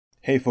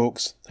Hey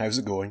folks, how's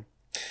it going?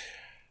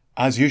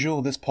 As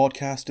usual, this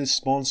podcast is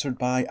sponsored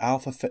by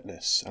Alpha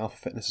Fitness. Alpha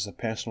Fitness is a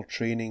personal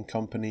training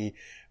company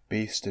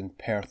based in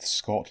Perth,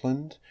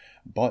 Scotland.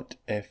 But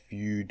if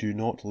you do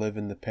not live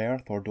in the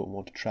Perth or don't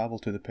want to travel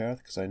to the Perth,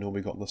 because I know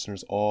we got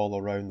listeners all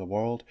around the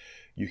world,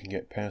 you can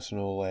get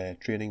personal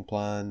training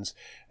plans,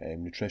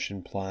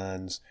 nutrition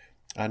plans,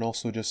 and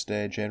also just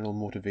general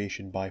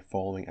motivation by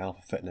following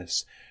Alpha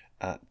Fitness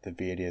at the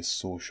various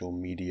social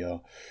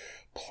media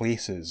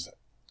places.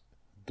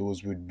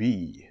 Those would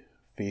be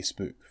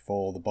Facebook,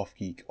 follow the Buff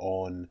Geek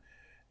on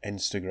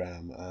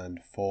Instagram,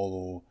 and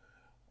follow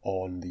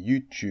on the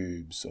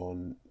YouTubes,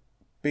 on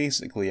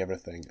basically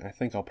everything. I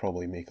think I'll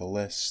probably make a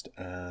list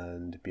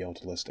and be able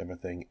to list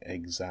everything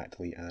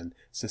exactly and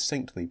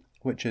succinctly,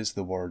 which is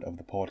the word of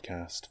the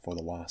podcast for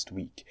the last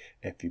week,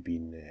 if you've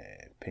been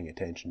paying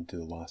attention to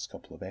the last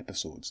couple of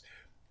episodes.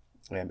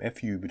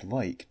 If you would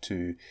like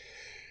to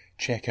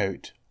check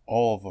out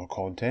all of our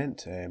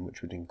content,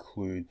 which would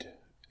include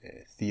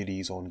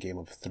theories on Game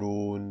of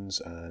Thrones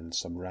and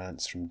some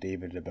rants from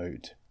David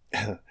about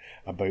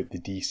about the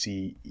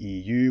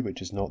DCEU,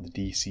 which is not the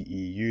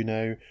DCEU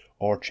now,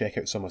 or check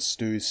out some of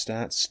Stu's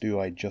stats. Stu,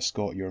 I just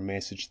got your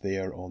message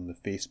there on the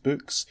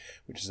Facebooks,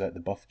 which is at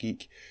the Buff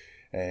Geek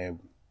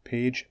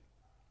page.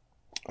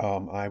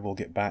 I will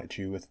get back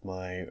to you with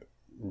my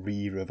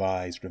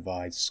revised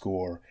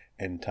score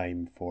in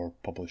time for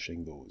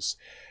publishing those.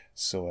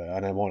 So,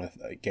 and I want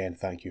to again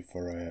thank you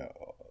for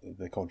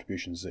the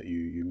contributions that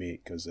you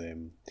make, because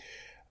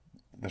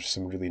there's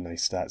some really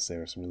nice stats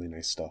there, some really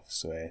nice stuff.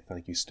 So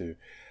thank you, Stu.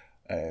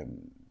 But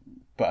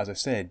as I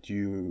said,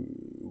 you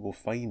will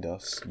find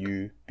us,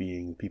 you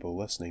being people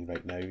listening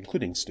right now,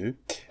 including Stu,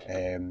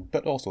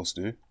 but also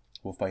Stu,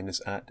 will find us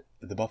at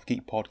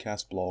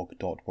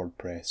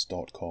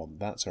thebuffgeekpodcastblog.wordpress.com.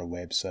 That's our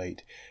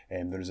website.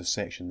 There is a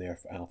section there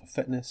for Alpha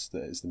Fitness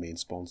that is the main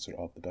sponsor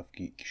of the Buff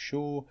Geek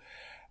show.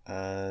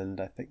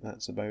 And I think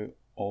that's about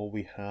all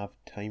we have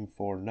time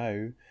for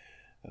now.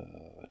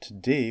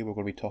 Today we're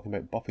going to be talking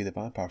about Buffy the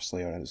Vampire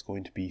Slayer, and it's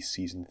going to be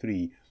Season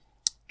 3.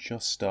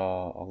 Just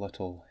a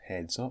little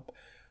heads up,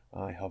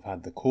 I have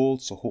had the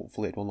cold, so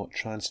hopefully it will not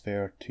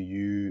transfer to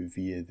you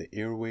via the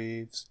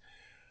airwaves,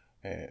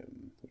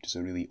 which is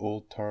a really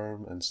old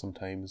term, and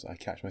sometimes I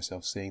catch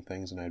myself saying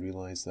things and I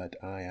realise that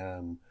I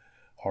am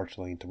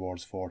hurtling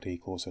towards 40,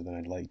 closer than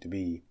I'd like to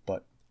be.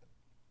 But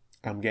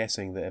I'm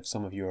guessing that if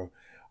some of you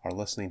are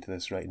listening to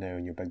this right now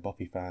and you're big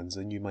Buffy fans,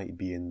 then you might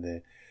be in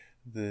the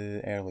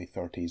early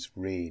 30s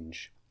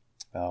range.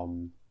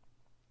 So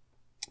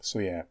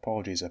yeah,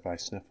 apologies if I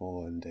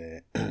sniffle and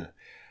have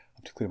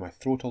to clear my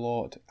throat a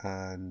lot,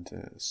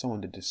 and someone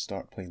did just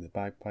start playing the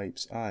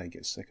bagpipes. I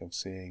get sick of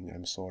saying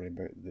I'm sorry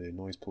about the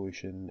noise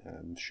pollution.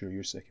 I'm sure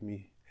you're sick of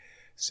me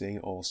saying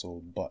it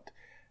also, but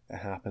it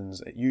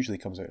happens. It usually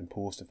comes out in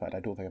post. In fact, I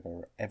don't think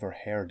I've ever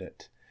heard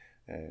it.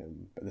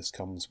 But this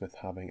comes with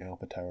having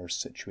Alpha Towers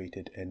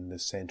situated in the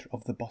centre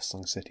of the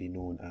bustling city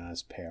known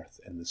as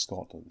Perth in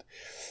Scotland.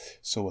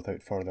 So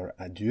without further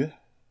ado,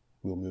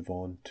 we'll move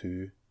on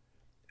to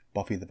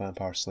Buffy the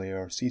Vampire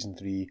Slayer Season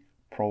 3,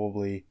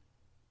 probably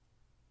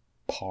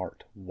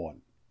Part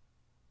 1.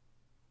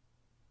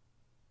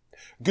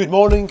 Good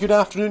morning, good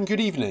afternoon, good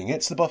evening.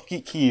 It's the Buff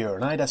Geek here,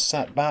 and I just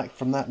sat back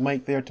from that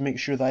mic there to make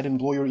sure that I didn't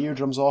blow your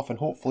eardrums off, and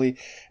hopefully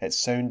it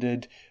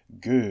sounded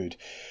good.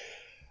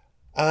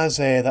 As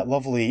that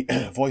lovely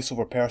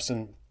voiceover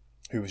person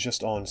who was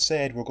just on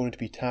said, we're going to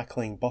be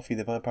tackling Buffy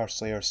the Vampire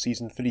Slayer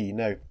Season 3.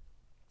 Now,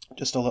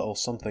 just a little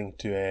something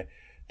to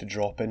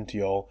drop into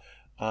y'all.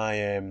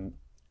 In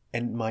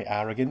my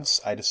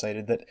arrogance, I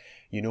decided that,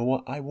 you know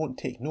what, I won't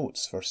take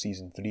notes for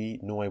Season 3.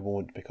 No, I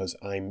won't, because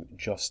I'm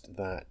just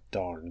that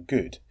darn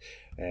good.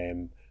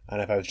 And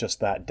if I was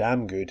just that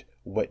damn good,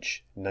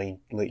 which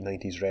late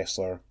 90s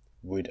wrestler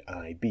would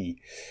I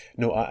be?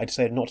 No, I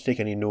decided not to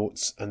take any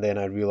notes, and then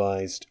I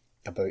realised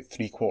about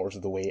 3/4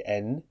 of the way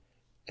in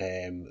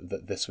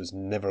that this was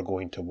never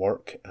going to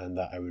work, and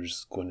that I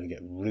was going to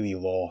get really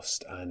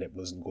lost, and it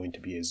wasn't going to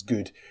be as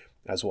good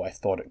as what I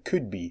thought it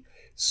could be.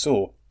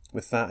 So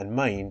with that in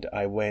mind,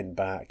 I went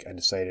back and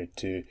decided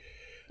to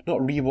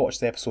not rewatch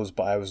the episodes,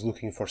 but I was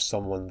looking for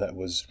someone that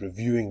was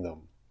reviewing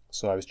them.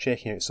 So I was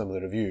checking out some of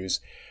the reviews,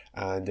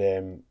 and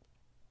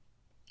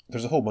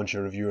there's a whole bunch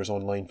of reviewers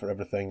online for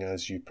everything,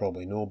 as you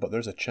probably know, but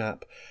there's a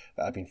chap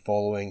that I've been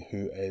following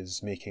who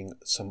is making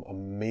some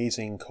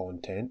amazing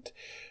content.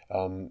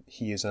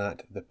 He is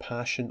at The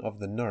Passion of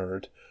the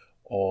Nerd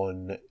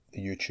on the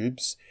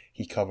YouTubes.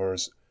 He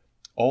covers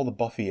all the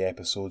Buffy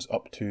episodes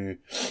up to,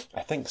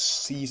 I think,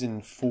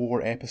 Season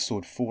 4,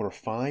 Episode 4 or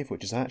 5,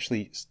 which is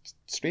actually,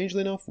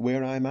 strangely enough,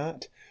 where I'm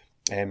at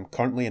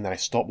currently, and then I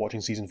stopped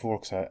watching Season 4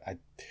 because I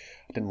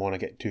didn't want to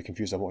get too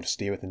confused. I wanted to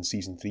stay within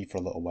Season 3 for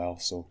a little while,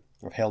 so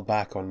I've held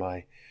back on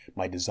my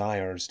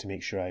desires to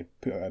make sure I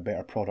put out a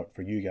better product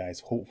for you guys.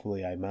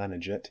 Hopefully I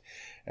manage it.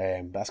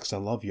 That's because I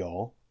love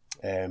y'all.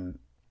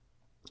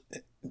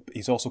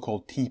 He's also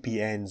called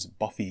TPN's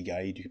Buffy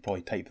Guide. You could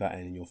probably type that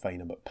in and you'll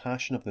find him. But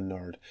Passion of the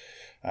Nerd,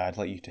 I'd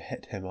like you to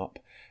hit him up.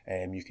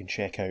 You can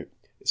check out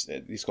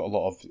He's got a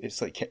lot of,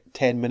 it's like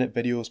 10-minute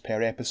videos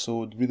per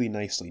episode, really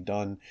nicely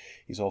done.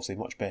 He's obviously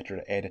much better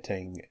at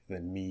editing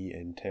than me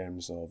in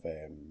terms of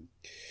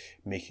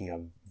making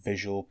a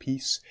visual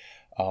piece.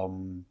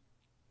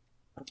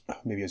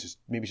 Maybe he's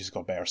just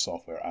got better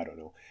software, I don't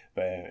know.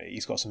 But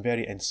he's got some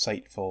very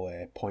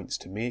insightful points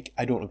to make.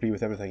 I don't agree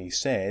with everything he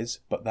says,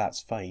 but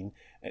that's fine.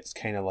 It's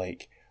kind of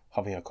like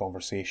having a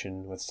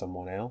conversation with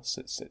someone else.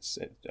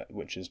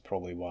 Which is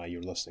probably why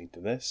you're listening to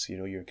this. You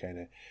know, you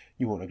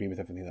won't agree with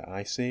everything that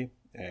I say,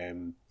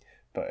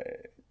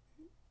 but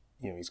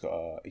you know, he's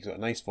got a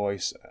nice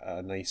voice,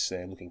 a nice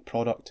looking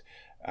product,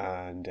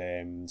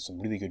 and some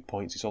really good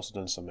points. He's also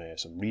done some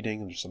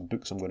reading. There's some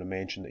books I'm going to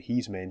mention that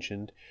he's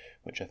mentioned,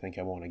 which I think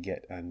I want to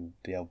get and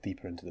delve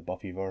deeper into the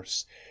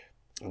Buffyverse.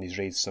 And he's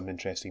raised some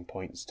interesting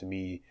points to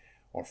me,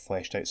 or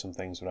fleshed out some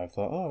things where I've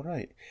thought, oh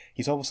right,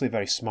 he's obviously a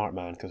very smart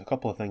man, because a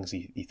couple of things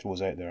he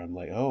throws out there, I'm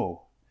like,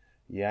 oh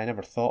yeah, I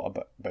never thought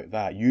about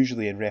that.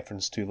 Usually in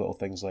reference to little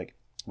things like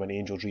when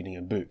Angel's reading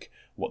a book,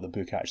 what the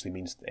book actually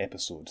means to the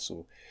episode.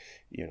 So,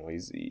 you know,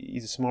 he's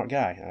a smart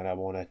guy, and I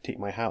want to take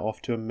my hat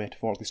off to him,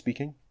 metaphorically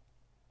speaking.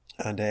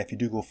 And if you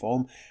do go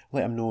follow him,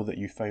 let him know that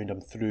you found him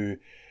through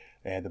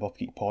the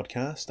Buffy Geek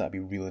podcast. That'd be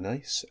really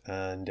nice.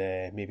 And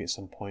maybe at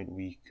some point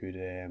we could,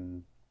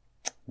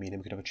 me and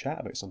him could have a chat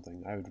about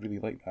something. I would really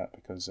like that,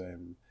 because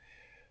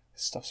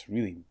stuff's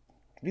really,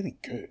 really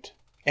good.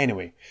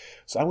 Anyway,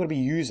 so I'm going to be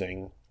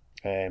using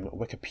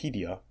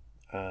Wikipedia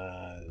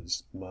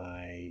as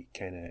my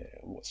kind of,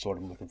 what sort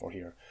I'm looking for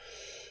here,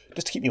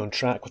 just to keep me on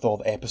track with all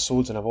the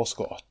episodes. And I've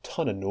also got a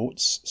ton of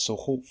notes, so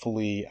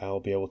hopefully I'll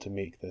be able to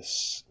make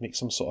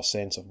some sort of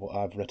sense of what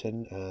I've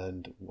written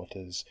and what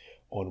is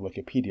on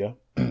Wikipedia.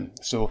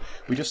 So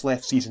we just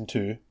left season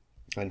 2,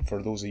 and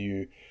for those of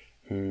you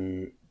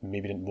who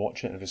maybe didn't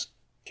watch it and have just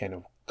kind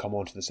of come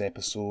onto this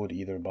episode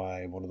either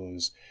by one of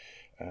those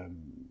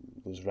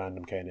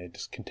random kind of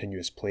just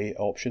continuous play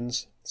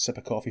options, sip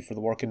of coffee for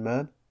the working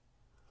man.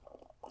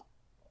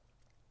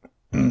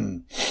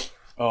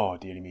 Oh,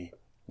 dearie me.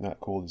 That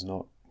cold is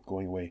not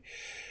going away.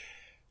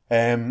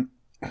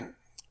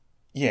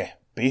 Yeah,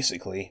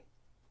 basically,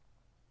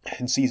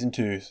 in season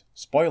 2,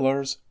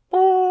 spoilers,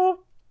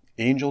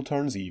 Angel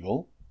turns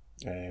evil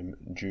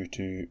due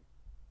to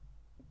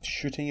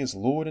shooting his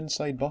load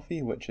inside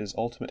Buffy, which is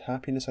ultimate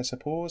happiness, I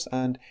suppose,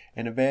 and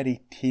in a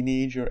very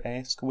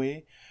teenager-esque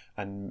way,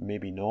 and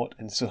maybe not,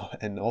 and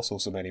in also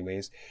so many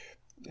ways.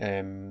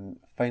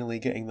 Finally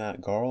getting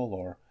that girl,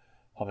 or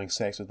having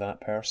sex with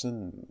that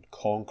person,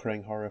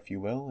 conquering her, if you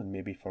will, and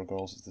maybe for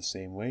girls it's the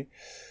same way,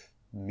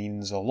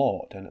 means a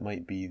lot, and it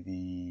might be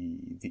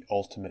the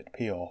ultimate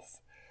payoff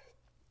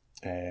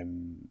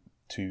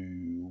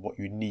to what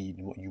you need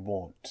and what you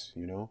want,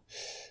 you know.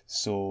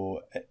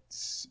 So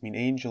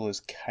Angel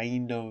is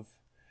kind of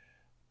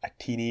a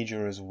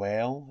teenager as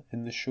well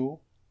in the show.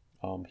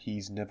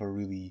 He's never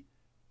really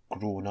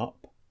grown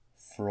up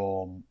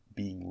from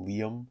being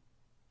Liam.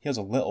 He has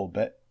a little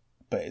bit,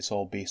 but it's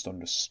all based on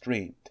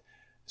restraint.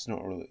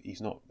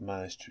 He's not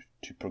managed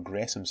to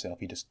progress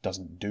himself. He just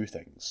doesn't do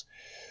things.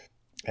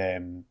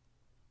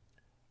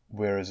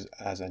 Whereas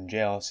as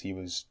Angelus, he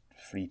was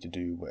free to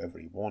do whatever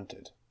he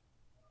wanted.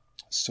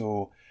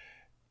 So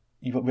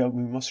we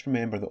must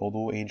remember that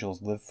although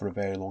Angel's lived for a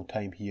very long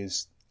time, he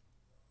is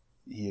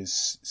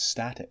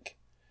static,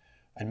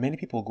 and many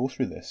people go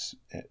through this,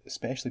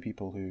 especially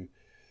people who.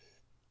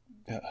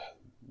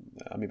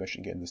 Maybe I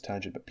shouldn't get in this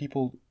tangent, but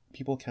people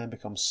can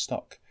become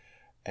stuck,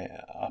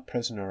 a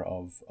prisoner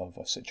of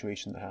a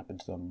situation that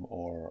happened to them,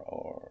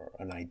 or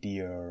an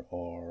idea,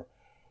 or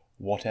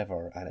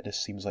whatever, and it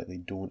just seems like they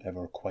don't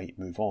ever quite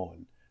move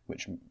on.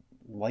 Which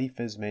life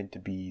is meant to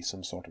be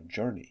some sort of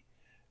journey,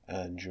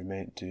 and you're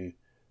meant to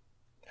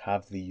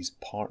have these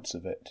parts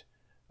of it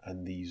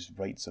and these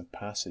rites of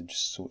passage,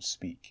 so to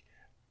speak,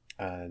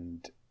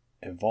 and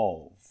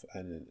evolve.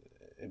 And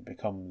it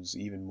becomes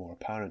even more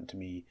apparent to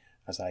me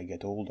as I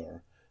get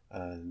older.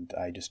 And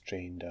I just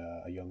trained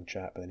a young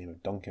chap by the name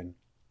of Duncan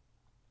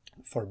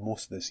for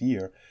most of this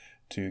year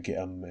to get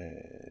him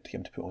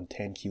to put on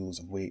 10 kilos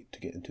of weight to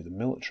get into the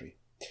military.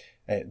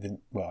 The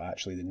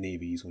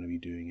Navy. He's going to be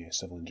doing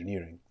civil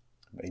engineering,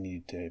 but he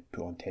needed to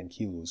put on 10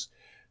 kilos.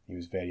 He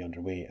was very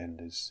underweight, and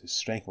his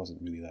strength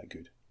wasn't really that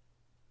good.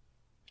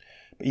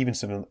 But even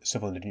civil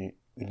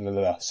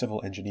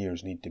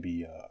engineers need to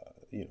be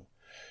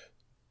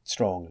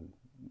strong and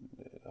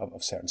of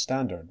a certain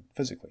standard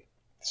physically.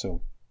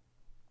 So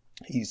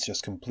he's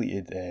just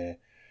completed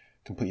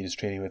his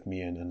training with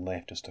me and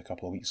left just a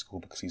couple of weeks ago,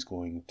 because he's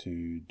going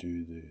to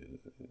do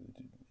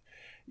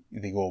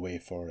they go away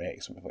for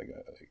like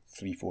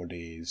 3-4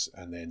 days,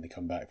 and then they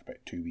come back for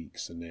about 2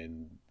 weeks, and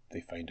then they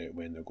find out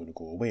when they're going to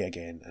go away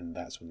again, and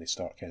that's when they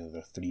start kind of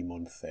their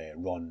 3-month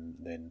run,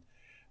 then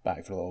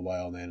back for a little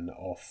while, and then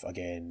off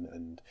again,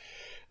 and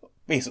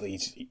basically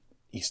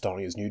he's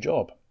starting his new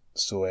job.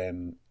 So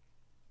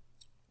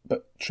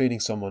but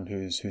training someone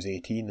who's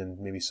 18, and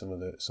maybe some of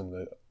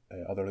the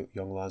other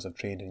young lads I've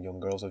trained and young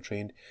girls I've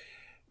trained,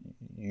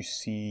 you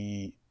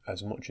see,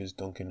 as much as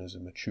Duncan is a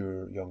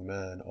mature young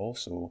man,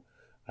 also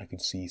I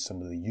could see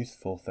some of the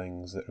youthful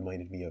things that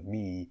reminded me of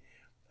me,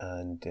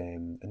 and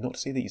not to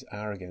say that he's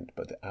arrogant,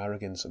 but the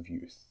arrogance of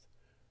youth,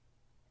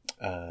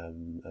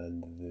 and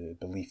the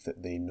belief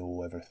that they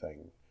know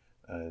everything.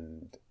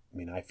 And I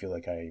mean, I feel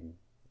like I'm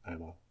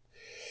a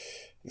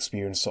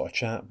experienced sort of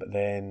chap, but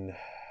then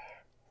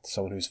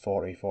someone who's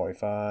 40,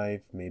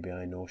 45, maybe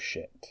I know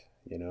shit,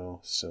 you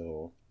know.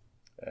 So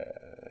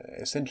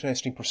it's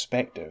interesting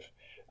perspective,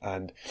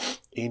 and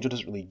Angel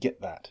doesn't really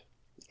get that.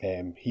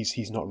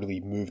 He's not really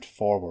moved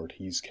forward.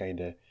 He's kind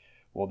of,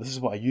 well, this is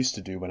what I used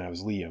to do when I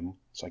was Liam,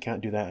 so I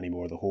can't do that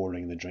anymore, the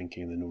whoring, the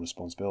drinking, and the no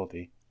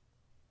responsibility.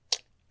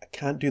 I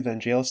can't do the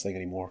jealous thing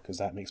anymore, because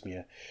that makes me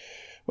a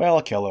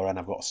killer, and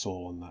I've got a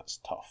soul, and that's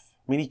tough.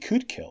 I mean, he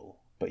could kill,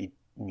 but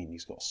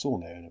he's got a soul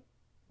now, and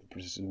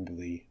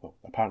presumably, well,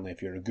 apparently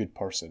if you're a good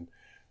person,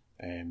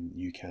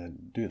 you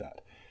can't do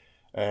that.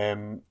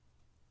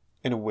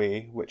 In a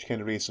way, which kind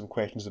of raised some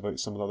questions about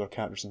some of the other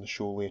characters in the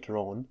show later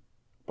on,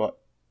 but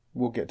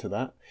we'll get to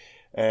that.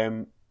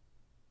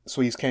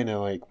 So he's kind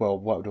of like, well,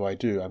 what do I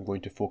do? I'm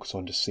going to focus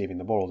on just saving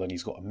the world, and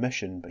he's got a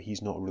mission, but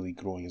he's not really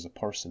growing as a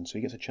person. So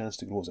he gets a chance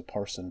to grow as a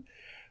person,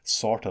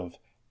 sort of,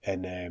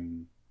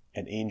 in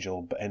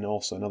Angel, but in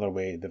also another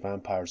way, the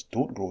vampires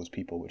don't grow as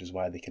people, which is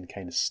why they can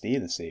kind of stay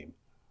the same.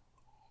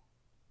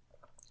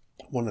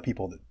 One of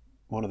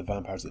the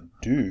vampires that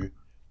do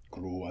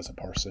grow as a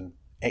person,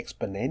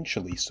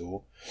 exponentially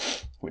so,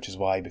 which is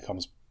why he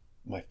becomes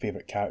my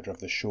favourite character of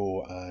the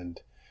show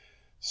and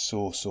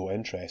so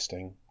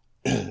interesting,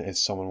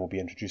 is someone we'll be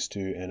introduced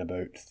to in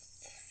about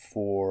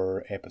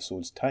 4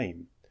 episodes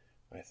time.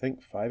 I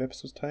think 5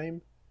 episodes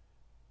time.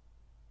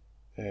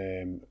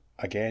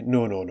 Again,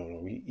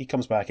 no. He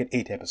comes back in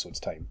 8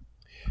 episodes time,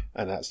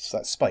 and that's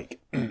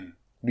Spike.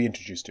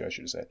 Reintroduced to, I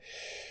should have said.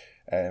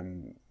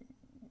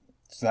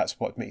 So that's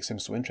what makes him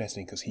so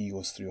interesting, because he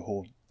goes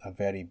through a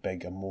very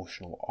big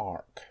emotional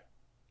arc.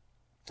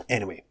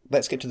 Anyway,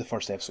 let's get to the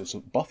first episode. So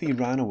Buffy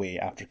ran away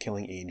after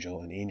killing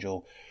Angel, and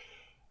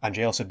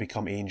Angelus had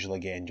become Angel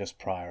again just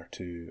prior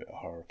to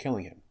her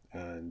killing him,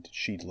 and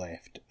she'd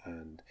left,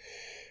 and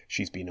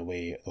she's been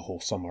away the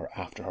whole summer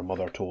after her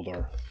mother told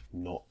her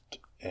not,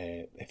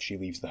 if she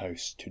leaves the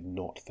house, to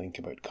not think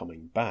about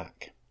coming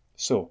back.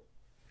 So,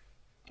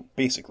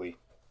 basically,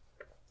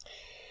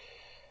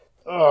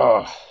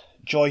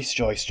 Joyce.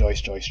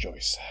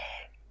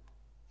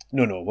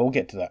 No, we'll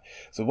get to that.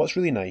 So what's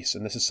really nice,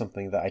 and this is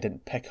something that I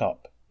didn't pick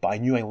up, but I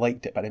knew I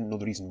liked it, but I didn't know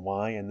the reason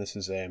why, and this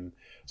is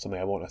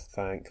something I want to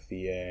thank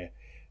the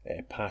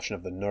Passion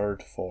of the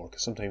Nerd for,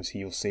 because sometimes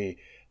he'll say,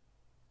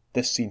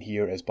 this scene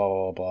here is blah,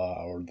 blah,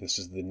 blah, or this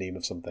is the name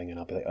of something, and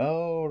I'll be like,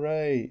 oh,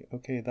 right,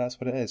 okay,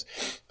 that's what it is.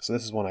 So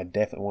this is one I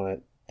definitely want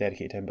to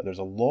dedicate to him, but there's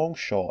a long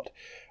shot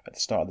at the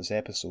start of this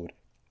episode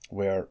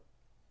where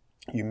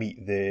you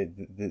meet the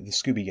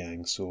Scooby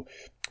Gang. So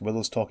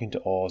Willow's talking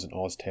to Oz, and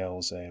Oz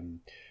tells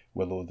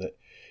Willow that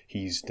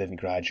he's didn't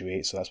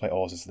graduate, so that's why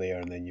Oz is there.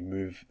 And then you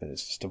move, and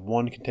it's just a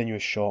one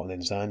continuous shot, and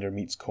then Xander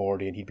meets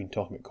Cordy, and he'd been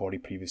talking about Cordy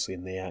previously,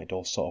 and they act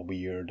all sort of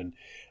weird,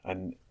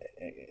 and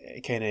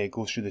it kind of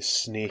goes through this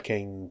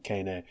snaking,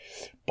 kind of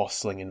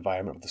bustling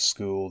environment of the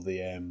school.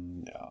 The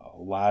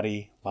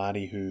Larry,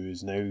 who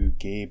is now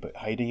gay but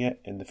hiding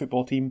it in the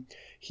football team,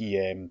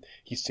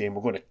 he's saying,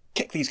 we're going to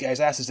kick these guys'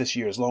 asses this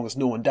year as long as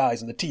no one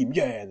dies in the team,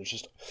 yeah. And there's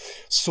just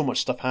so much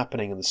stuff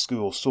happening in the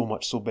school, so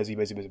busy.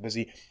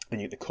 Then you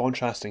get the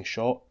contrasting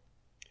shot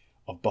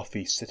of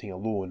Buffy sitting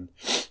alone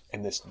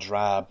in this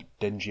drab,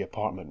 dingy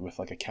apartment with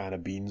like a can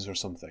of beans or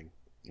something,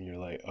 and you're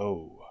like,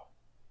 oh,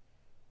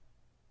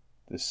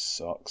 this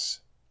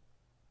sucks.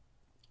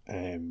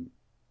 And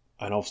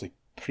obviously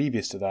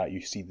previous to that,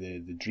 you see the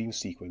dream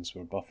sequence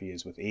where Buffy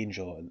is with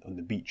Angel on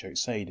the beach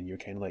outside, and you're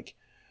kind of like,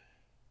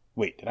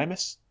 wait, did I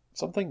miss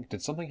something?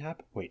 Did something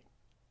happen? Wait.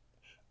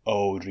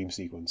 Oh, dream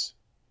sequence.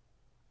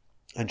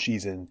 And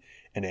she's in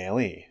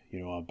LA,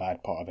 a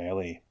bad part of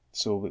LA.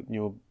 So,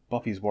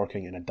 Buffy's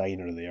working in a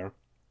diner there.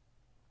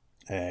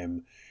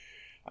 And,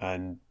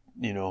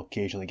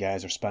 occasionally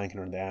guys are spanking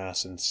her in the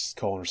ass and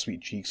calling her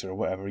sweet cheeks or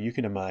whatever. You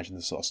can imagine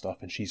this sort of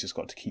stuff, and she's just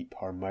got to keep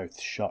her mouth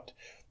shut,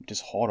 which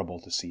is horrible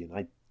to see.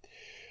 And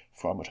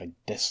for how much I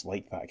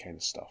dislike that kind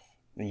of stuff.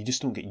 And you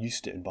just don't get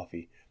used to it in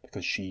Buffy,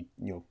 because she,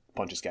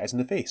 punches guys in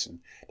the face and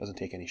doesn't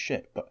take any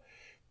shit. But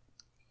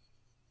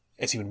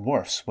it's even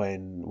worse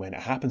when it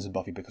happens in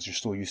Buffy, because you're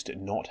so used to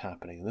it not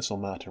happening. And this will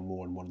matter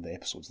more in one of the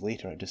episodes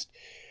later. It just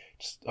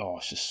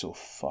it's just so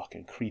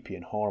fucking creepy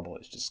and horrible.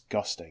 It's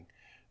disgusting.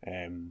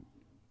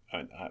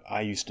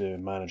 I used to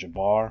manage a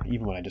bar.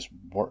 Even when I just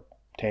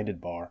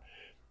tended bar,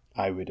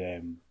 I would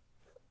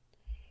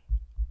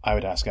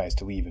ask guys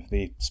to leave if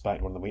they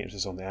spanked one of the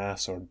waitresses on the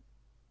ass or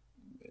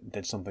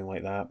did something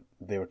like that.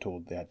 They were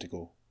told they had to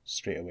go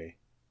straight away.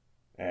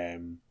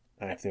 And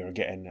if they were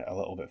getting a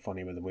little bit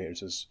funny with the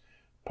waitresses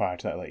prior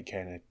to that, like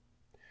kind of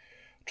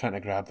trying to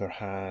grab their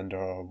hand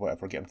or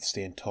whatever, get them to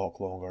stay and talk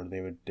longer,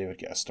 they would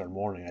get a stern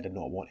warning. I did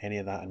not want any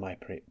of that in my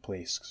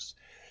place, because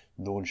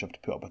no one should have to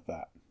put up with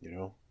that,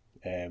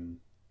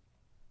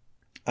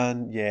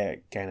 And yeah,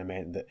 it kind of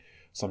meant that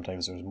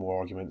sometimes there was more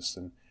arguments,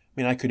 and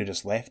mean, I could have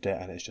just left it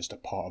and it's just a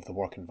part of the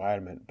work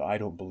environment, but I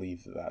don't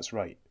believe that that's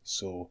right.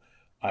 So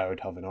I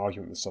would have an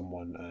argument with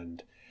someone,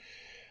 and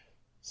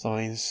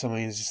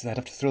sometimes I'd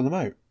have to throw them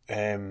out,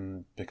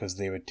 because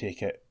they would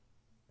take it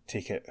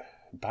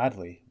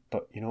badly.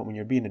 But you know, when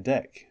you're being a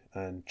dick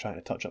and trying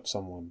to touch up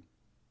someone,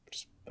 which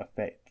is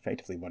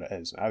effectively what it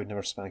is, I would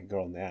never spank a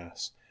girl in the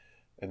ass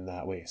in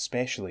that way,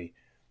 especially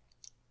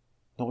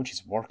not when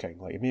she's working.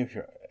 Like, maybe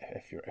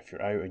if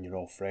you're out and you're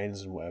all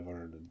friends and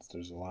whatever, and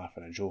there's a laugh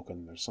and a joke,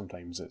 and there's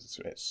sometimes it's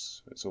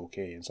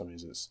okay, and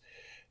sometimes it's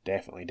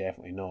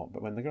definitely not.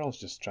 But when the girl's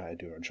just trying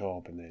to do her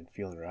job and then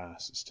feeling her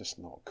ass, it's just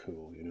not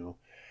cool, you know.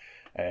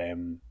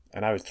 And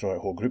I would throw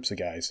out whole groups of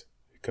guys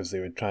because they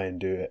would try and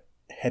do it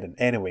hidden.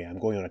 Anyway, I'm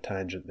going on a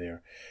tangent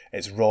there.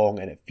 It's wrong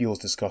and it feels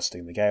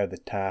disgusting. The guy with the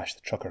tash,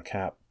 the trucker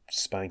cap,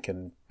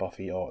 spanking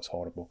Buffy. Oh, it's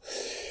horrible.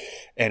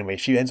 Anyway,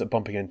 she ends up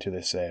bumping into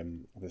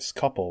this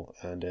couple,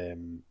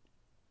 and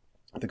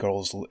the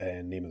girl's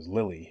name is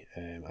Lily.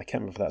 I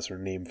can't remember if that's her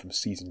name from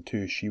season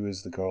 2. She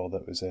was the girl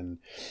that was in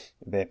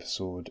the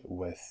episode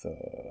with...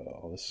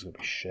 this is going to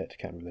be shit.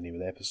 I can't remember the name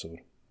of the episode.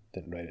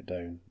 Didn't write it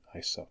down.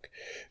 I suck.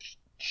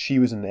 She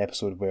was in the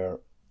episode where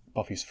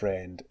Buffy's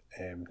friend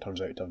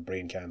turns out to have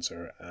brain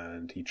cancer,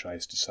 and he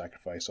tries to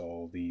sacrifice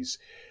all these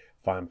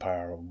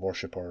vampire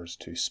worshippers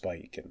to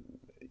Spike, and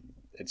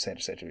etc.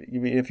 etc.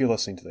 If you're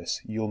listening to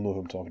this, you'll know who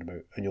I'm talking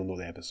about, and you'll know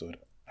the episode.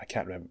 I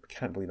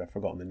can't believe I've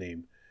forgotten the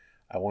name.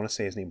 I want to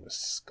say his name was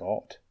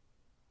Scott.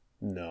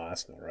 No,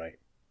 that's not right.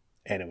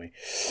 Anyway,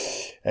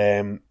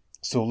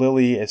 so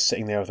Lily is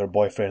sitting there with her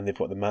boyfriend. They've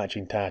got the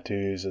matching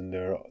tattoos, and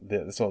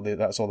that's all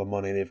the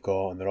money they've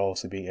got, and they're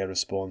obviously being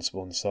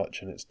irresponsible and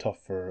such. And it's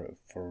tough for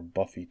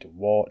Buffy to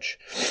watch.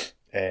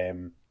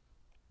 And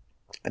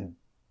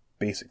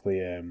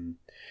basically,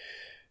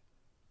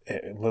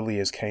 Lily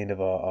is kind of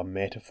a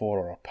metaphor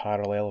or a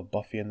parallel of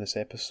Buffy in this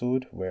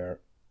episode, where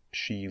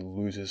she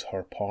loses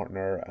her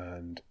partner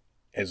and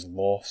is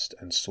lost,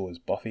 and so is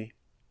Buffy.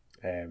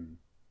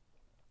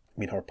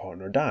 Her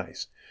partner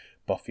dies.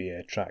 Buffy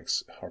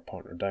tracks her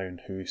partner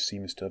down, who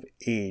seems to have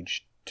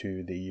aged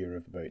to the year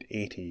of about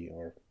 80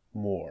 or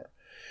more.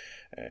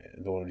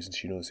 The only reason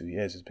she knows who he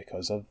is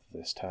because of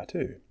this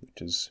tattoo,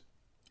 which is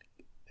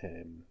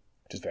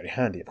very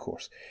handy, of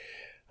course.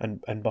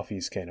 And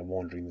Buffy's kind of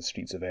wandering the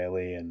streets of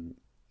LA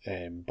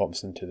and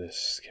bumps into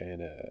this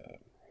kind of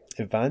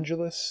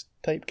evangelist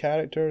type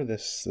character,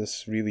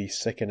 this really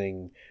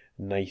sickening,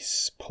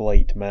 nice,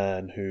 polite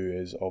man who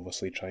is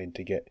obviously trying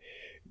to get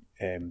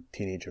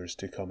teenagers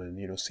to come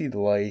and see the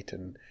light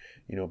and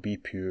be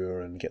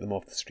pure and get them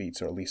off the streets,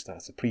 or at least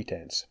that's the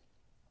pretense.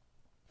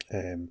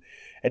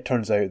 It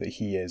turns out that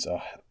he is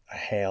a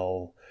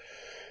hell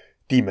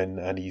demon,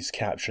 and he's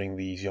capturing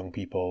these young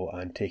people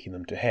and taking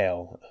them to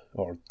hell,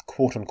 or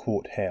quote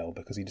unquote hell,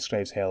 because he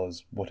describes hell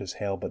as what is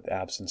hell but the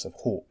absence of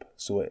hope.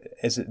 So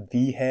is it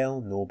the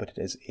hell? No, but it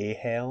is a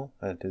hell,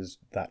 and it is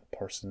that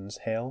person's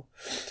hell.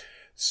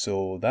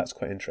 So that's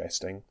quite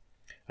interesting.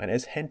 And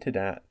it's hinted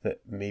at that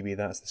maybe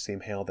that's the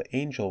same hell that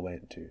Angel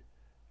went to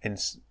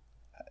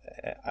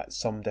at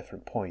some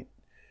different point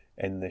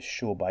in this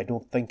show, but I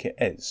don't think it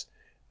is,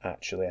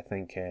 actually. I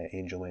think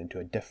Angel went to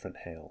a different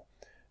hell.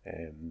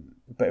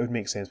 But it would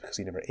make sense because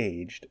he never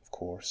aged, of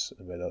course,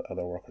 and with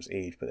other workers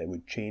age, but it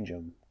would change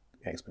him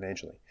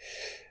exponentially.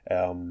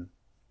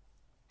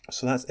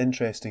 So that's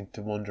interesting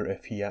to wonder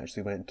if he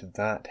actually went to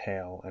that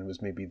hell and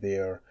was maybe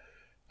there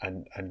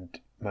and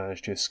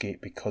managed to escape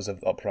because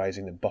of the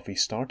uprising that Buffy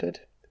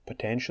started.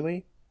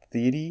 Potentially.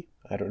 Theory.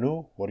 I don't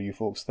know. What do you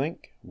folks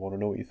think? Want to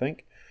know what you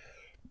think?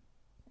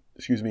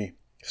 Excuse me.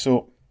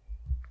 So,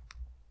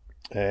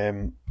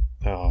 I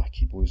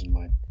keep losing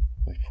my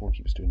phone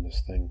keeps doing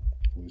this thing,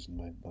 losing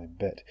my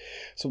bit.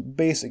 So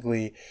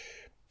basically,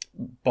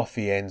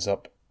 Buffy ends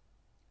up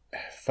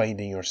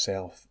finding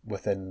herself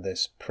within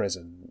this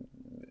prison.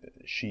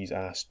 She's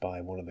asked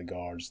by one of the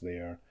guards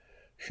there,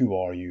 "Who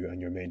are you?"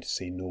 And you're meant to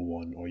say no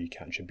one, or you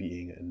catch a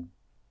beating. And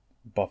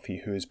Buffy,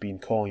 who has been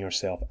calling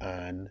herself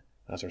Anne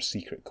as her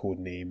secret code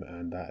name,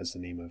 and that is the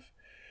name of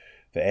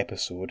the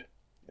episode,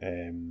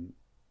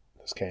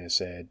 has kind of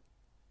said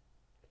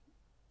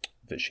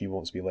that she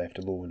wants to be left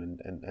alone,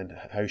 and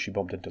how she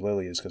bumped into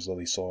Lily is because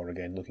Lily saw her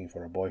again looking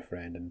for her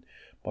boyfriend, and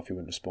Buffy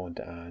wouldn't respond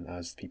to Anne,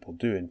 as people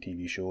do in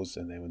TV shows,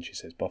 and then when she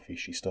says Buffy,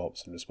 she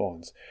stops and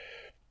responds.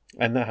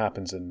 And that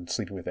happens in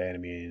Sleeping with the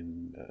Enemy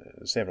and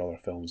several other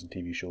films and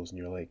TV shows, and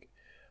you're like,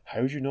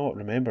 how would you not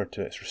remember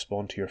to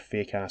respond to your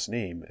fake-ass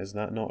name? Is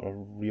that not a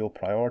real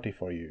priority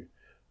for you?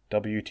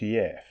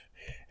 WTF.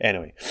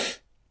 Anyway,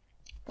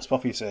 as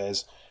Buffy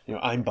says,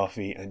 I'm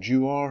Buffy and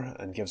you are,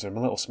 and gives her a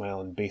little smile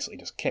and basically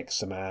just kicks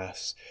some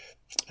ass.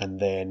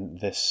 And then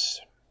this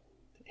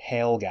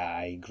hell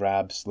guy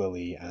grabs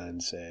Lily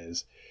and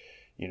says,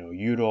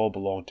 you all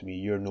belong to me,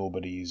 you're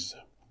nobodies,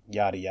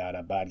 yada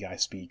yada, bad guy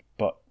speak.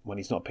 But when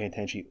he's not paying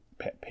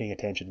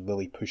attention,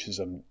 Lily pushes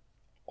him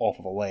off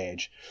of a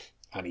ledge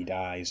and he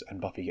dies, and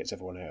Buffy gets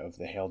everyone out of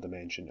the hell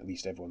dimension, at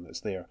least everyone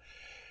that's there.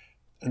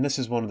 And this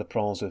is one of the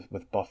problems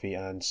with Buffy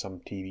and some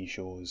TV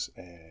shows,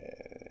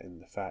 in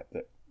the fact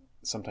that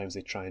sometimes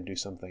they try and do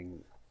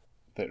something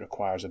that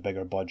requires a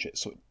bigger budget,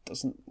 so it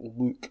doesn't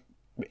look.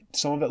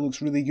 Some of it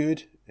looks really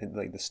good, and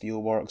like the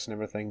steel works and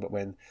everything, but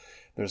when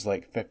there's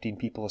like 15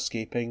 people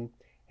escaping,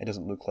 it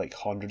doesn't look like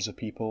hundreds of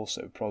people,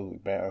 so it would probably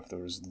look better if there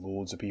was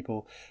loads of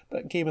people.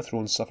 But Game of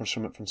Thrones suffers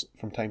from it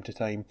from time to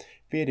time.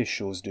 Various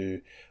shows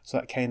do, so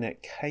that kind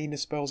of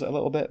spoils it a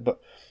little bit. But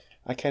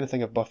I kind of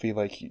think of Buffy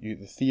like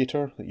the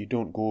theatre, that you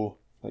don't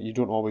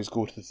always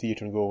go to the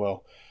theatre and go,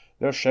 well,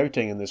 they're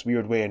shouting in this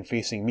weird way and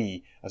facing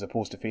me as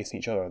opposed to facing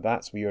each other.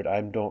 That's weird.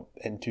 I'm not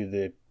into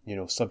the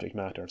subject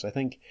matter. So I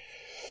think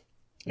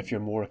if you're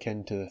more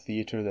akin to the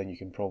theatre, then you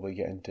can probably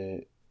get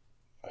into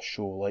a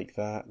show like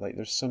that. Like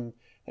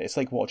it's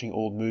like watching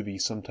old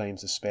movies.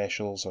 Sometimes the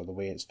specials or the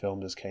way it's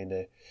filmed is kind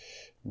of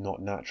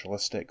not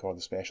naturalistic, or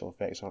the special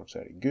effects aren't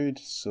very good.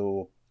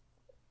 So,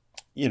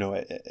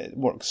 it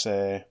works.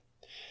 I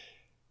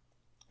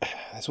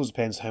suppose it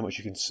depends how much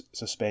you can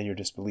suspend your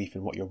disbelief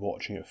in what you're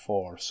watching it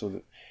for. So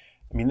that,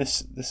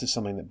 this is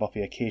something that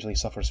Buffy occasionally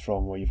suffers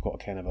from, where you've got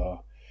kind of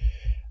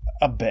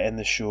a bit in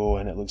the show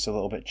and it looks a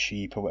little bit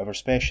cheap or whatever,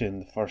 especially in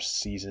the first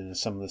season and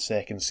some of the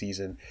second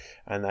season.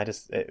 And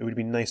it would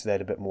be nice if they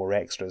had a bit more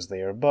extras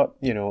there. But,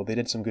 they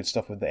did some good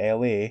stuff with the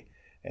LA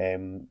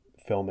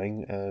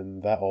filming,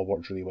 and that all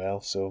worked really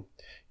well. So,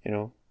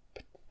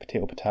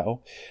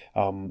 potato.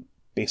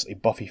 Basically,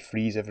 Buffy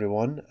frees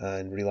everyone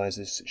and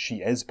realizes she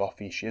is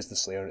Buffy, she is the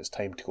Slayer, and it's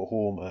time to go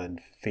home and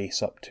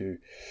face up to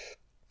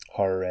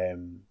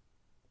her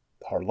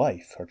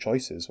life, her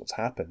choices, what's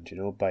happened.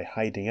 By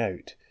hiding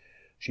out,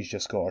 she's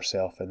just got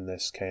herself in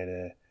this kind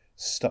of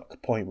stuck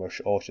point where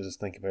all she does is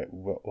think about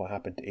what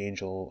happened to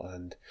Angel,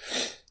 and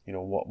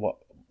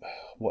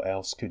what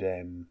else could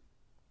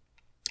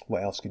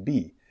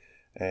be,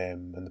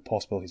 and the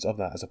possibilities of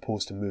that, as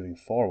opposed to moving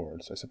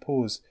forward. So I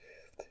suppose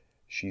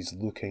she's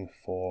looking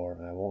for,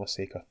 I want to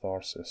say,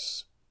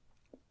 catharsis.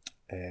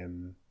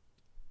 And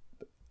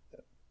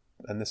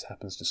this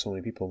happens to so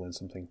many people when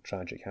something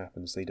tragic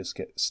happens. They just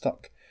get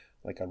stuck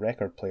like a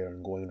record player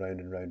and going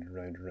round and round and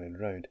round and round and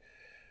round.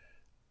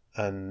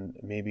 And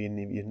maybe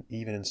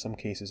even in some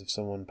cases, if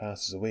someone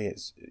passes away,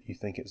 you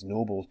think it's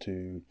noble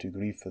to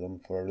grieve for them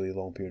for a really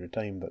long period of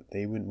time, but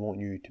they wouldn't want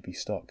you to be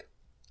stuck.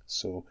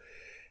 So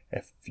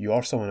if you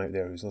are someone out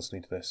there who's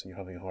listening to this and you're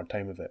having a hard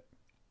time with it,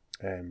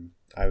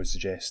 I would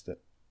suggest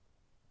that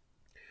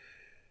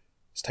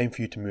it's time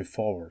for you to move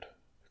forward,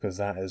 because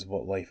that is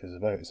what life is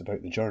about. It's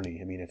about the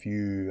journey. If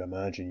you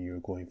imagine you're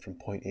going from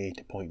point A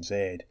to point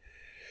Z,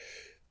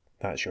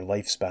 that's your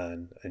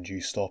lifespan, and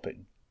you stop at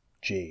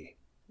J,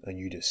 and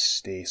you just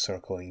stay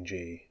circling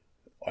J,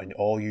 and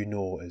all you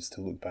know is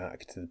to look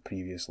back to the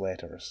previous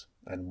letters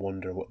and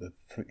wonder what the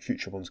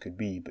future ones could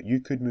be. But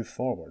you could move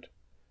forward.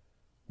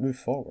 Move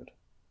forward.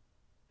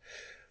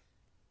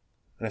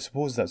 And I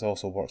suppose that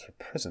also works for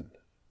prison.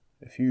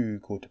 If you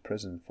go to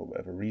prison for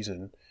whatever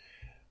reason,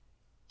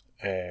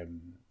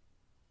 then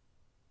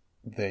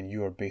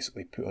you are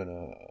basically put on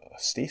a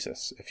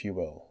stasis, if you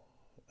will.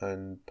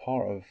 And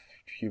part of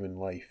human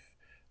life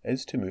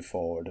is to move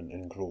forward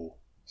and grow.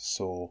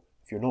 So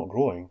if you're not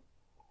growing,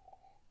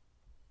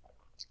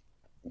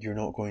 you're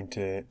not going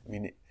to,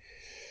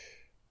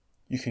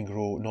 you can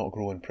not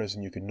grow in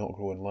prison, you could not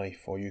grow in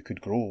life, or you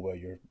could grow while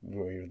you're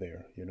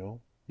there,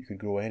 You could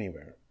grow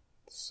anywhere.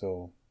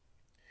 So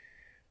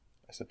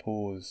I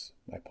suppose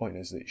my point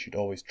is that you should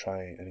always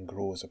try and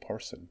grow as a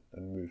person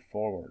and move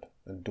forward,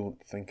 and don't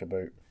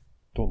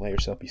let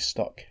yourself be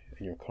stuck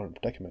in your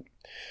current predicament.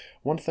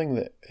 One thing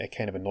that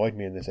kind of annoyed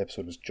me in this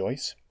episode was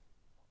Joyce,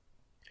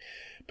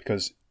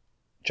 because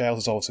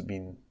Giles has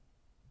been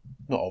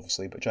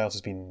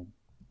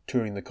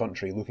touring the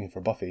country looking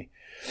for Buffy,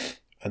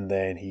 and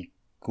then he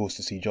goes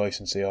to see Joyce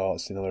and say, oh,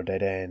 it's another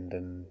dead end,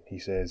 and he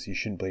says, you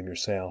shouldn't blame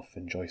yourself,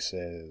 and Joyce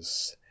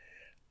says,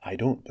 I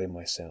don't blame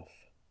myself,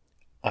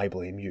 I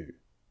blame you.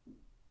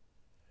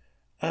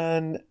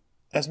 And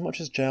as much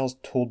as Giles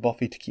told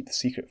Buffy to keep the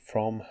secret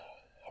from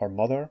her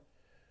mother,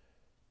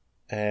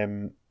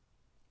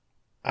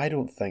 I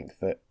don't think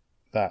that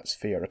that's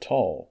fair at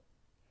all.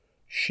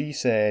 She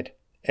said,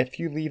 if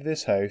you leave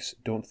this house,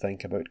 don't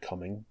think about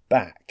coming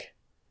back.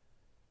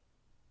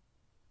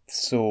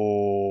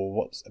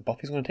 So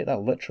Buffy's going to take that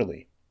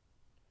literally.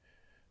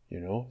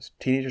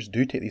 Teenagers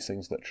do take these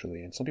things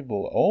literally, and some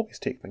people always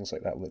take things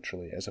like that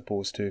literally, as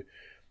opposed to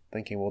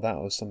thinking, well, that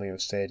was something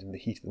I've said in the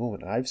heat of the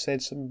moment. I've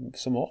said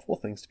some awful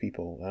things to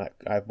people.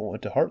 I've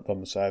wanted to hurt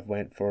them, so I've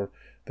went for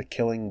the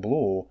killing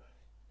blow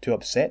to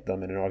upset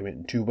them in an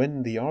argument, to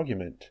win the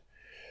argument.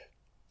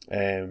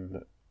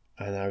 And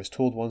I was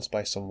told once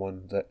by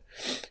someone that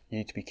you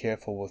need to be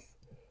careful with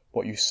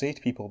what you say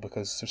to people,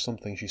 because there's some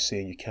things you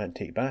say you can't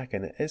take back,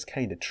 and it is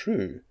kind of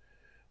true.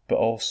 But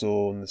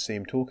also, on the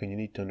same token, you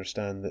need to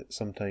understand that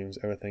sometimes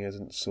everything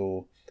isn't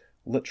so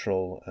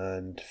literal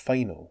and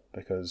final,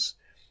 because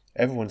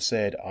everyone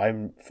said,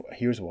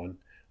 here's one,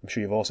 I'm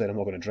sure you've all said, I'm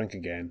not going to drink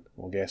again.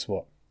 Well, guess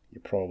what?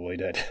 You probably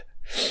did.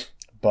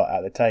 But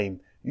at the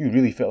time, you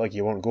really felt like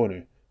you weren't going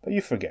to. But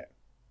you forget,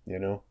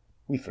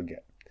 we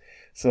forget.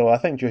 So I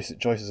think Joyce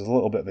is a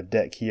little bit of a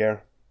dick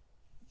here.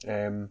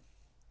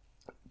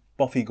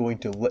 Buffy going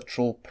to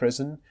literal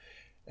prison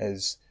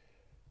is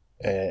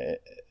a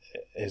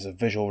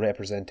visual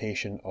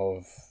representation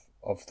of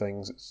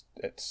things.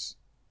 It's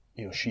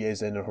she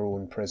is in her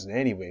own prison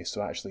anyway,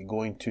 so actually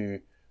going to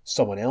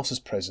someone else's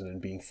prison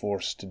and being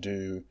forced to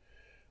do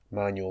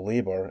manual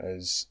labour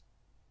is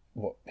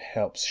what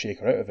helps shake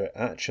her out of it.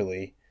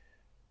 Actually,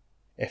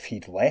 if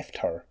he'd left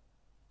her,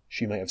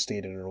 she might have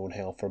stayed in her own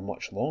hell for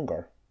much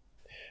longer.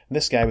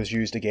 This guy was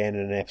used again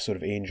in an episode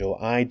of Angel.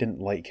 I didn't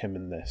like him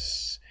in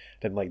this.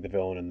 Didn't like the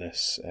villain in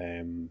this.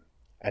 I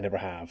never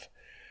have.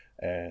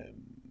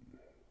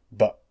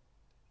 But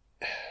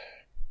I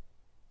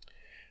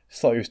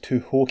thought he was too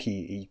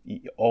hokey.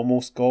 He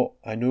almost got,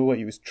 I know what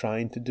he was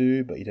trying to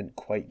do, but he didn't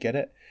quite get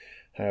it.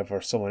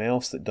 However, someone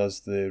else that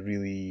does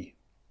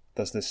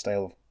this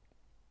style of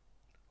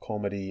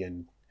comedy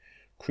and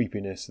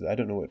creepiness, I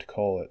don't know what to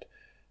call it,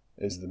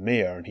 is the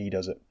mayor, and he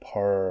does it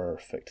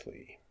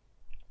perfectly.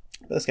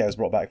 But this guy was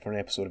brought back for an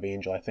episode of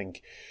Angel. I think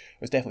it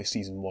was definitely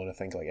season 1. I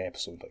think like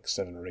episode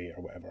 7 or 8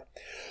 or whatever.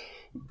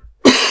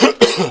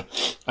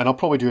 And I'll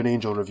probably do an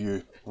Angel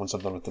review once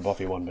I'm done with the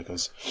Buffy one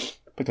because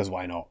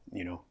why not?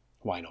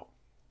 Why not?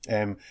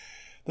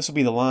 This will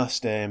be the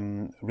last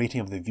rating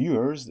of the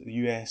viewers. The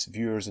US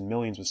viewers in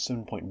millions was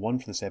 7.1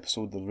 for this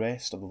episode. The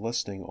rest of the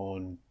listing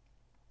on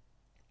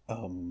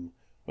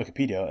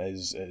Wikipedia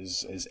is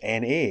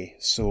NA,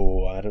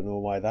 so I don't know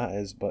why that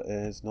is, but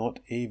it's not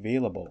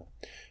available.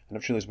 And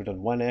I've realised we've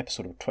done one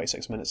episode of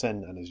 26 minutes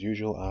in, and as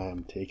usual, I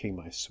am taking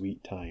my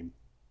sweet time.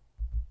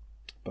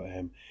 But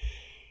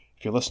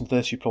if you listen to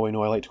this, you probably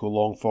know I like to go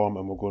long form,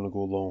 and we're going to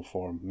go long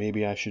form.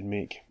 Maybe I should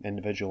make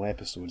individual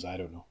episodes, I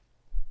don't know.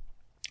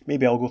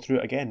 Maybe I'll go through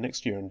it again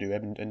next year and do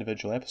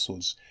individual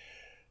episodes.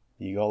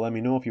 You gotta let me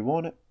know if you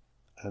want it.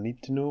 I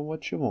need to know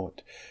what you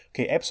want.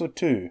 Okay, episode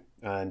 2,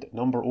 and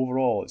number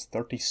overall is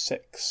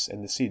 36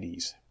 in the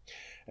series,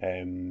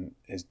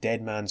 is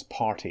Dead Man's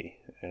Party.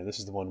 This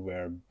is the one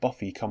where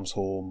Buffy comes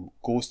home,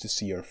 goes to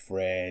see her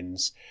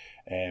friends,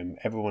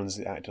 everyone's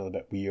acting a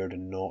bit weird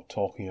and not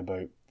talking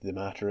about the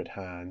matter at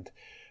hand.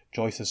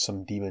 Joyce has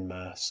some demon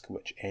mask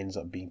which ends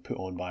up being put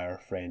on by her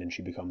friend, and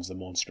she becomes the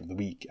monster of the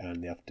week,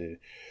 and they have to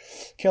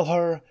kill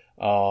her.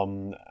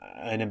 And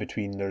in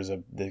between, there's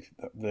the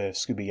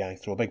Scooby Gang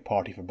throw a big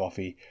party for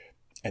Buffy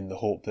in the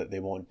hope that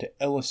they want to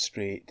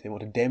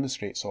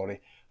demonstrate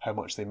how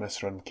much they miss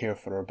her and care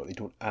for her, but they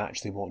don't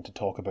actually want to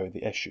talk about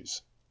the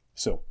issues.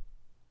 So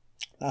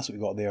that's what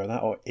we got there.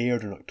 That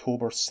aired on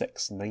October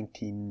 6,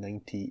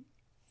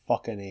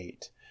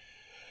 1998.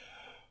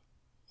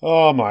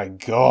 Oh my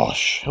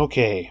gosh.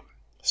 Okay,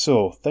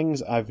 so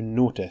things I've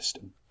noticed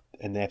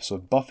in the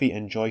episode. Buffy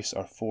and Joyce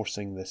are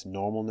forcing this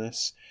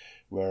normalness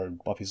where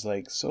Buffy's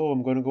like, so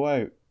I'm going to go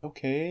out.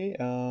 Okay,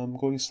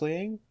 going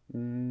sleighing?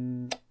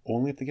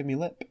 Only if they give me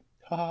lip.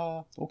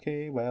 Haha,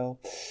 okay, well,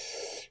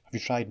 have you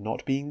tried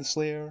not being the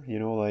slayer?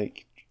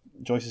 Like,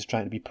 Joyce is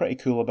trying to be pretty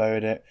cool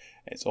about it.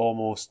 It's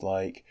almost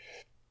like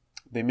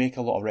they make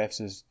a lot of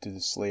references to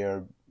the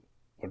slayer,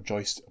 or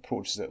Joyce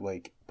approaches it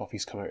like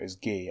Buffy's come out as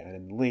gay, and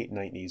in the late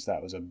 90s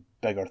that was a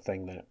bigger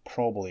thing than it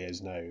probably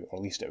is now, or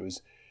at least it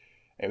was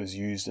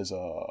used as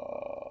a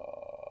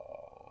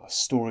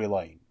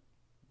storyline.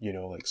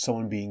 Like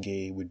someone being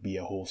gay would be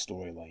a whole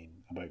storyline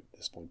about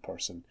this one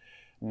person.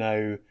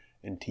 Now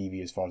in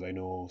TV, as far as I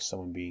know,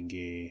 someone being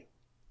gay,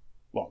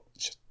 well,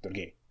 it's just they're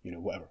gay,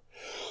 whatever.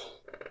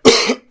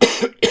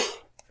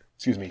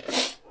 Excuse me.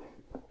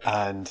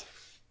 And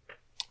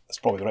that's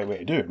probably the right way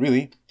to do it,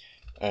 really.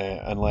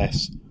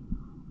 Unless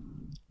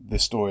the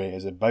story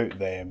is about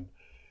them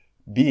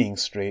being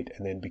straight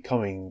and then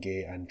becoming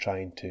gay and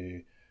trying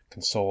to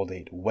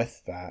consolidate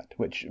with that,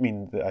 which,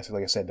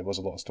 like I said, there was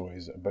a lot of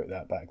stories about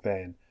that back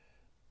then,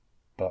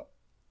 but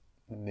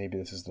maybe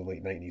this is the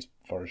late 90s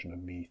version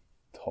of me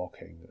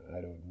talking,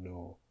 I don't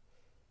know.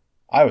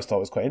 I always thought it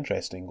was quite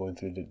interesting going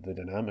through the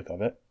dynamic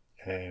of it,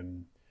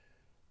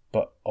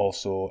 but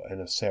also in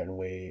a certain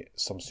way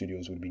some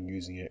studios would have been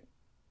using it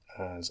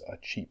as a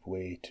cheap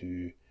way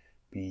to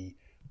be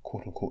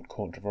quote-unquote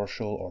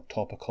controversial or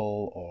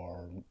topical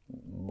or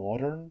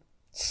modern.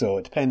 So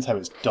it depends how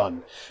it's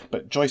done.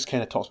 But Joyce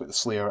kind of talks about the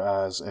Slayer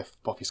as if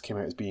Buffy's came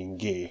out as being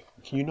gay.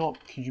 Could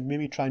you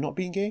maybe try not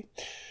being gay?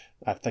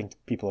 I think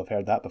people have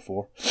heard that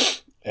before.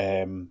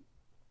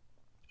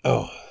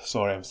 Oh,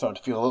 sorry, I'm starting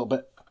to feel a little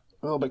bit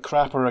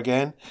crapper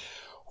again.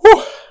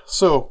 Whew.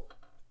 So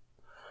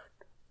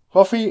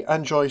Buffy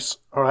and Joyce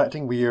are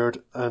acting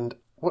weird, and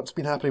what's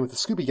been happening with the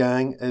Scooby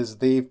Gang is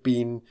they've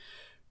been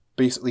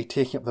basically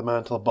taking up the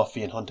mantle of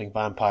Buffy and hunting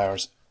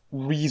vampires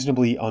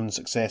reasonably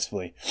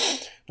unsuccessfully.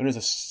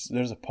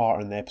 There's a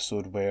part in the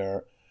episode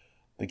where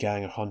the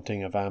gang are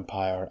hunting a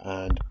vampire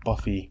and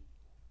Buffy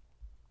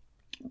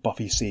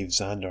saves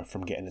Xander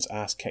from getting his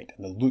ass kicked,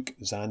 and the look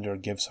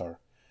Xander gives her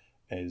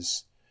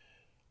is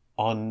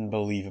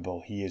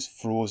unbelievable. He is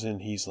frozen.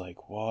 He's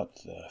like, what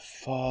the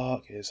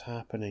fuck is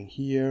happening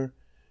here?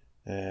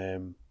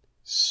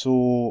 It's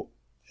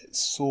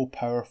so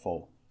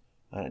powerful,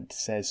 and it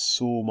says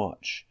so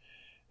much.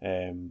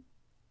 It's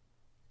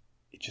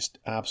just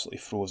absolutely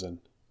frozen.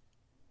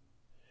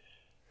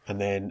 And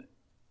then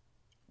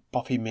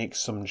Buffy makes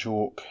some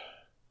joke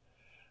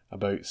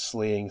about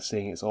slaying,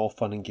 saying it's all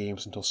fun and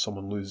games until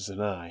someone loses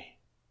an eye.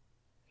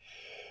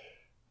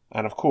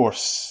 And of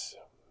course,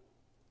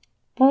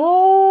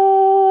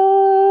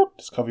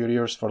 just cover your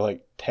ears for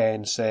like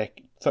 30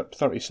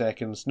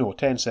 seconds. No,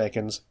 10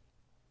 seconds.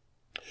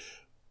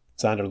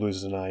 Xander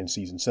loses an eye in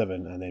season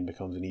 7 and then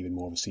becomes an even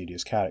more of a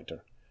serious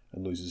character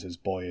and loses his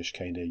boyish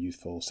kind of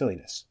youthful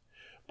silliness.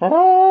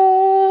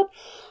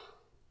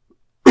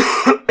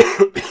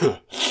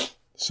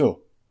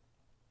 So,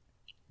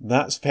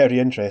 that's very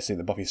interesting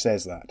that Buffy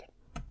says that.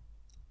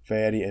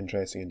 Very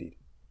interesting indeed.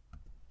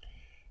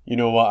 You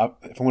know what,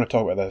 if I'm going to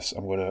talk about this,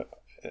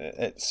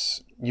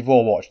 you've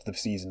all watched the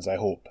seasons, I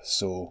hope,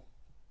 so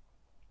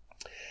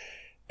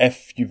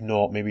if you've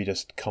not, maybe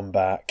just come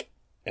back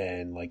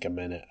in like a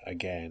minute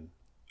again.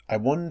 I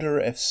wonder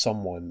if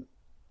someone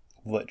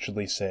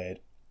literally said,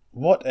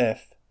 what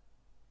if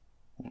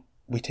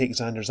we take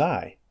Xander's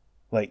eye?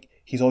 Like,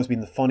 he's always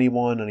been the funny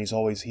one, and he's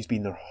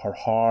been her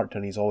heart,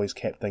 and he's always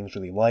kept things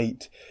really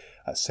light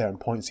at certain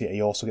points, yet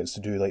he also gets to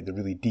do like the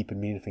really deep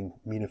and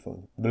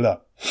meaningful blah.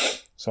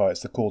 Sorry,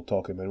 it's the cold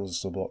talking, my nose is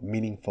so blocked.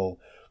 Meaningful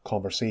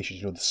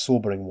conversations, the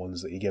sobering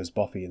ones that he gives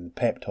Buffy in the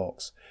pep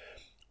talks.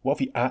 What if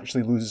he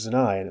actually loses an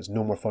eye and it's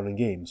no more fun and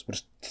games? We'll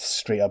just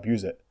straight up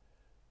use it.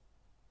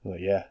 I'm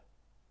like, yeah.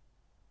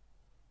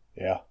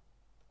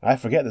 I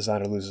forget that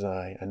Xander loses an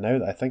eye, and now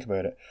that I think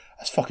about it,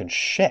 that's fucking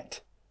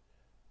shit.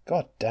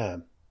 God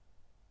damn.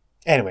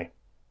 Anyway,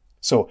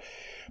 so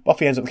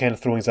Buffy ends up kind of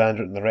throwing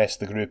Xander and the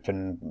rest of the group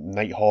and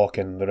Nighthawk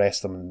and the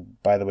rest of them.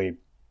 And by the way,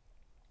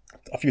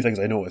 a few things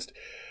I noticed.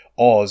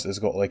 Oz has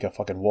got like a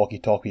fucking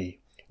walkie-talkie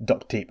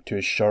duct tape to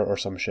his shirt or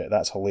some shit.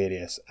 That's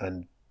hilarious.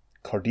 And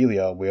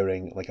Cordelia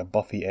wearing like a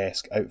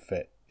Buffy-esque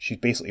outfit. She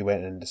basically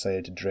went and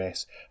decided to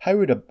dress. How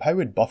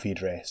would Buffy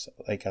dress?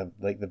 Like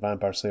the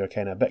Vampire Slayer,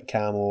 kind of a bit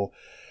camo.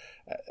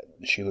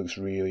 She looks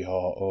really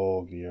hot.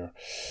 Oh dear.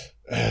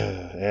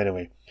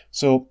 Anyway,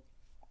 so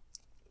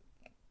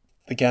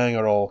the gang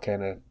are all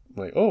kind of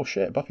like, oh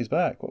shit, Buffy's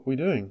back. What are we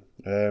doing?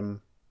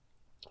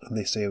 And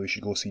they say we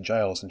should go see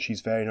Giles, and she's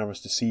very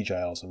nervous to see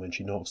Giles. And when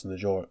she knocks on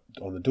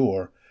the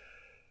door,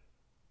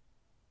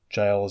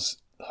 Giles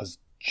has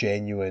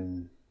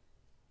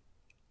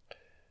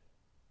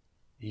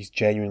he's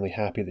genuinely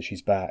happy that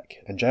she's back.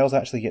 And Giles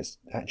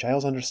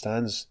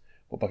understands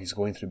what Buffy's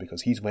going through,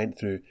 because he's went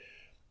through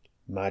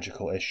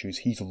magical issues.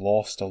 He's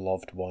lost a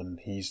loved one.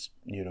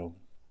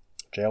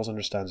 Giles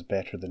understands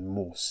better than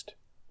most.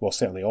 Well,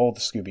 certainly all the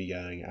Scooby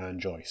Gang and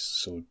Joyce.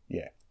 So,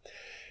 yeah.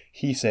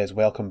 He says,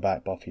 welcome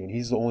back, Buffy. And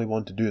he's the only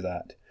one to do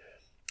that.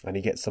 And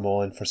he gets them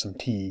all in for some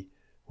tea,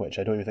 which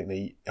I don't even think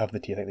they have the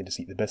tea. I think they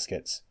just eat the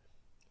biscuits.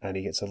 And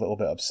he gets a little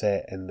bit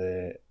upset in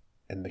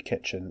the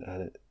kitchen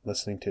and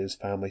listening to his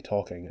family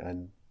talking.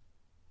 And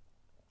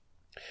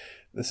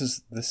this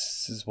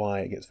is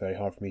why it gets very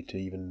hard for me to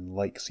even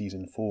like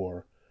season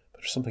 4.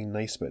 But there's something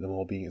nice about them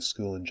all being at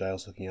school and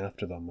Giles looking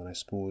after them. And I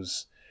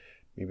suppose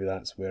maybe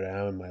that's where I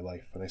am in my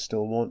life. And I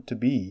still want to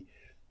be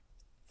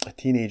a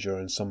teenager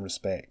in some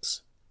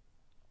respects,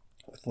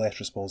 with less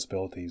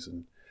responsibilities.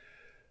 And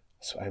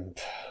so I'm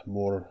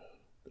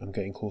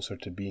getting closer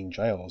to being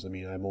Giles. I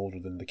mean, I'm older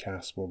than the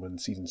cast were when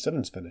season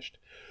 7's finished.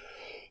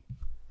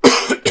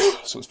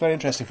 So it's very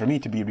interesting for me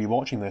to be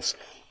rewatching this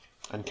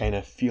and kind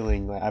of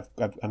feeling like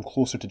I'm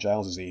closer to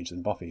Giles' age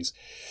than Buffy's.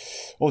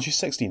 Well, she's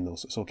 16 though,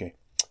 so it's okay.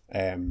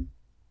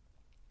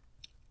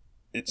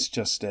 It's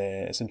just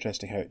it's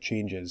interesting how it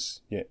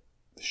changes, yet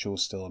the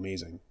show's still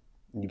amazing.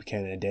 And you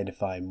kind of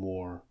identify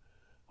more.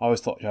 I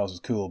always thought Giles was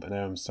cool, but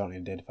now I'm starting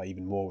to identify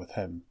even more with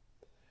him.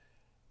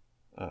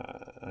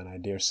 And I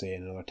dare say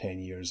in another 10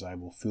 years I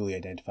will fully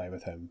identify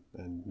with him,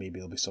 and maybe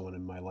there'll be someone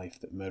in my life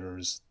that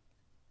mirrors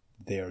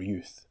their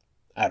youth.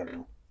 I don't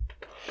know.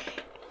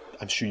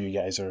 I'm sure you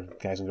guys and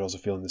girls are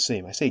feeling the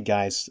same. I say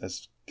guys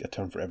as a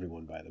term for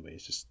everyone, by the way.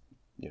 It's just,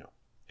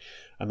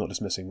 I'm not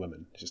dismissing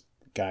women. It's just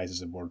guys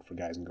is a word for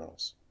guys and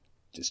girls.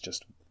 It's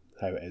just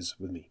how it is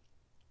with me.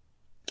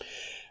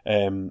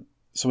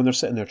 So when they're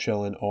sitting there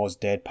chilling, Oz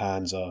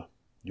deadpans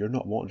you're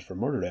not wanted for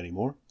murder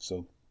anymore,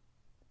 so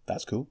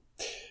that's cool.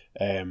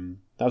 That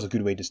was a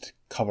good way just to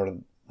cover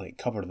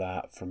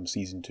that from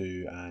season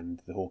 2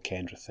 and the whole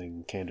Kendra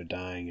thing, Kendra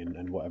dying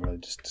and whatever.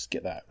 Just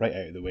get that right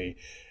out of the way.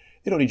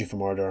 They don't need you for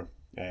murder,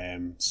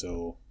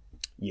 so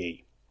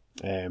yay.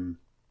 And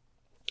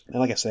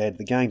like I said,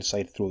 the gang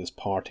decide to throw this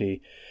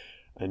party,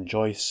 and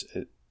Joyce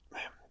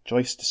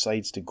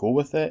decides to go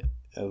with it.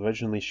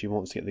 Originally she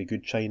wants to get the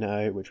good china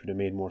out, which would have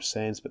made more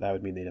sense, but that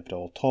would mean they'd have to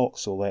all talk,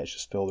 so let's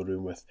just fill the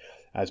room with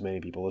as many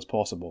people as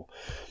possible.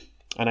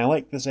 And I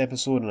like this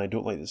episode, and I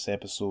don't like this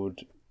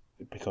episode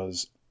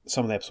because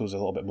some of the episodes are a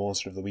little bit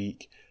Monster of the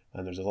Week,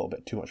 and there's a little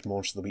bit too much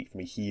Monster of the Week for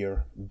me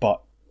here,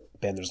 but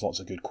then there's lots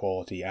of good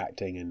quality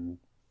acting, and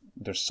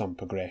there's some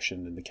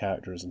progression in the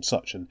characters and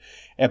such, and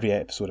every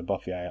episode of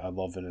Buffy I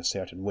love in a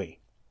certain way.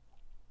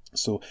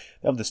 So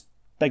they have this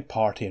big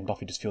party, and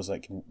Buffy just feels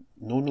like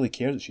no one really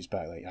cares that she's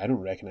back. Like, I don't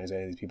recognise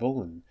any of these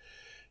people, and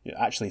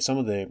actually some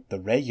of the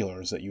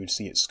regulars that you would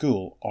see at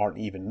school aren't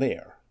even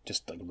there.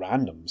 just like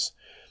randoms.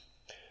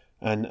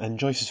 And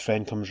Joyce's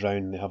friend comes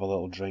round and they have a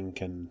little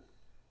drink, and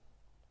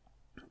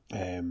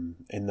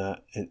in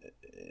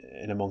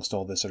amongst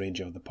all this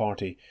arranging of the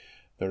party,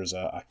 there's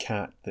a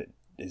cat that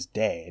is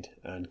dead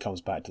and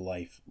comes back to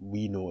life.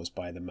 We know it's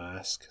by the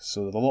mask.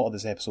 So a lot of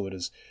this episode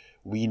is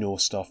we know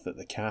stuff that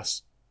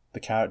the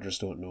characters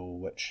don't know,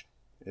 which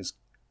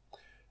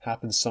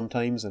happens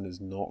sometimes and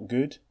is not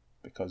good,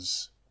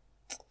 because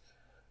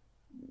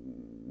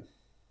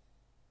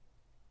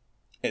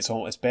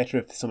it's better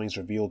if something's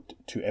revealed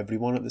to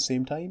everyone at the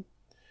same time,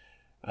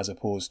 as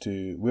opposed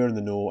to we're in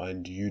the know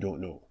and you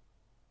don't know.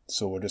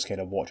 So we're just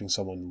kind of watching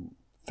someone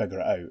figure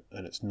it out,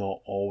 and it's not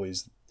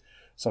always.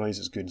 Sometimes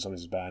it's good and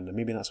sometimes it's bad, and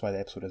maybe that's why the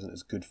episode isn't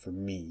as good for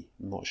me.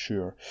 I'm not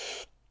sure.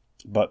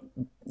 But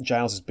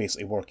Giles is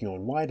basically working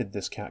on why did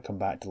this cat come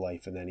back to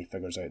life, and then he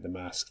figures out the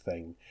mask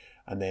thing,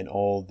 and then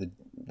all the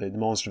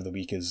monster of the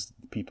week is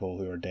people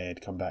who are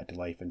dead come back to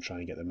life and try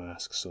and get the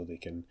mask so they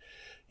can,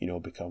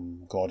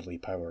 become godly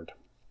powered.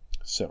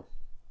 So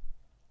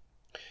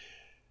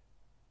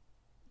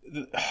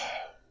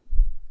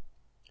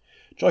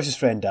Joyce's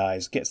friend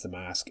dies, gets the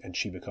mask, and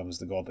she becomes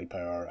the godly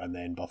power, and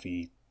then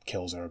Buffy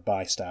kills her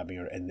by stabbing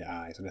her in the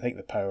eyes. And I think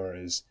the power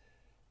is,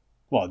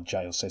 well,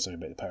 Giles says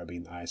something about the power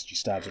being the eyes. She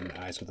stabs her in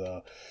the eyes with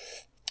the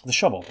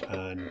shovel,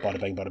 and bada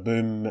bing, bada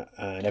boom,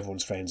 and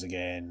everyone's friends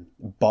again.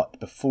 But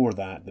before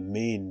that, the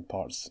main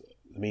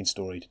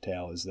story to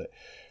tell is that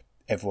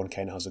everyone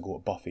kind of has a go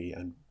at Buffy,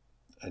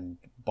 and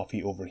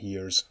Buffy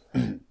overhears.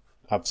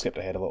 I've skipped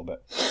ahead a little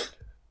bit.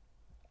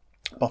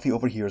 Buffy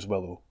overhears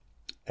Buffy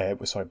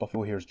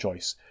overhears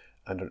Joyce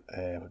and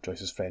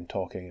Joyce's friend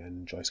talking,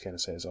 and Joyce kind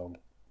of says,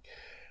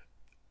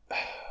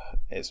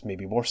 it's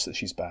maybe worse that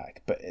she's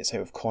back, but it's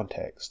out of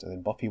context. And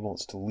then Buffy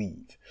wants to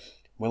leave.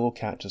 Willow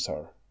catches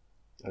her,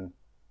 and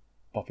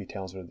Buffy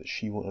tells her that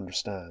she won't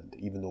understand,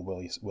 even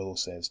though Willow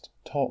says,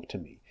 talk to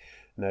me.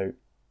 Now,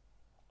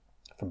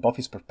 from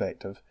Buffy's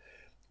perspective,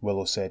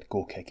 Willow said,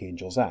 go kick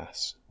Angel's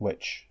ass,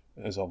 which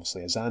is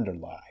obviously a Xander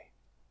lie.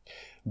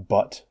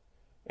 But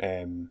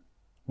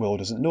Willow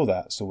doesn't know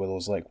that, so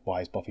Willow's like,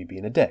 why is Buffy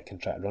being a dick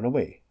and trying to run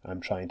away? I'm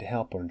trying to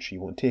help her and she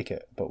won't take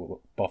it. But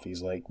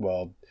Buffy's like,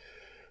 well,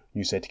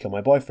 you said to kill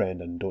my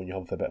boyfriend, and don't you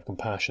have a bit of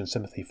compassion and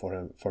sympathy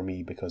for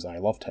me because I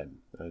loved him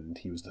and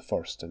he was the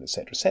first, and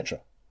etc,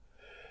 etc.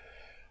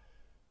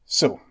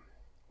 So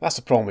that's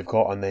the problem we've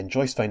got. And then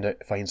Joyce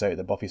finds out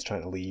that Buffy's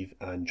trying to leave,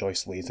 and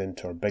Joyce lays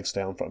into her big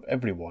style in front of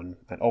everyone.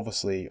 And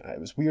obviously it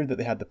was weird that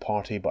they had the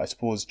party, but I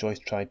suppose Joyce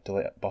tried to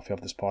let Buffy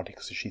have this party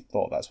because she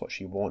thought that's what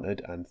she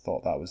wanted and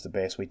thought that was the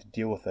best way to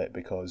deal with it,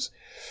 because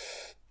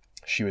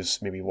she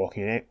was maybe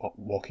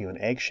walking on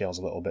eggshells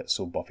a little bit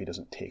so Buffy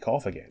doesn't take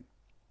off again.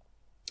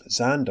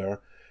 Xander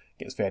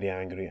gets very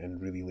angry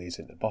and really lays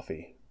into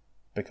Buffy,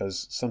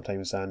 because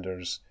sometimes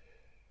Xander's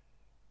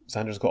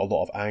got a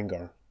lot of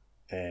anger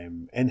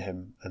in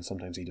him, and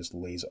sometimes he just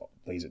lays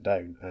it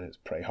down, and it's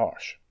pretty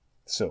harsh.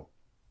 So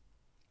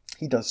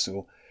he does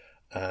so,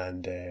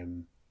 and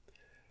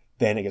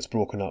then it gets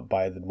broken up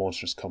by the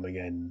monsters coming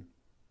in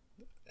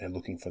and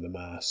looking for the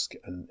mask,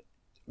 and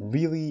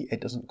really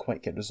it doesn't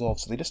quite get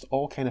resolved, so they just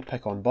all kind of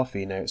pick on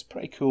Buffy. Now it's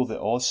pretty cool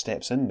that Oz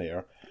steps in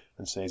there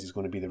and says he's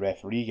going to be the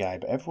referee guy,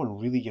 but everyone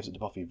really gives it to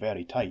Buffy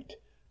very tight.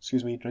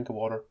 Excuse me, drink of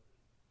water.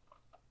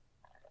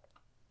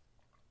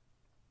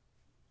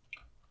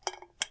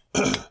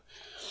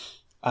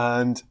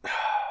 And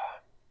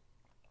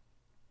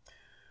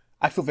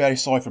I feel very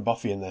sorry for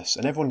Buffy in this,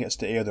 and everyone gets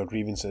to air their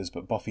grievances,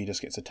 but Buffy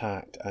just gets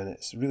attacked, and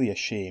it's really a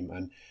shame.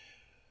 And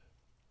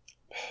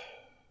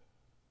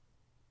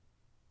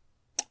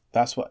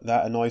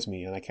that annoys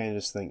me, and I kind of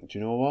just think, do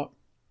you know what?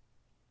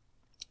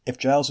 If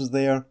Giles was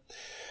there,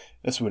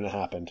 this wouldn't have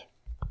happened.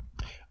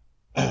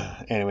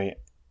 Anyway,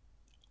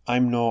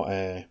 I'm not.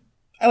 I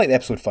like the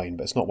episode fine,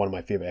 but it's not one of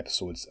my favourite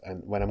episodes.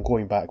 And when I'm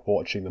going back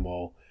watching them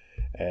all,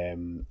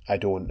 I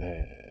don't.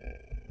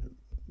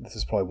 This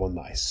is probably one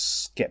that I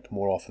skip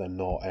more often than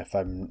not.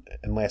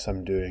 Unless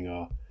I'm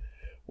doing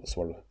what's the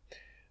word?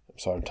 I'm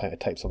sorry, I'm trying to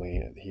type something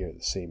in here at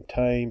the same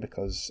time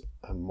because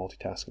I'm a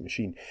multitasking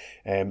machine.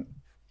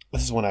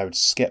 This is one I would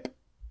skip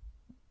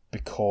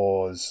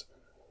because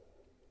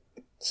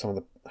some of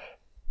the.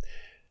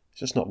 It's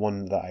just not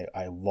one that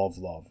I love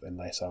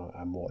unless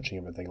I'm watching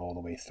everything all the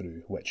way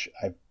through, which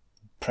I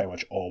pretty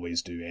much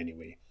always do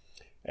anyway.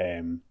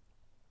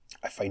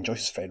 I find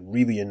Joyce's friend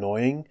really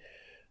annoying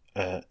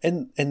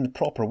in the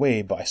proper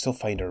way, but I still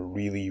find her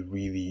really,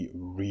 really,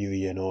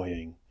 really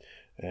annoying.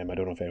 I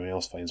don't know if anyone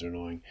else finds her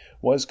annoying.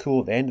 What is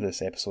cool at the end of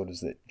this episode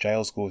is that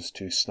Giles goes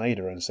to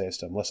Snyder and says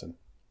to him, listen,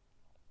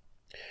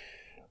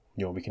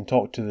 we can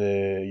talk to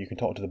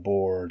the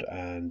board,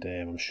 and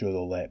I'm sure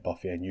they'll let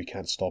Buffy, and you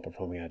can't stop her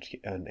from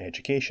an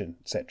education,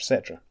 etc.,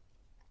 etc.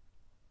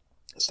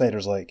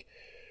 Snyder's like,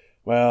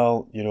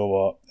 well, you know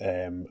what,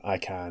 I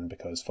can,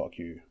 because fuck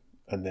you.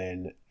 And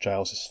then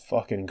Giles just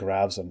fucking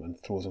grabs him and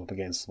throws him up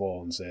against the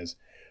wall and says,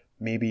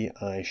 maybe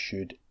I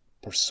should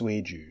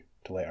persuade you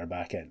to let her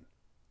back in.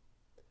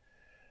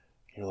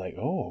 You're like,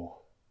 oh,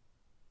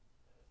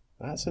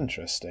 that's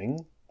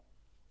interesting.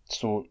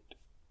 So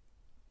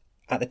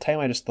at the time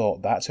I just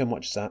thought that's how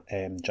much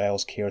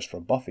Giles cares for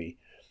Buffy.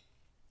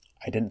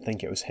 I didn't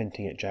think it was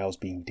hinting at Giles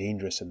being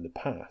dangerous in the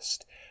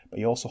past, but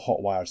he also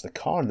hotwires the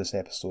car in this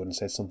episode and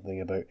says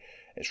something about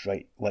it's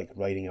right like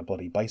riding a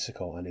bloody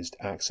bicycle, and his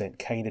accent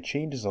kind of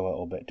changes a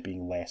little bit to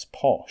being less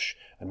posh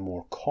and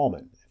more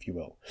common, if you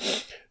will.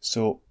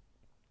 So,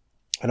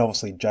 and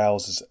obviously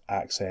Giles'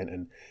 accent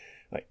and,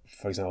 like,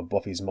 for example,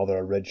 Buffy's mother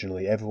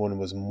originally, everyone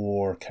was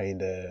more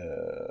kind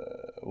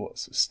of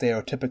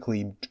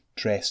stereotypically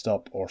dressed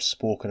up or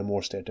spoke in a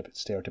more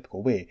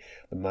stereotypical way.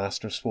 The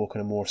Master spoke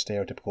in a more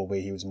stereotypical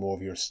way. He was more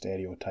of your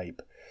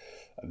stereotype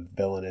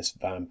villainous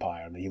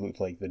vampire. I mean, he looked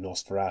like the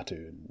Nosferatu,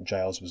 and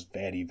Giles was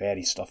very,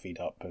 very stuffied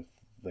up with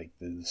like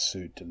the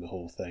suit and the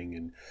whole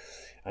thing,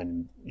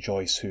 and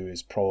Joyce, who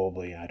is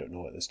probably, I don't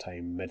know, at this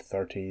time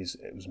mid-30s,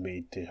 it was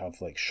made to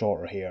have like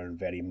shorter hair and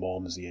very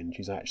momsy, and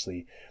she's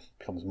actually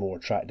becomes more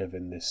attractive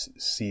in this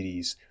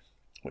series,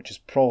 which is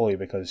probably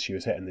because she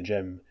was hitting the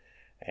gym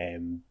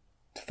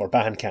for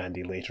band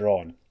candy later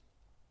on.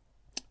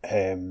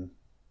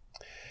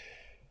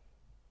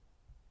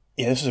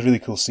 Yeah, this is a really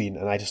cool scene,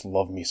 and I just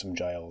love me some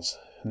Giles.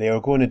 They were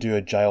going to do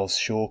a Giles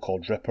show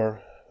called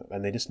Ripper,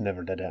 and they just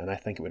never did it, and I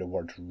think it would have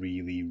worked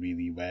really,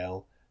 really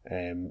well.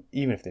 Even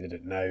if they did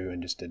it now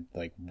and just did,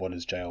 like, what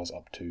is Giles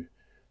up to,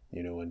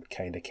 you know, and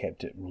kind of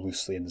kept it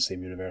loosely in the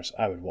same universe,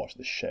 I would watch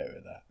the shit out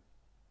of that.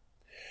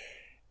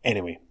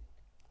 Anyway,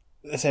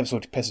 this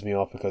episode pisses me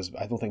off because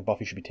I don't think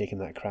Buffy should be taking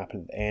that crap,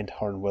 and at the end,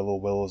 her and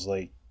Willow's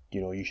like,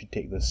 you know, you should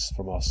take this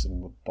from us,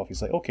 and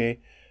Buffy's like, okay,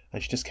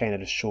 and she just kind of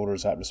just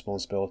shoulders that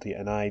responsibility,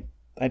 and I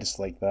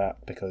dislike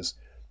that because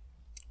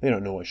they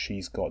don't know what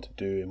she's got to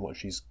do and what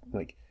she's,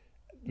 like,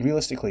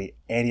 realistically,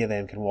 any of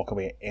them can walk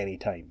away at any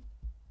time.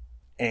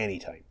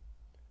 Anytime.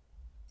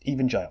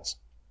 Even Giles.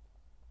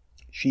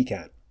 She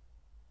can't.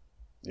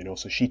 You know,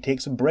 so she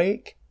takes a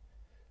break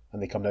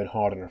and they come down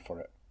hard on her for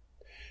it.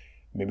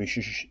 Maybe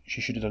she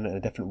should have done it in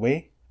a different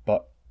way,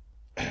 but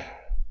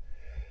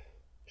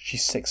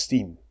she's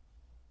 16.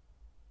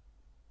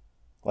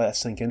 Let that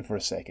sink in for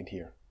a second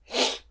here.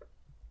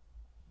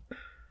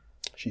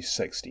 She's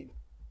 16.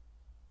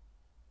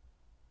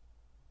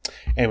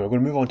 Anyway, we're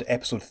going to move on to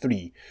episode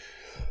 3.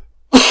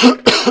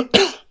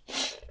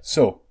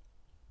 So,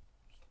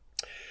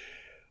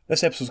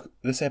 this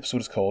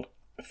episode is called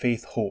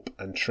Faith, Hope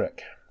and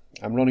Trick.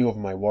 I'm running over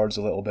my words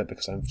a little bit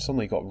because I've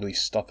suddenly got really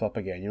stuffed up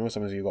again. You know,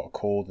 sometimes you've got a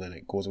cold and then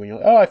it goes away and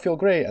you're like, oh, I feel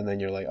great. And then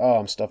you're like, oh,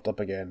 I'm stuffed up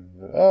again.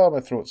 Oh, my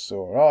throat's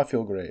sore. Oh, I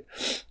feel great.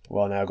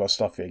 Well, now I've got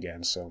stuffy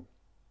again, so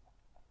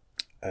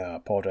I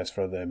apologise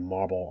for the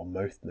marble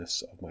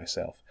mouthness of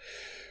myself.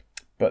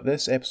 But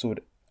this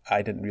episode,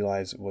 I didn't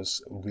realise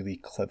was really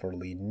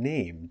cleverly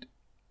named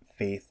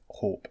Faith,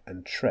 Hope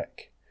and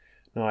Trick.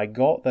 Now, I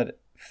got that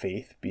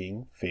Faith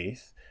being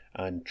Faith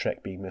and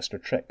Trick being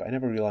Mr. Trick, but I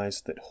never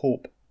realised that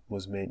Hope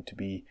was meant to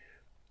be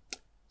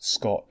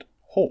Scott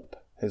Hope.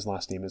 His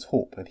last name is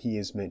Hope, and he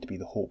is meant to be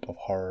the hope of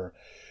her.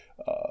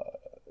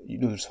 You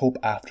know, there's hope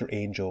after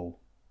Angel.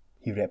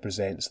 He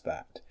represents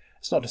that.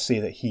 It's not to say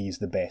that he's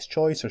the best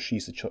choice or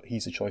he's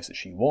the choice that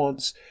she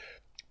wants,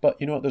 but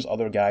you know what, there's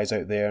other guys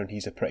out there, and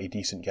he's a pretty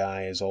decent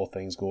guy as all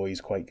things go.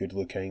 He's quite good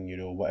looking, you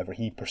know, whatever.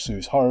 He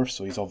pursues her,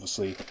 so he's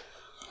obviously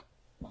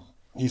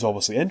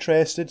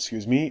interested,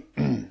 excuse me.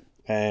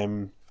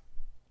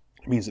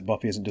 It means that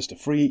Buffy isn't just a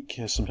freak,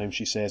 as sometimes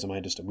she says, am I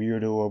just a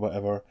weirdo or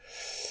whatever.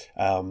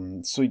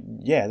 So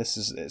yeah,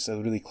 it's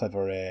a really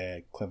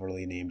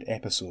cleverly named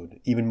episode,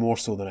 even more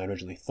so than I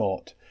originally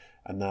thought,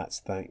 and that's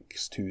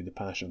thanks to the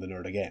Passion of the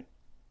Nerd again.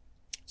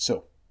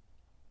 So,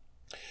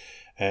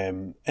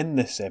 in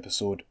this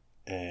episode,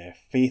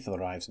 Faith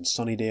arrives in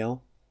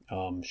Sunnydale.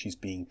 She's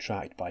being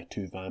tracked by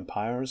 2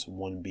 vampires,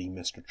 one being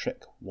Mr.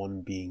 Trick,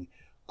 one being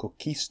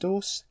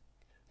Kakistos,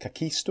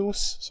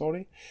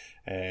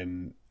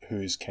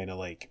 who's kind of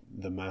like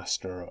the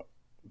master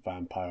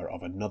vampire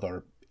of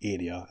another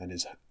area, and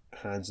his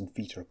hands and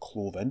feet are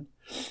cloven,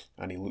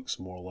 and he looks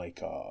more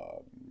like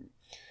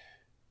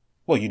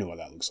well, you know what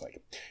that looks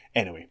like.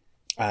 Anyway,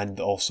 and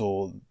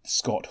also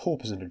Scott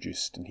Hope is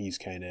introduced, and he's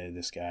kind of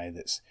this guy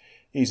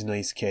he's a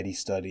nice kid, he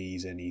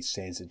studies, and he's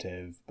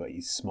sensitive, but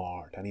he's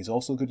smart, and he's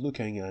also good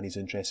looking, and he's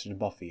interested in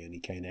Buffy, and he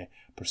kind of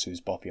pursues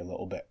Buffy a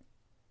little bit.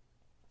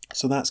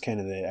 So that's kind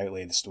of the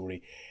outlay of the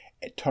story.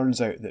 It turns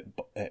out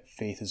that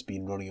Faith has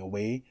been running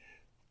away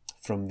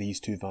from these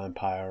 2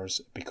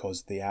 vampires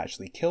because they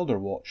actually killed her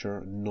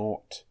Watcher. Her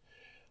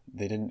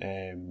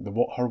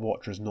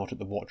Watcher is not at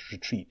the Watcher's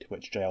retreat,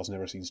 which Giles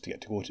never seems to get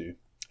to go to.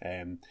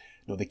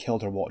 No, they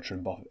killed her Watcher,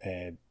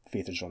 and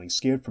Faith is running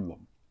scared from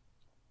them.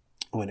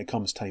 When it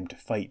comes time to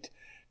fight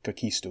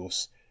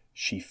Kakistos,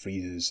 she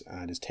freezes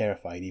and is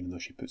terrified, even though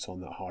she puts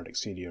on that hard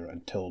exterior,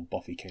 until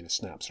Buffy kind of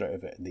snaps her out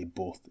of it, and they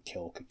both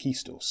kill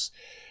Kakistos.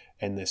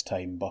 In this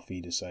time, Buffy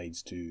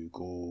decides to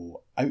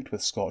go out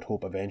with Scott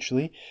Hope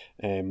eventually,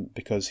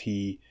 because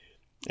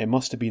it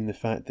must have been the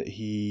fact that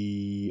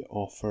he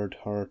offered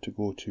her to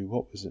go to,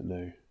 what was it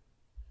now?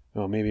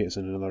 Oh, maybe it's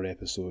in another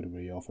episode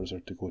where he offers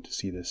her to go to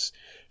see this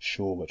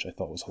show, which I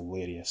thought was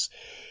hilarious.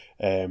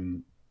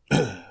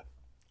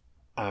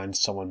 I and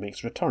someone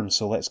makes a return.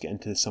 So let's get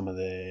into some of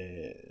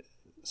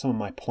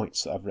my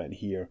points that I've written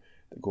here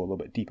that go a little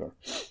bit deeper.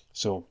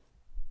 So,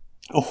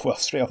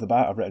 straight off the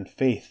bat, I've written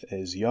Faith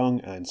is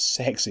young and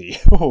sexy.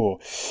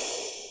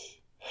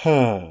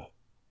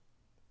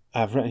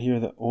 I've written here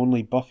that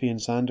only Buffy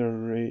and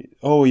Xander...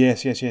 Oh,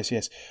 yes.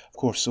 Of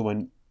course, so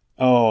when...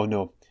 Oh,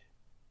 no.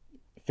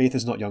 Faith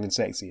is not young and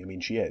sexy. I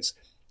mean, she is.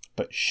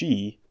 But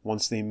she,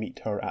 once they meet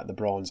her at the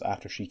Bronze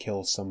after she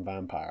kills some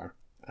vampire,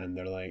 and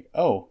they're like,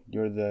 oh,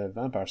 you're the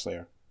vampire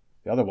slayer.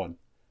 The other one.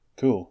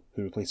 Cool.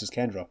 Who replaces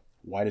Kendra?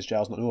 Why does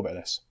Giles not know about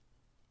this?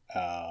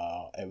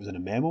 It was in a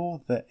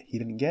memo that he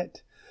didn't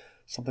get.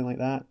 Something like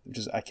that. Which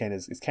is,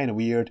 it's kind of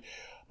weird.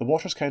 The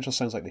Watchers Council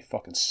sounds like they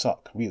fucking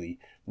suck, really.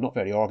 Not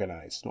very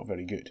organised, not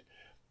very good.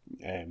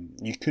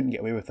 You couldn't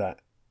get away with that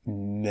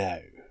now.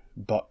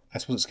 But I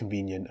suppose it's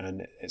convenient,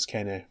 and it's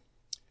kind of...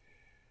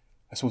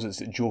 I suppose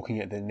it's joking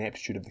at the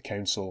ineptitude of the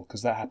council,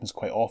 because that happens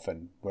quite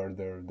often, where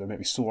they're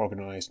maybe so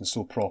organised and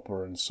so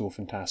proper and so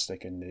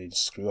fantastic, and they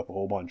just screw up a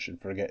whole bunch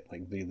and forget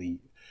like really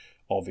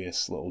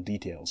obvious little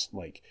details,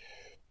 like,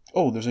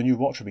 oh, there's a new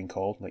Watcher being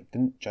called. Like,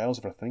 didn't Giles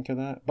ever think of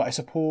that? But I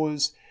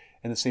suppose,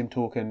 in the same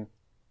token,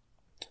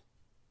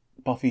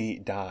 Buffy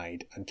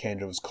died and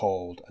Kendra was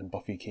called and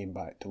Buffy came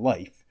back to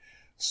life.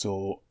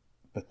 So,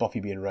 with Buffy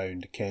being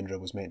around, Kendra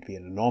was meant to be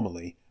an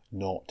anomaly,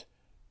 not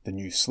the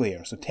new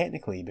Slayer. So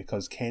technically,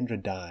 because Kendra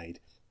died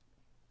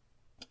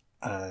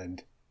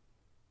and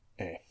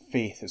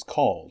Faith is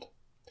called,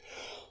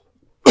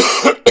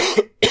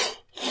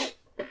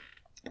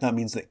 that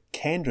means that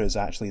Kendra is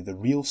actually the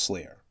real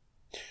Slayer.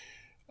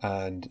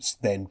 And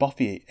then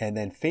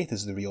Faith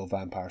is the real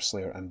vampire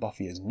slayer and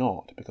Buffy is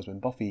not, because when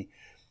Buffy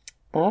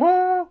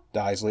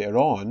dies later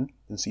on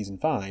in season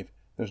 5,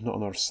 there's not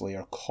another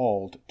slayer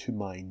called to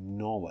my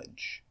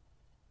knowledge.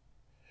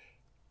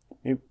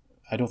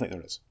 I don't think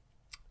there is.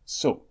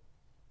 So,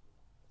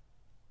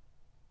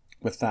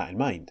 with that in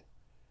mind,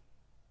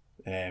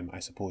 I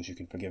suppose you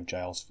can forgive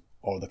Giles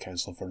or the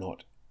council for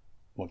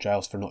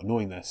Giles for not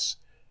knowing this,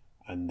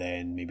 and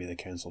then maybe the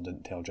council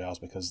didn't tell Giles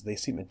because they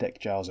seem to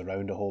dick Giles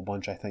around a whole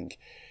bunch. I think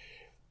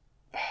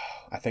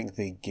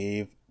they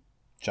gave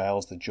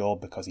Giles the job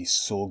because he's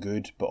so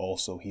good, but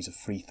also he's a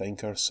free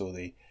thinker, so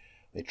they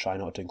try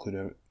not to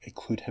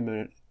include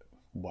him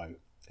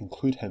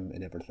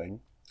in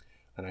everything.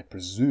 And I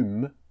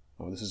presume,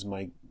 this is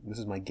my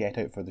get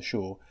out for the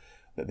show,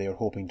 that they are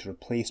hoping to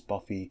replace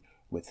Buffy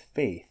with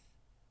Faith,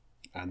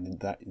 and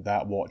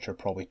that Watcher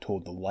probably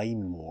told the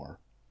line more,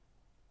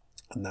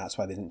 and that's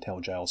why they didn't tell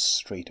Giles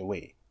straight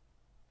away.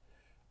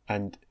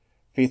 And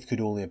Faith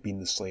could only have been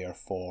the Slayer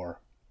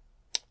for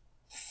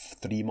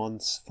 3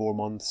 months, 4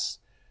 months.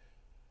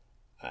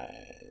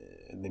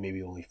 They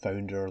maybe only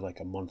found her like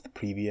a month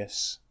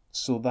previous,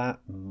 so that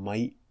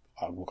might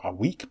a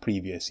week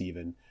previous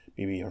even.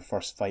 Maybe her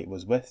first fight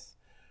was with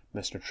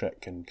Mr.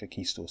 Trick and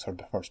Kakistos, her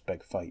first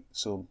big fight.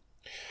 So,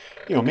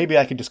 maybe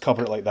I could just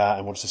cover it like that,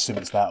 and we'll just assume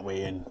it's that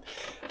way. And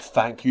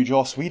thank you,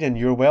 Joss Whedon.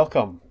 You're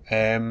welcome.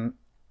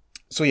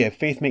 So yeah,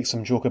 Faith makes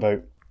some joke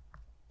about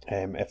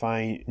if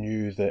I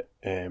knew that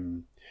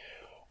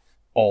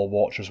all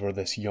Watchers were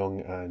this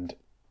young and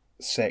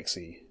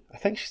sexy. I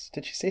think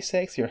did she say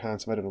sexy or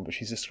handsome? I don't know, but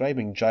she's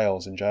describing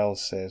Giles, and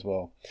Giles says,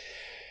 well,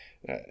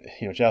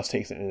 Giles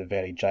takes it in a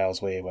very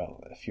Giles way.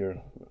 Well, if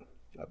you're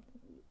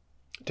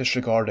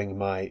disregarding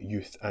my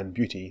youth and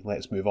beauty,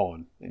 let's move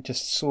on. And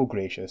just so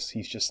gracious.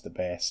 He's just the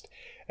best.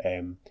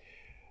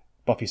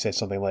 Buffy says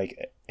something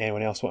like,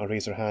 anyone else want to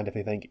raise their hand if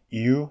they think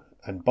you?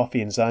 And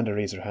Buffy and Xander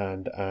raise their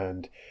hand,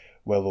 and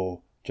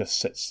Willow just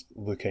sits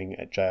looking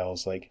at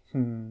Giles like,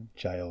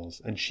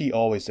 Giles. And she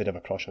always did have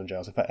a crush on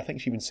Giles. In fact, I think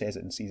she even says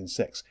it in season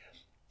 6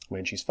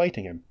 when she's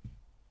fighting him.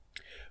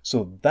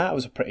 So that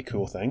was a pretty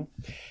cool thing.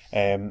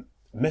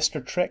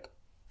 Mr. Trick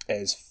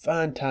is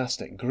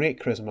fantastic. Great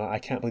charisma. I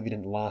can't believe he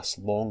didn't last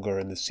longer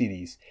in the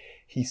series.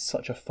 He's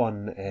such a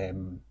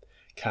fun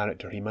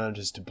character. He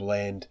manages to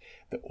blend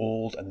the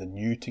old and the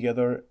new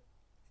together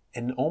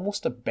in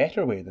almost a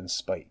better way than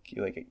Spike.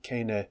 Like, it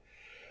kind of...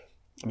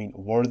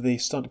 were they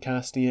stunt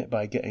casting it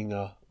by getting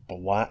a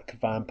black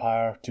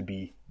vampire to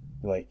be,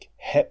 like,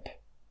 hip?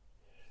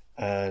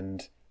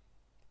 And,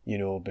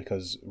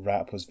 because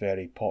rap was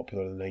very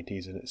popular in the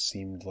 90s, and it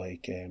seemed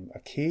like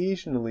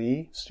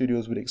occasionally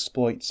studios would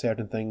exploit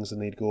certain things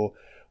and they'd go,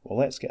 well,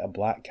 let's get a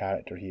black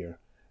character here.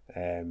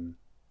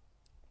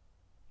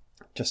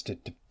 Just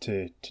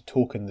to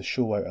token the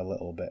show out a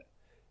little bit.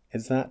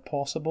 Is that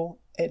possible?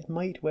 It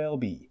might well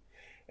be.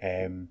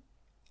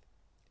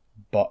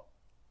 But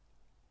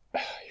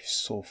he's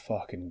so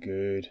fucking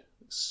good.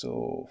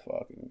 So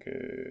fucking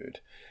good.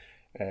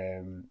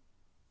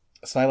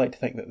 So I like to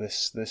think that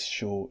this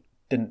show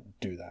didn't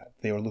do that.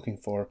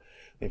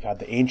 They've had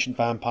the ancient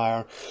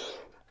vampire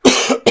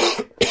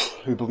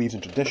who believes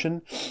in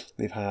tradition.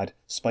 They've had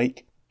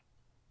Spike,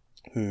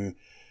 who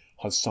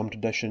has some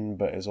tradition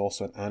but is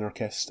also an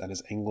anarchist and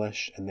is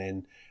English, and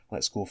then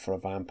let's go for a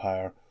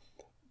vampire,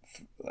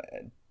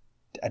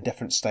 a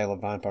different style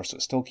of vampire, so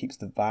it still keeps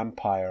the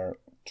vampire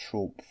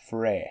trope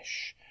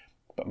fresh,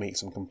 but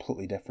makes them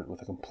completely different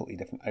with a completely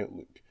different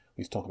outlook.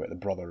 We talk about the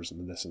brothers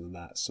and this and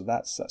that, so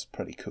that's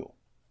pretty cool.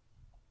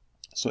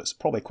 So it's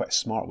probably quite a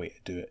smart way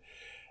to do it,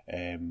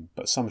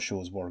 but some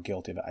shows were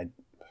guilty of it. I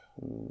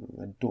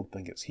don't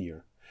think it's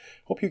here.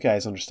 Hope you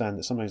guys understand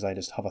that sometimes I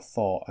just have a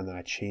thought and then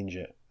I change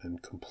it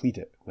and complete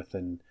it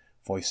within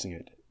voicing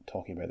it,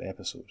 talking about the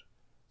episode.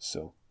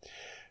 So,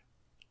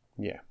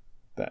 yeah,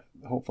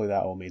 hopefully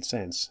that all made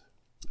sense.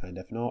 And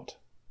if not,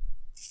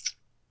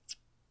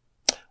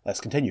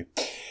 let's continue.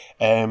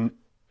 I'm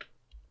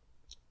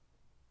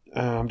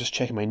just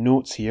checking my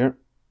notes here.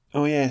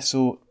 Oh yeah,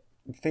 so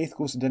Faith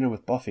goes to dinner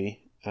with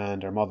Buffy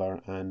and her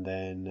mother, and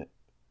then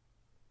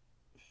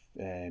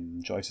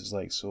Joyce is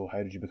like, so how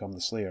did you become the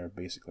Slayer,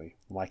 basically?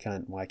 Why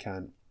can't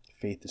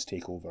Faith just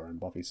take over? And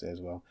Buffy says,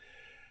 well,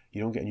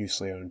 you don't get a new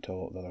Slayer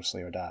until the other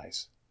Slayer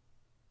dies.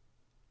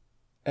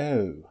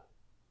 Oh.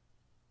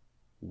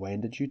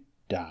 When did you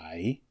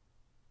die?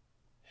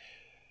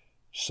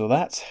 So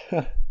that's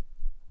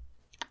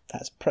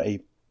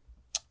pretty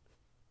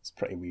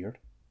weird.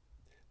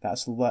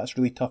 That's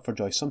really tough for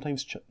Joyce.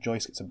 Sometimes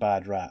Joyce gets a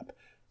bad rap.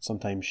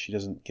 Sometimes she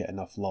doesn't get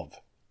enough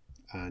love.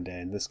 And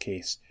in this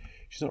case,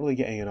 she's not really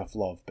getting enough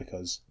love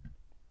because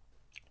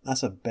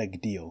that's a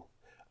big deal.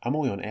 I'm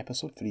only on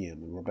episode 3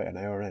 and we're about an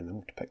hour in. I'm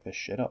going to pick this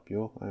shit up,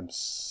 yo. I'm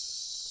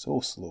so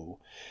slow.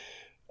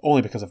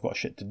 Only because I've got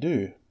shit to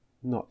do.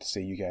 Not to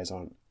say you guys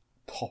aren't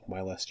top of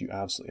my list. You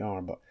absolutely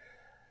are. But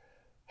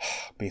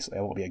basically,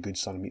 I want to be a good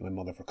son and meet my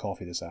mother for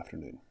coffee this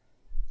afternoon.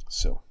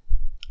 So,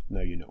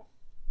 now you know.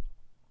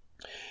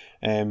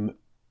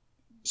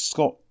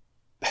 Scott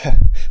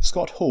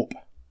Hope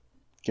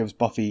gives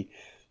Buffy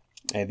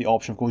the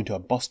option of going to a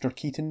Buster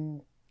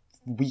Keaton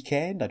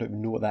weekend. I don't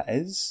even know what that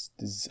is.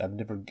 I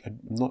don't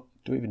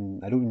even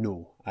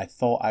know. I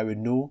thought I would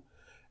know.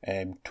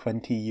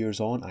 20 years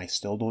on, I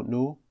still don't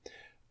know.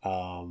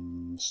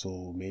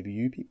 So maybe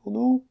you people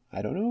know?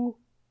 I don't know.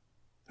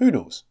 Who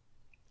knows?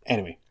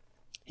 Anyway,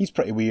 he's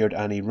pretty weird,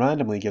 and he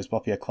randomly gives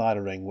Buffy a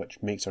Clara ring,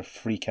 which makes her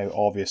freak out,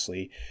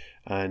 obviously.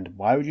 And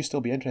why would you still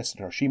be interested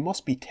in her? She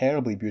must be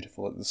terribly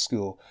beautiful at the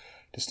school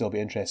to still be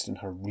interested in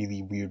her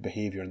really weird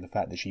behaviour and the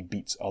fact that she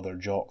beats other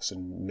jocks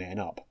and men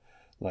up.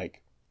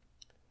 Like,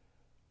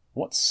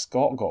 what's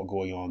Scott got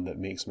going on that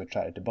makes him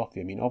attracted to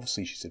Buffy? I mean,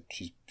 obviously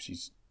he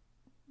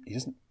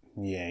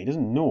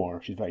doesn't know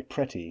her. She's very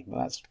pretty, but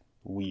that's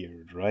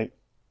weird, right?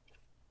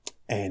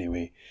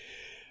 Anyway,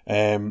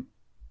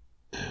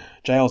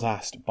 Giles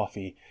asked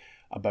Buffy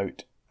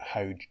about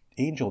how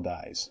Angel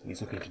dies.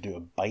 He's looking to do a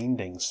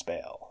binding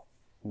spell.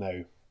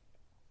 Now,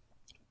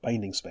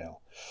 binding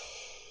spell.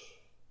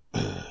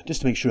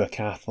 Just to make sure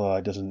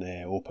Cathla doesn't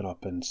open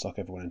up and suck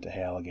everyone into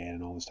hell again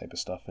and all this type of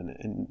stuff.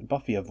 And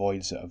Buffy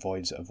avoids it,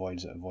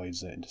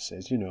 and just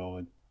says,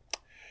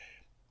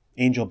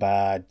 Angel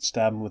bad,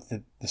 stab him with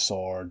the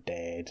sword,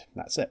 dead.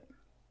 That's it.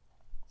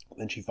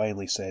 Then she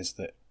finally says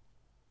that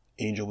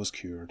Angel was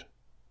cured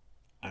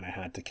and I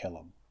had to kill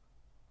him.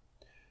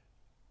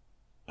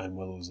 And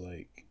Willow's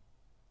like,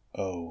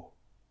 oh,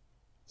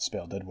 the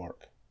spell did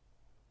work.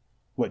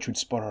 Which would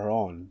spur her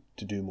on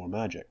to do more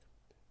magic.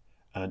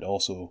 And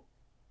also,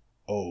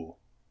 oh,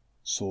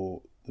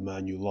 so the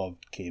man you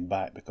loved came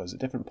back, because at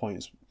different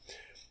points,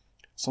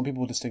 some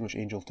people distinguish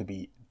Angel to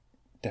be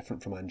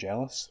different from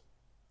Angelus.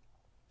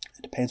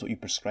 It depends what you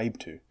prescribe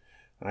to.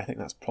 And I think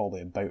that's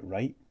probably about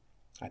right.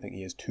 I think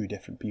he is two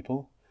different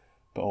people,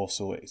 but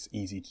also it's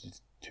easy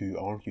to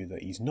argue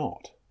that he's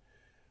not.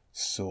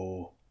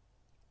 So,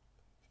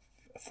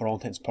 for all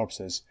intents and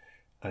purposes,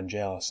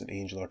 Angelus and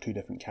Angel are two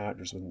different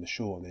characters within the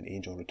show, and then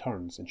Angel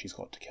returns and she's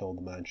got to kill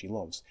the man she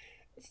loves.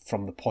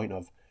 From the point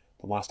of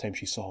the last time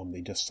she saw him,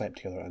 they just slept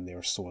together and they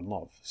were so in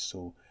love.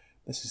 So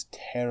this is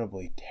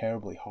terribly,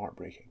 terribly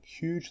heartbreaking.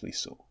 Hugely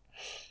so.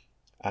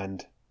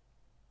 And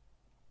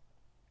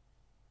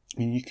I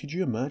mean, could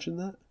you imagine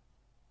that?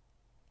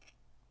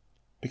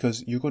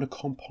 Because you're going to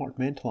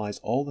compartmentalise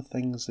all the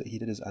things that he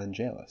did as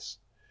Angelus.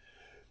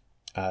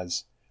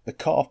 As the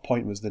cut-off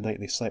point was the night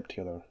they slept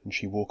together and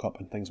she woke up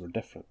and things were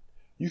different.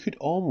 You could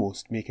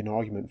almost make an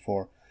argument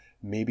for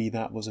maybe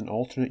that was an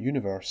alternate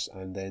universe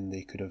and then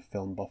they could have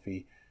filmed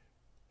Buffy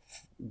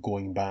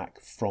going back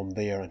from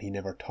there and he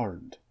never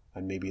turned.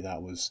 And maybe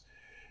that was,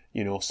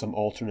 some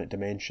alternate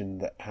dimension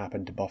that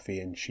happened to Buffy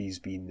and she's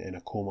been in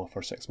a coma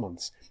for 6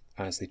 months,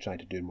 as they tried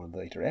to do in one of the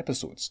later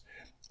episodes.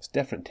 It's a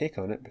different take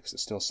on it because it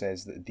still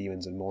says that the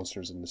demons and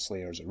monsters and the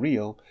Slayers are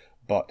real,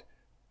 but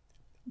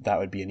that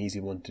would be an easy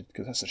one to,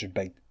 because that's such a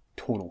big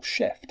tonal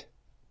shift.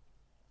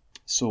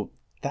 So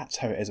that's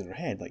how it is in her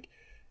head. Like,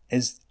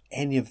 is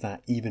any of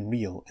that even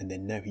real? And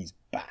then now he's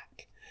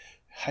back.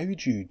 How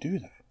would you do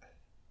that?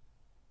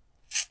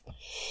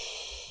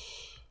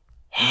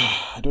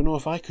 I don't know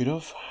if I could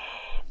have.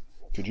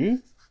 Could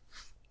you?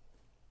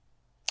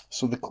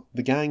 So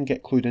the gang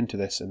get clued into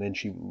this, and then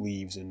she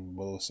leaves, and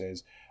Willow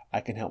says,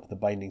 I can help with the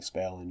binding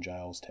spell, and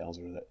Giles tells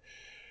her that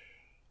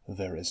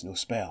there is no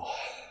spell.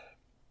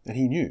 And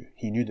he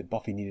knew that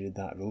Buffy needed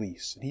that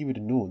release, and he would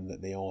have known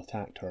that they all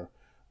attacked her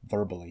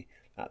verbally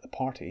at the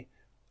party,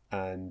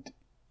 and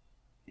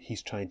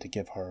he's trying to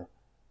give her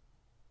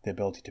the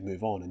ability to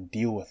move on and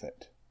deal with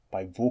it.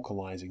 By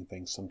vocalizing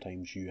things,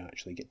 sometimes you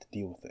actually get to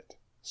deal with it.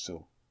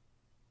 So,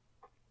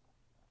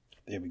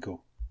 there we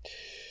go.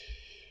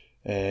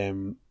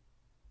 At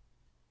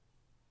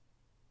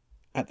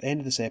the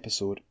end of this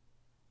episode,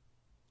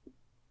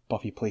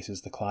 Buffy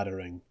places the Cladder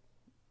ring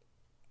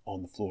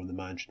on the floor in the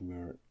mansion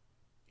where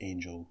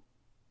Angel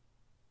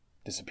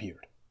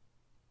disappeared.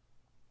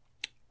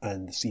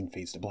 And the scene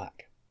fades to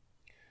black.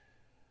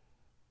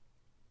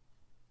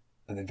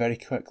 And then very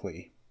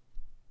quickly,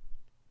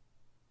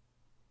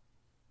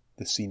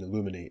 the scene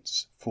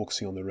illuminates,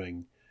 focusing on the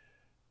ring,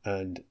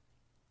 and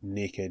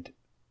naked,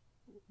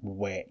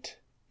 wet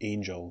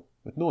Angel,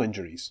 with no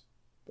injuries,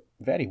 but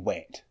very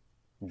wet,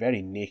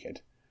 very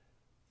naked,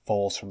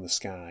 falls from the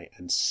sky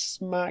and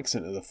smacks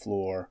into the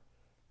floor,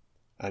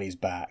 and he's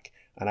back.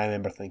 And I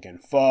remember thinking,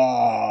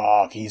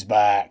 fuck, he's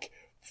back,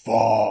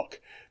 fuck,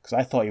 because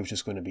I thought he was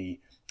just going to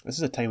be, this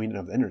is a time we didn't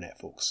have the internet,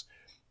 folks,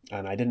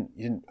 and I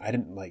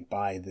didn't like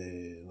buy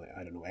the, like,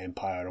 I don't know,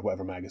 Empire or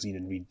whatever magazine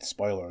and read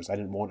spoilers. I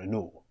didn't want to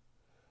know.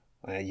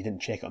 You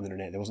didn't check it on the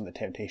internet. There wasn't the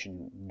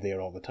temptation there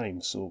all the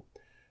time. So,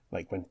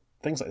 like, when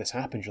things like this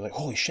happened, you're like,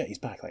 holy shit, he's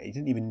back. Like, you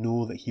didn't even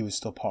know that he was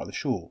still part of the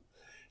show.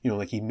 You know,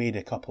 like, he made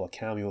a couple of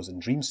cameos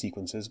and dream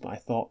sequences, but I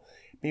thought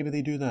maybe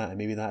they do that, and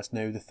maybe that's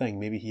now the thing.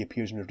 Maybe he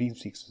appears in her dream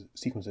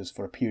sequences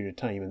for a period of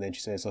time, and then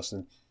she says,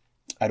 listen,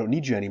 I don't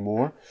need you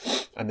anymore,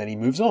 and then he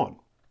moves on.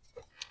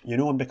 You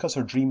know, and because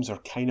her dreams are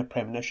kind of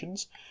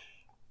premonitions,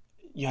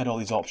 you had all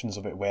these options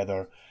about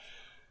whether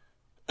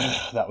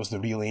that was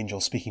the real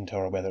Angel speaking to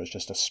her, or whether it's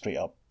just a straight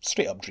up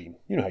dream.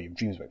 You know how you have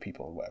dreams about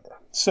people and whatever.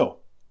 So,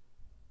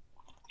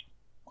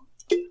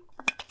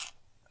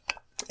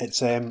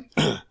 it's it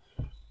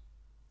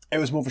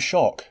was more of a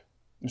shock.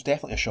 It was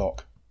definitely a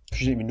shock.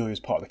 She didn't even know he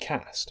was part of the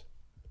cast.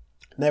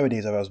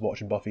 Nowadays, if I was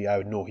watching Buffy, I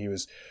would know he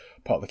was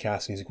part of the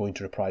cast and he's going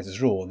to reprise his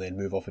role and then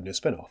move off into a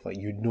spin-off. Like,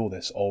 you'd know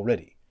this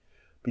already.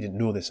 But you didn't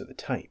know this at the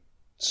time.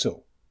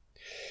 So,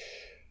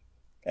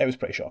 it was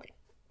pretty shocking.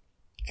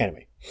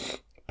 Anyway,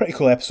 pretty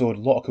cool episode. A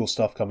lot of cool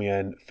stuff coming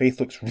in. Faith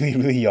looks really,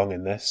 really young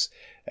in this.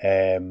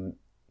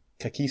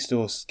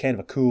 Kakisto's kind of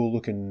a cool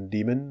looking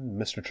demon.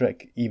 Mr.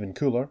 Trick, even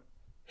cooler.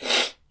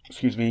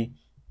 Excuse me.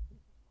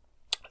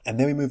 And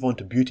then we move on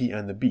to Beauty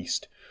and the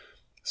Beast.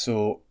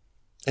 So,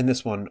 in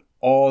this one,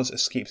 Oz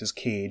escapes his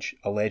cage,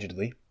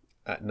 allegedly,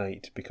 at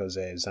night because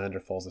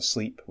Xander falls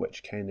asleep,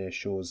 which kind of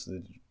shows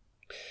the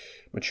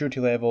maturity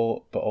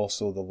level, but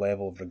also the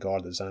level of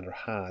regard that Xander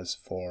has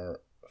for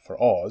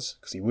Oz,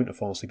 because he wouldn't have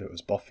fallen asleep if it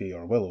was Buffy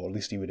or Willow, or at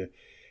least he would have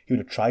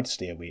tried to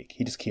stay awake.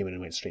 He just came in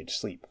and went straight to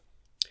sleep.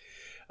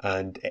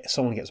 And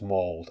someone gets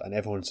mauled, and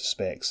everyone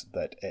suspects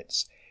that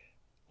it's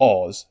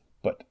Oz,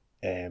 but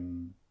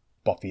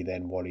Buffy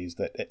then worries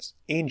that it's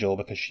Angel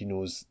because she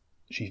knows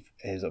she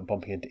ends up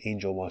bumping into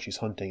Angel while she's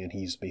hunting, and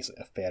he's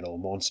basically a feral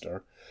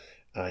monster,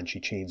 and she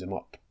chains him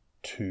up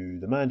to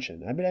the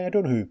mansion. I mean, I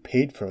don't know who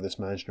paid for this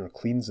mansion or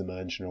cleans the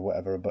mansion or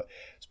whatever, but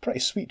it's pretty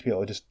sweet to be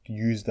able to just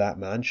use that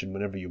mansion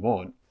whenever you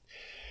want.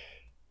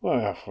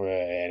 Well,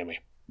 anyway.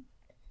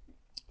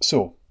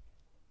 So,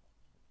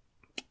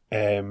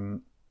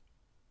 this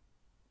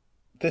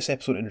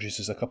episode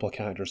introduces a couple of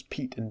characters,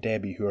 Pete and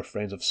Debbie, who are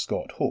friends of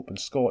Scott Hope, and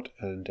Scott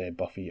and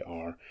Buffy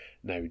are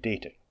now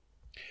dating.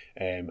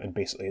 And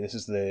basically, this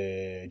is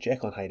the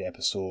Jekyll and Hyde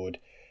episode.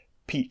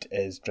 Pete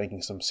is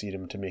drinking some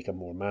serum to make him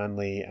more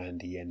manly,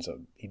 and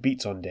he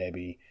beats on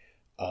Debbie.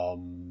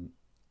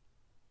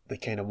 They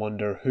kind of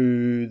wonder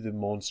who the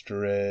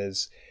monster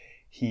is.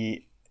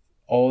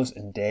 Oz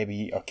and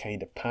Debbie are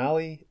kind of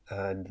pally,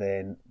 and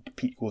then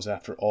Pete goes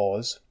after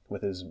Oz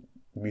with his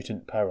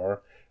mutant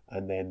power,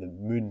 and then the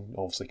moon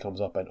obviously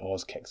comes up and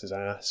Oz kicks his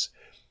ass.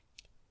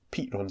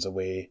 Pete runs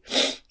away.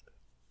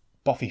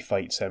 Buffy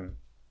fights him.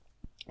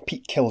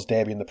 Pete kills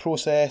Debbie in the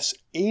process.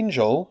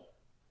 Angel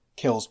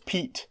kills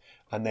Pete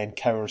and then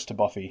cowers to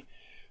Buffy.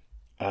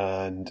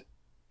 And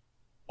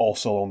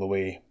also along the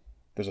way,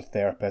 there's a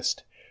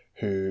therapist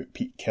who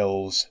Pete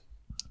kills,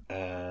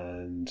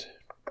 and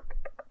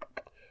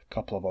a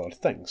couple of other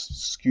things.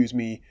 Excuse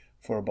me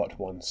for but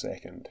 1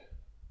 second.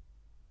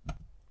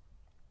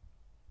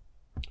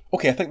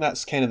 Okay, I think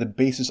that's kind of the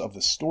basis of the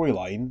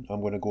storyline.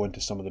 I'm going to go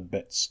into some of the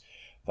bits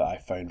that I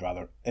found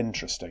rather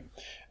interesting.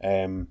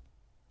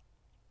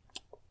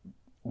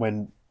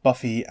 When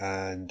Buffy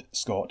and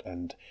Scott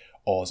and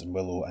Oz and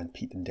Willow and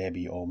Pete and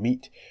Debbie all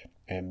meet,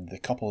 the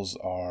couples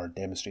are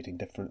demonstrating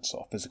different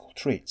sort of physical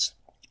traits.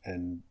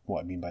 And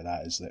what I mean by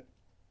that is that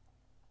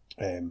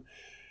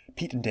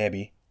Pete and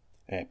Debbie,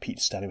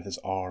 Pete's standing with his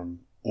arm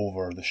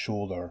over the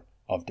shoulder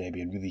of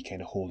Debbie and really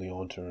kind of holding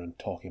on to her and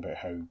talking about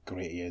how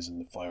great he is and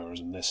the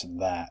flowers and this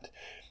and that.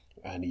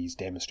 And he's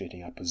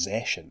demonstrating a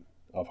possession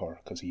of her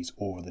because he's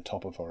over the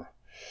top of her.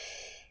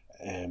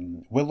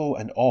 Willow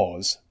and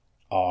Oz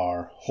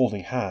are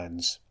holding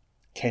hands,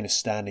 kind of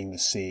standing the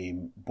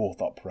same,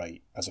 both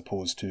upright, as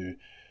opposed to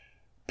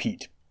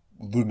Pete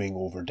looming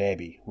over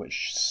Debbie,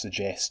 which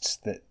suggests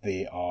that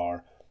they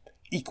are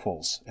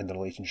equals in the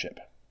relationship.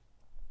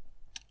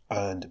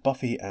 And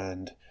Buffy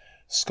and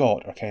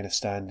Scott are kind of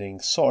standing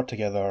sort of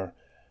together,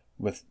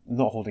 with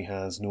not holding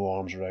hands, no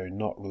arms around,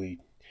 not really.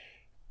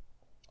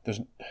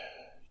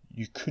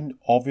 You couldn't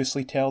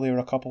obviously tell they were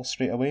a couple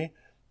straight away,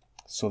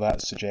 so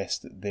that suggests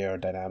that their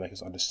dynamic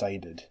is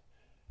undecided,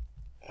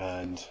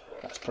 and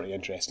that's pretty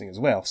interesting as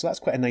well. So that's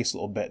quite a nice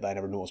little bit that I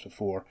never noticed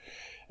before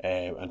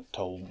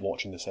until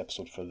watching this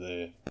episode for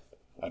the,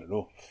 I don't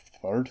know,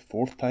 third,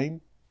 fourth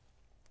time?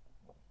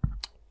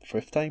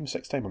 Fifth time,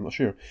 sixth time, I'm not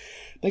sure.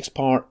 Next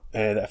part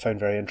that I found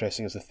very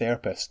interesting is the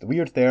therapist. The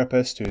weird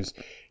therapist who's,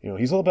 he's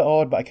a little bit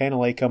odd, but I kind of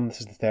like him. This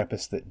is the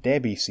therapist that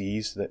Debbie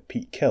sees that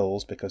Pete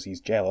kills because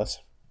he's jealous.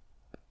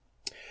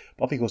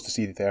 Buffy goes to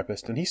see the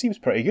therapist and he seems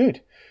pretty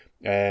good.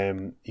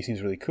 He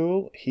seems really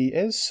cool. He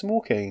is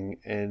smoking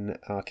in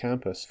a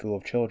campus full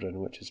of children,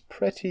 which is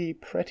pretty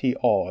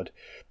odd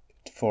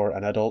for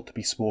an adult to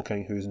be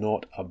smoking who's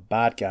not a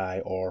bad guy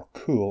or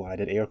cool. I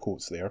did air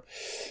quotes there.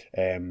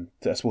 I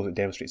suppose it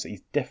demonstrates that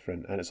he's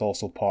different, and it's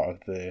also part of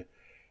the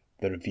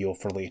reveal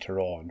for later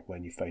on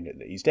when you find out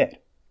that he's dead.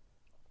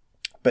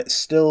 But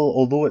still,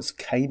 although it's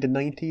kind of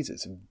 90s,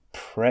 it's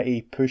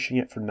pretty pushing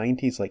it for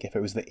 90s. Like if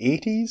it was the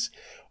 80s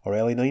or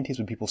early 90s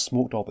when people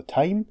smoked all the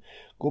time,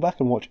 go back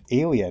and watch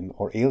Alien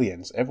or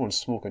Aliens. Everyone's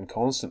smoking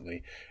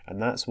constantly,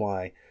 and that's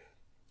why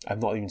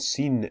I've not even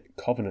seen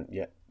Covenant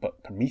yet.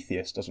 But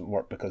Prometheus doesn't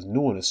work because no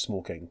one is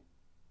smoking.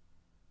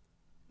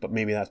 But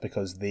maybe that's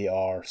because they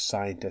are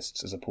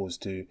scientists as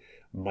opposed to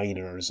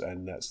miners,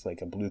 and that's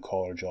like a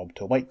blue-collar job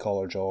to a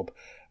white-collar job,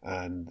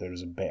 and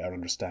there's a better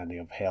understanding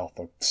of health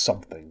or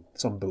something,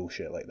 some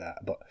bullshit like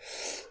that. But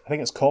I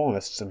think it's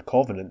colonists and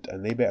Covenant,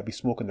 and they better be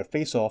smoking their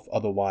face off,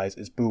 otherwise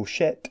it's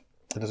bullshit.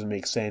 It doesn't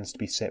make sense to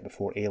be set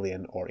before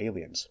Alien or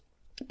Aliens.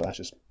 But that's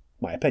just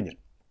my opinion.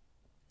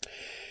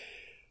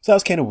 So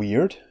that's kind of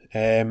weird.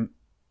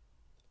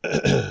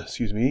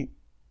 Excuse me.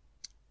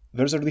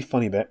 There's a really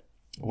funny bit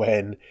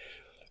when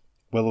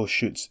Willow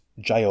shoots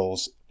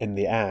Giles in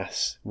the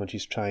ass when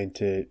she's trying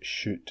to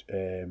shoot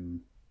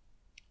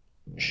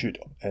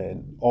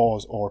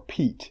Oz or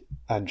Pete,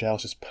 and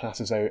Giles just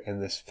passes out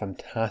in this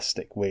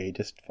fantastic way,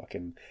 just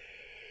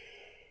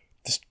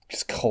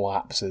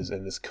collapses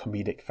in this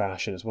comedic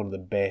fashion. It's one of the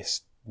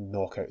best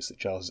knockouts that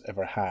Giles has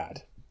ever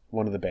had.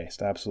 One of the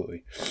best,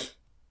 absolutely.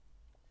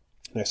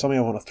 Now, something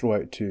I want to throw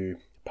out to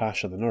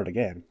Pasha the Nerd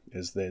again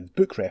is the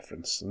book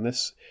reference, and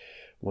this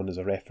one is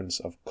a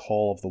reference of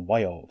Call of the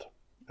Wild,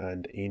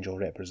 and Angel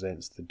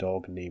represents the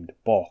dog named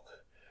Bok,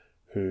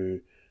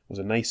 who was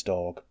a nice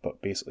dog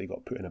but basically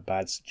got put in a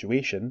bad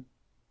situation.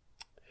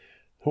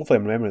 Hopefully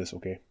I'm remembering this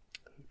okay.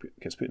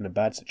 Gets put in a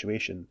bad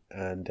situation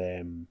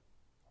and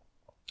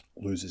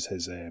loses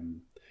his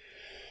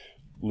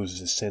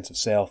sense of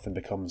self and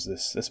becomes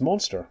this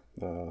monster.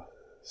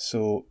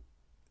 So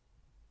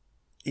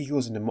he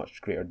goes into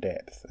much greater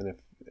depth, and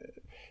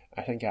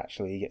I think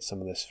actually you get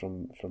some of this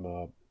from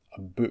a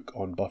book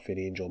on Buffy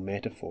and Angel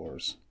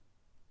metaphors.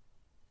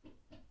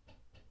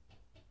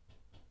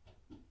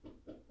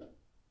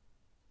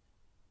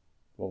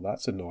 Well,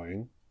 that's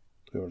annoying.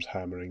 Whoever's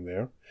hammering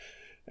there.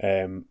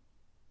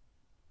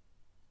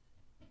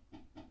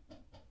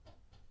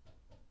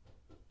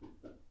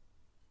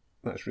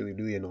 That's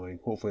really annoying.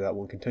 Hopefully that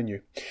won't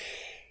continue.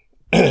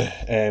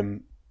 So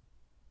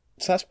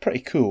that's pretty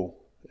cool.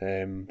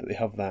 That they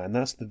have that, and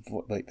that's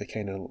the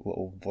kind of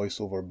little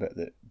voiceover bit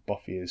that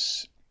Buffy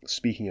is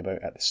speaking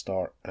about at the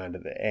start and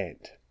at the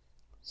end.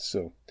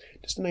 So,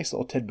 just a nice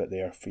little tidbit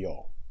there for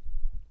y'all.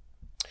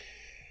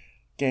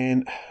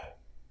 Again,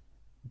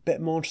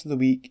 bit monster of the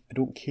week. I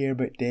don't care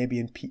about Debbie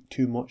and Pete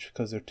too much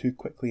because they're too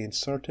quickly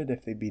inserted.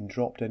 If they'd been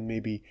dropped in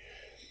maybe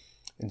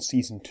in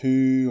season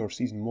 2 or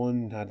season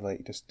 1, had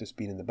just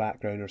been in the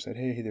background or said,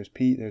 hey, there's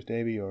Pete, there's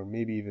Debbie, or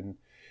maybe even,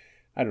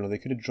 I don't know, they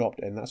could have dropped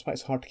in. That's why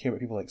it's hard to care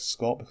about people like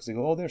Scott, because they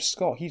go, oh, there's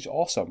Scott, he's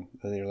awesome.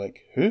 And you're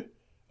like, who?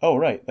 Oh,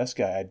 right, this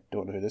guy, I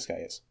don't know who this guy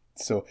is.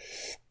 So,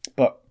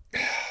 but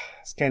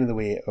it's kind of the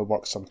way it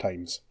works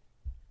sometimes.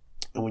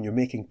 And when you're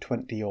making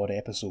 20 odd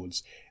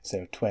episodes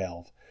instead of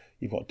 12,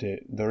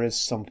 there is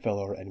some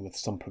filler and with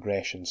some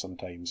progression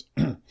sometimes.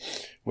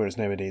 Whereas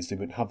nowadays they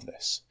wouldn't have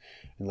this.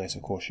 Unless,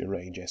 of course, you're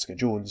writing Jessica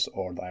Jones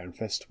or The Iron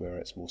Fist, where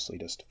it's mostly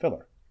just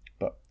filler.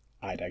 But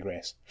I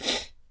digress.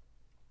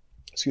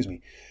 Excuse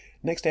me.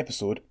 Next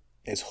episode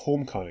is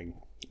Homecoming.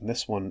 And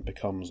this one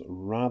becomes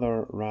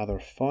rather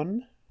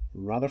fun.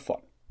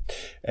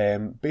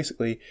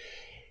 Basically,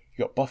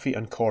 you got Buffy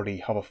and Cordy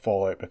have a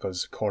fallout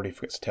because Cordy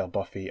forgets to tell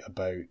Buffy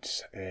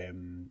about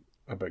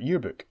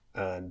Yearbook,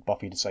 and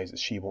Buffy decides that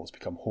she wants to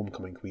become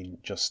Homecoming Queen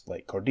just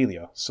like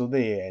Cordelia. So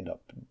they end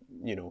up,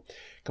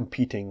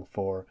 competing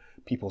for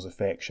people's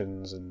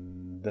affections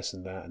and this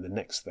and that and the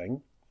next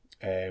thing.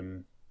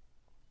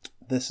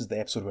 This is the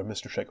episode where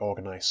Mr. Trick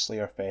organised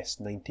Slayer Fest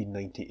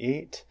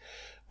 1998.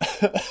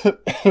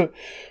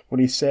 When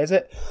he says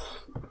it,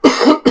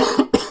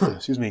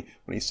 excuse me,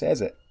 when he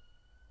says it,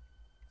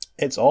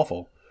 it's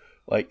awful.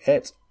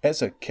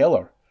 It's a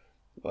killer.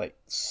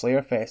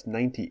 Slayer Fest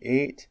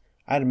 98.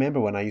 I remember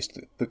when I used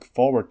to look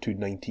forward to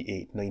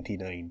 98,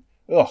 99.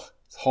 Ugh,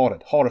 it's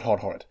horrid.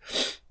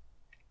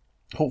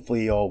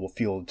 Hopefully y'all will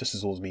feel just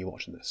as old as me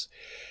watching this.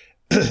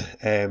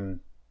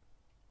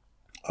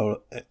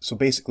 So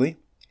basically,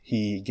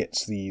 he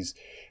gets these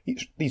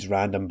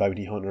random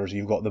bounty hunters.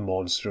 You've got the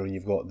monster, and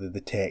you've got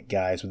the tech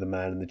guys with the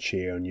man in the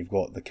chair, and you've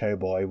got the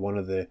cowboy, one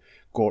of the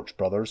Gorch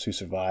brothers who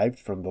survived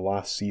from the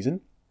last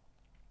season.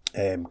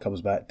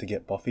 Comes back to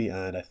get Buffy,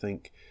 and I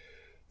think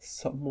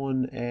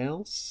someone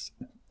else.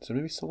 Is there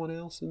maybe someone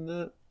else in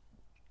that?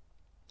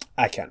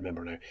 I can't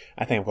remember now.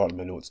 I think I've got it in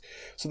my notes.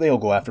 So they all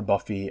go after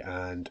Buffy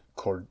and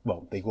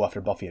they go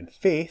after Buffy and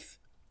Faith,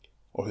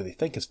 or who they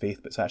think is Faith,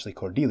 but it's actually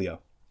Cordelia,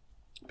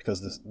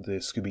 because the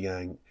Scooby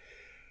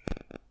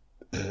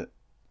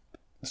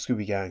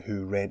Gang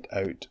who rent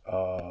out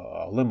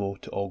a limo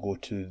to all go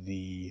to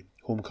the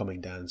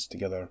homecoming dance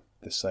together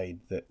decide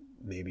that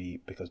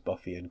maybe because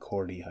Buffy and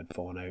Cordy had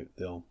fallen out,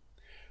 they'll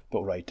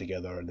ride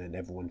together, and then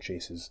everyone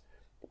chases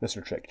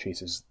Mr. Trick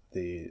chases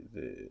the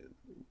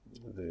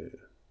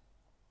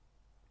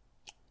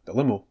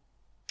limo,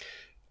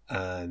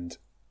 and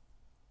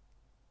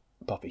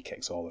Buffy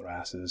kicks all their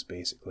asses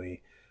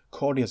basically.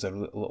 Cordy has a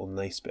little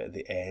nice bit at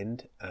the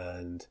end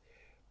and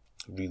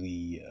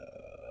really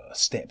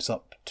steps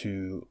up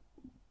to,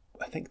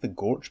 I think, the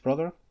Gorch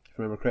brother, if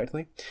I remember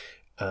correctly,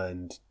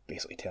 and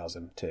basically tells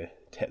him to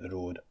hit the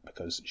road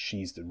because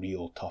she's the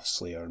real tough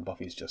slayer and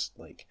Buffy's just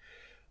like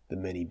the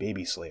mini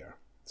baby slayer,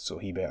 so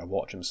he better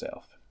watch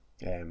himself.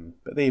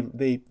 But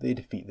they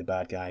defeat the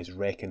bad guys,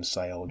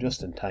 reconcile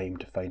just in time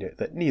to find out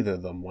that neither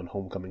of them won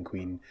Homecoming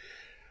Queen,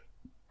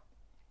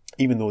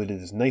 even though they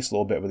did this nice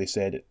little bit where they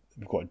said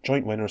we've got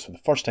joint winners for the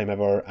first time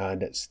ever,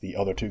 and it's the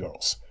other two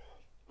girls,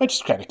 which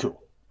is kind of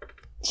cool.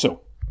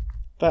 So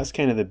that's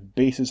kind of the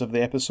basis of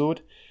the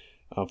episode,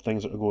 of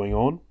things that are going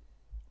on.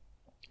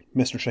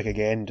 Mr. Trick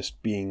again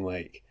just being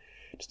like,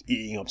 just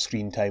eating up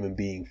screen time and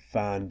being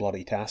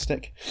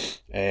fan-bloody-tastic.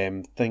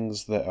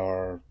 Things that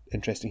are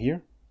interesting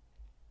here.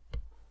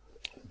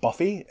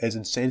 Buffy is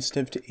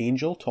insensitive to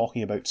Angel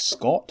talking about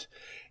Scott.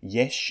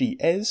 Yes, she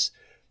is.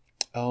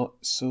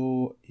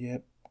 So,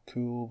 yep,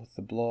 cool with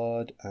the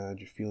blood, and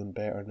you're feeling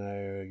better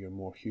now, you're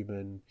more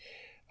human.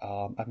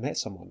 I've met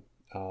someone.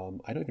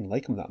 I don't even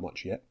like him that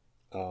much yet.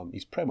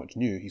 He's pretty much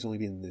new. He's only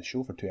been in the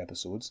show for 2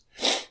 episodes.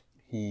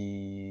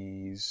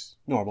 He's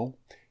normal.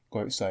 Go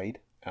outside.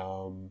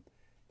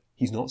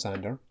 He's not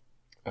Xander.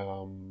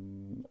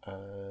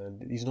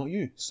 And he's not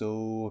you.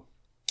 So,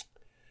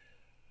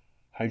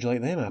 how'd you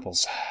like them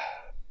apples?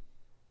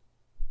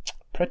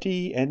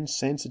 Pretty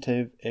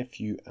insensitive, if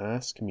you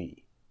ask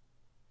me.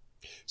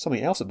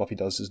 Something else that Buffy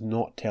does is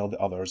not tell the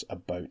others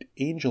about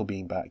Angel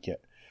being back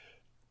yet,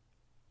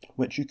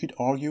 which you could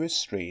argue is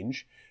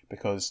strange,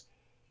 because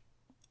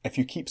if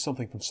you keep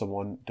something from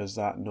someone, does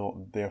that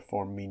not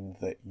therefore mean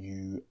that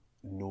you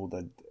know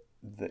that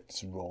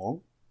that's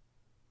wrong?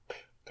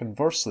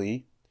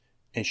 Conversely,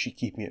 is she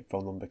keeping it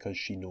from them because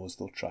she knows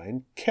they'll try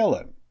and kill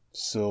him?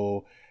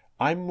 So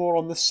I'm more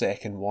on the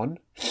second one,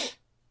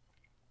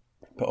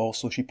 but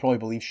also she probably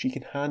believes she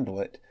can handle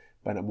it,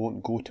 and it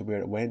won't go to where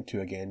it went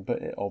to again,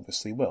 but it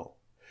obviously will.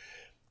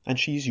 And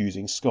she's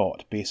using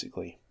Scott,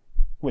 basically,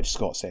 which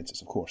Scott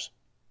senses, of course.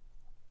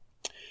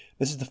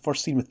 This is the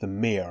first scene with the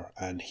mayor,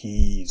 and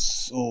he's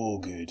so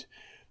good.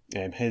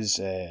 His,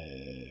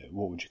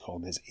 what would you call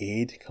him, his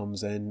aide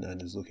comes in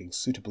and is looking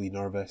suitably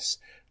nervous,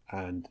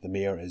 and the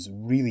mayor is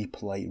really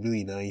polite,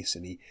 really nice,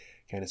 and he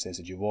kind of says,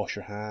 did you wash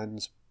your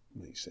hands?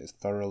 And he says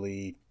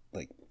thoroughly,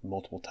 like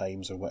multiple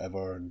times or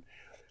whatever, and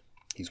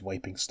he's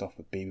wiping stuff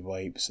with baby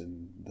wipes,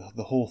 and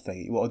the whole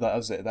thing. Well, that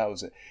was it.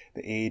 The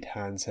aide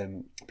hands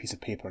him a piece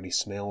of paper and he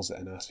smells it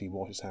and asks if he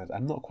washes his hands.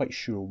 I'm not quite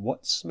sure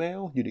what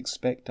smell you'd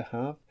expect to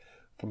have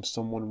from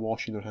someone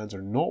washing their hands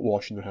or not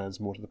washing their hands,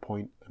 more to the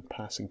point, and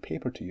passing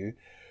paper to you.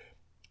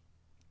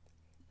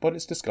 But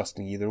it's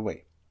disgusting either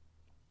way.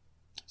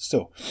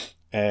 So,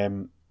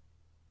 yeah,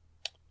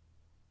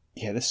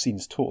 this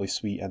scene's totally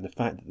sweet, and the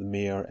fact that the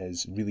mayor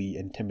is really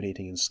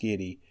intimidating and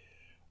scary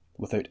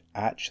without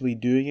actually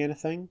doing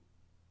anything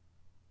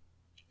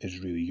is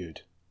really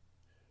good.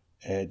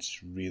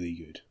 It's really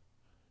good.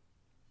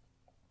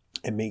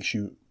 It makes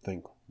you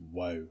think,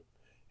 wow,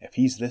 if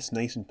he's this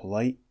nice and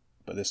polite,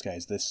 but this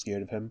guy's this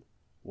scared of him,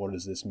 what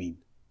does this mean?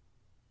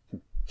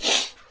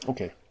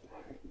 Okay.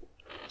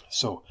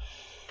 So,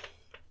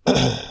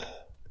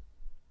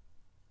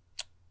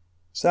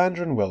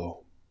 Xander and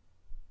Willow.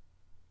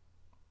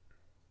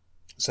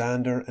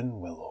 Xander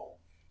and Willow.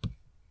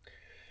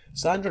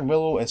 Xander and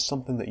Willow is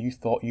something that you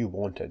thought you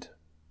wanted.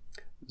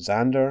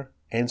 Xander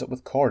ends up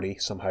with Cordy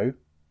somehow.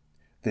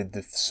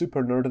 The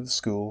super nerd of the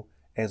school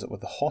ends up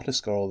with the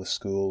hottest girl of the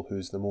school,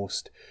 who's the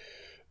most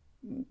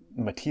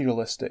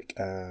materialistic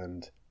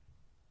and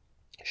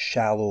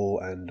shallow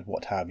and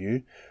what have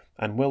you.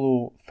 And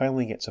Willow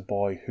finally gets a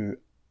boy who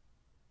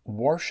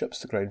worships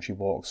the ground she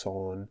walks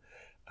on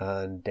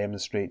and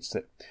demonstrates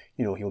that,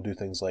 you know, he'll do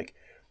things like,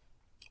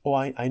 oh,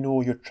 I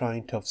know you're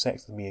trying to have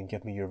sex with me and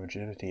give me your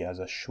virginity as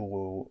a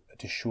show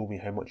to show me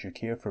how much you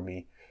care for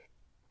me,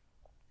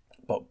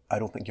 but I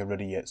don't think you're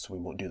ready yet, so we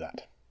won't do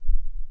that.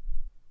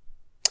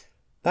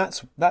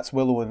 That's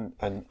Willow and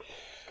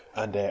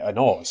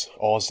Oz.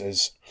 Oz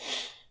is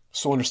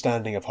so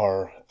understanding of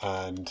her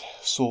and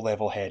so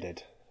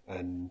level-headed,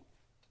 and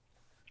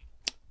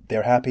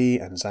they're happy,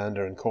 and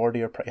Xander and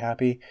Cordy are pretty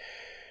happy.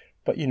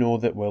 But you know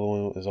that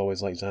Willow is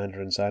always like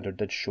Xander, and Xander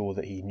did show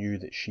that he knew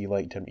that she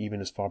liked him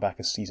even as far back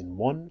as season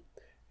 1.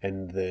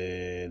 In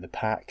the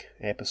Pack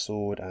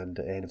episode and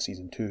at the end of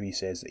season 2, he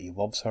says that he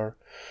loves her.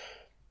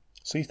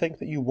 So you think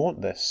that you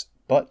want this,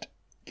 but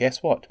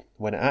guess what?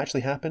 When it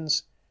actually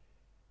happens,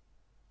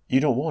 you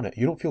don't want it.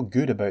 You don't feel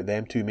good about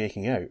them two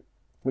making out,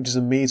 which is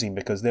amazing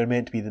because they're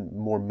meant to be the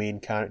more main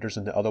characters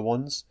than the other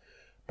ones,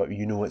 but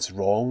you know it's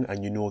wrong,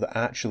 and you know that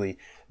actually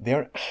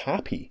they're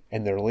happy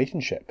in their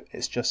relationship.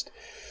 It's just,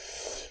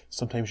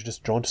 sometimes you're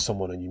just drawn to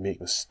someone and you make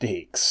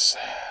mistakes.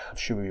 I'm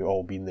sure we've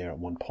all been there at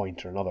one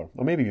point or another.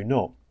 Or maybe you're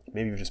not.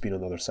 Maybe you've just been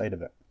on the other side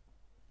of it.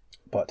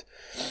 But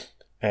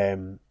I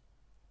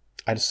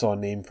just saw a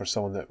name for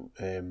someone that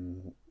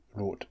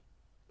wrote,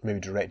 maybe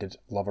directed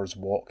Lover's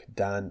Walk,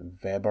 Dan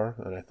Weber,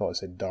 and I thought it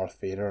said Darth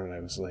Vader, and I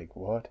was like,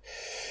 what?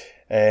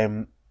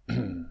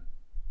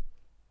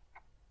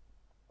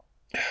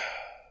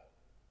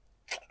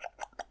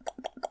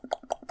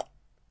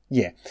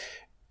 Yeah.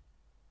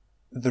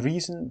 The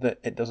reason that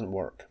it doesn't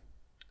work,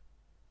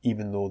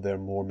 even though they're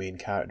more main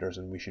characters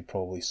and we should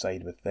probably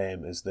side with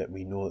them, is that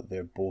we know that they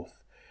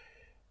both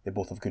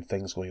have good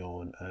things going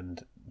on, and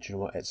do you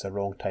know what? It's a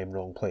wrong time,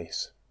 wrong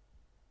place.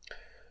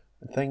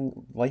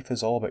 Life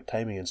is all about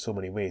timing in so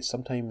many ways.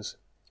 Sometimes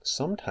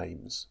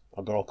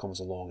a girl comes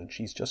along and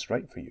she's just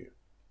right for you,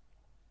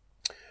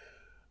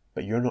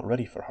 but you're not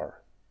ready for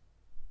her.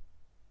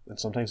 And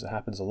sometimes it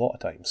happens a lot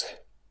of times.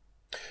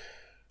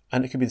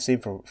 And it could be the same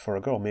for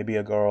a girl. Maybe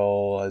a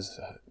girl goes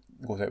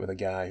out with a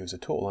guy who's a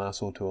total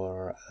asshole to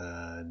her,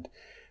 and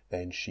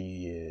then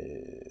she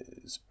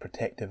is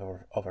protective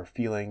of her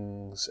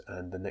feelings,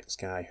 and the next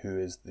guy, who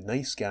is the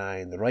nice guy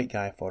and the right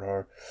guy for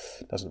her,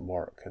 doesn't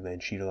work. And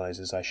then she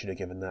realises, I should have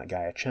given that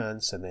guy a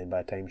chance, and then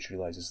by the time she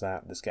realises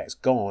that this guy's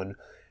gone,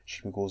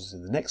 she goes to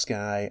the next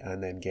guy,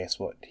 and then guess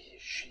what?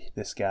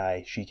 This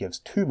guy she gives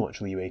too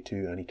much leeway to,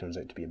 and he turns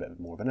out to be a bit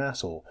more of an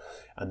asshole.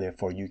 And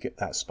therefore you get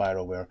that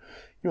spiral where,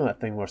 you know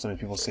that thing where some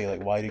people say,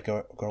 like, why do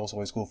girls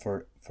always go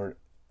for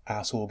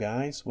asshole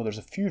guys? Well, there's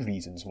a few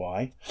reasons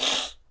why.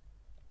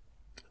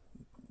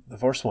 The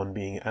first one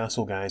being,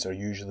 asshole guys are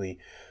usually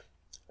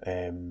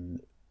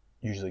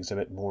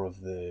exhibit more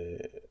of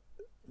the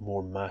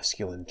more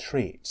masculine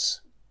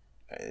traits,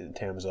 in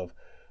terms of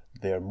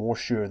they're more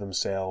sure of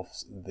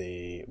themselves,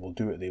 they will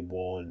do what they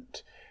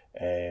want.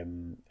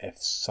 If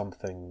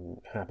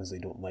something happens they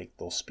don't like,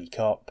 they'll speak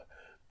up.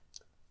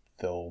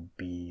 They'll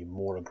be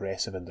more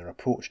aggressive in their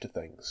approach to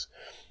things.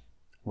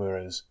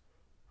 Whereas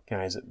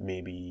guys that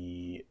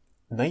maybe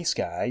nice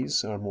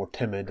guys are more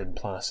timid and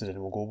placid and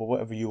will go, well,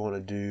 whatever you want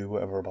to do,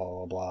 whatever, blah,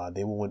 blah, blah.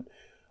 They won't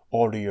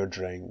order your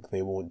drink.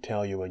 They won't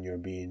tell you when you're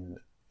being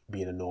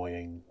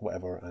annoying,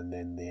 whatever, and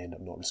then they end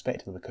up not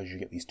respecting them because you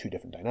get these two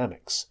different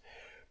dynamics.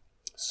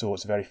 So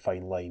it's a very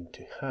fine line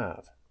to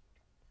have.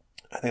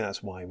 I think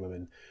that's why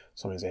women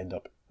sometimes end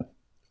up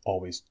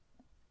always,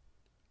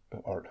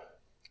 or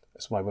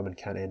that's why women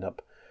can't end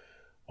up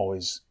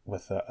always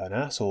with an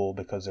asshole,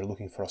 because they're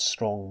looking for a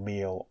strong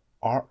male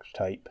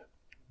archetype,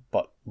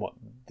 but what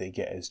they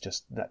get is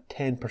just that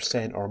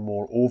 10% or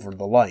more over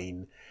the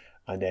line,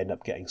 and end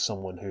up getting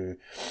someone who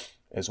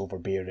is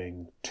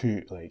overbearing,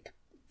 too, like,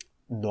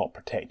 not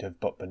protective,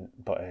 but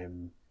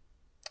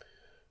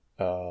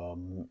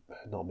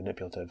not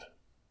manipulative.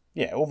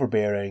 Yeah,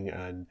 overbearing,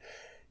 and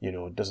you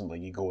know, doesn't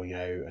like you going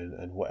out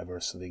and whatever.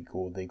 So they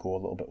go a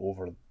little bit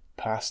over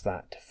past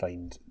that to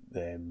find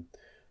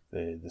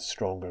the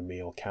stronger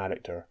male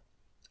character,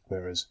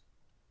 whereas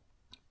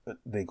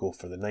they go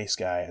for the nice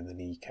guy, and then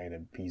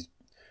he's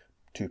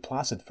too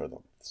placid for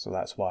them. So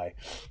that's why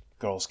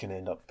girls can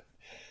end up.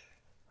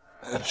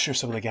 I'm sure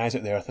some of the guys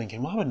out there are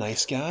thinking, well, I'm a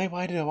nice guy.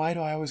 Why do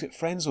I always get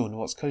friend zoned?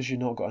 Well, it's because you've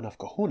not got enough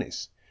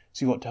cojones.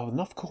 So you've got to have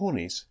enough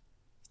cojones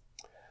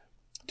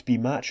to be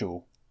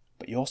macho,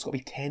 but you also got to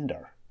be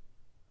tender.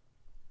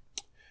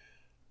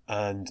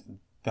 And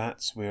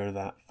that's where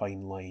that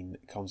fine line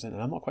comes in.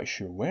 And I'm not quite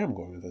sure where I'm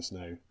going with this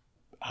now.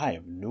 I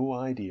have no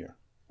idea.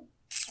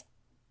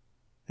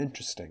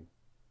 Interesting.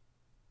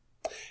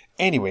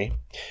 Anyway.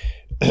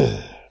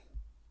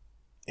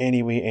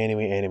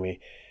 Anyway.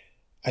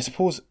 I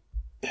suppose...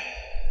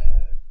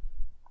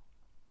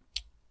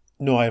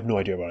 No, I have no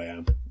idea where I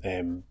am.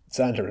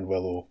 Xander and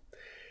Willow,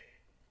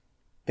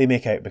 they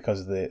make out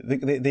because of they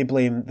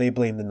blame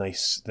the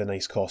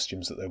nice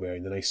costumes that they're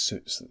wearing, the nice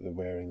suits that they're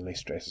wearing, the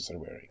nice dresses they're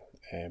wearing,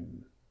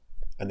 and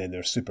then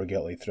they're super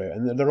guilty throughout.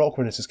 And their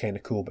awkwardness is kind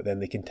of cool, but then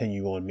they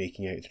continue on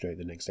making out throughout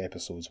the next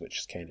episodes, which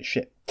is kind of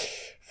shit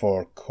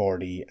for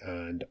Cordy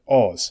and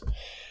Oz.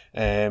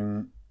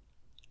 In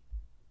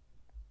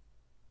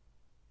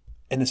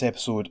this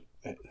episode,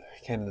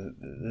 kind of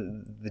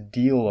the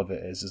deal of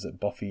it is that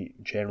Buffy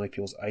generally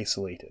feels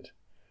isolated,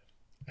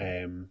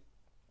 and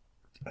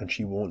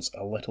she wants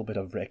a little bit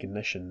of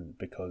recognition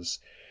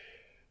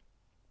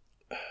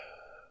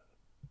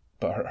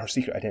but her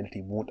secret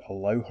identity won't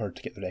allow her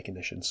to get the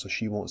recognition, so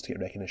she wants to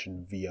get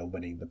recognition via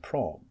winning the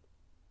prom.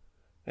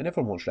 And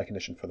everyone wants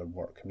recognition for their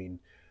work. I mean,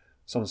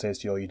 someone says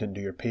to you, oh, you didn't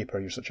do your paper,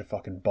 you're such a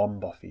fucking bum,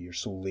 Buffy, you're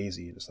so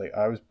lazy. And it's like,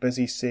 I was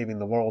busy saving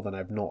the world and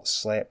I've not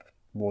slept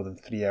more than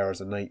 3 hours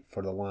a night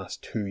for the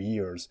last 2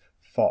 years.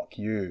 Fuck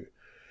you.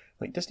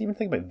 Like, just even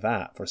think about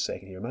that for a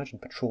second here. Imagine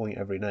patrolling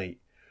every night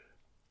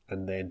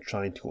and then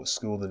trying to go to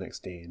school the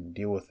next day and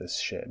deal with this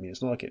shit. I mean,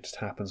 it's not like it just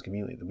happens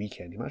conveniently at the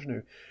weekend.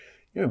 Imagine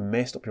how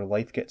messed up your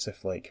life gets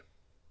if, like,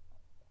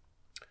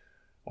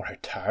 or how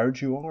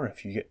tired you are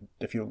if you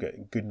don't get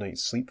a good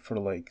night's sleep for,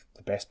 like,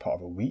 the best part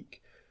of a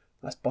week.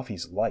 That's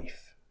Buffy's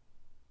life.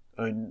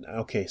 I mean,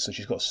 okay, so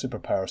she's got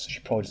superpowers, so she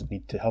probably doesn't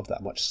need to have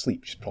that much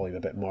sleep. She's probably a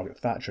bit Margaret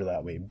Thatcher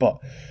that way, but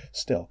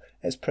still,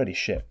 it's pretty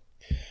shit.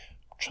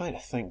 I'm trying to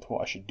think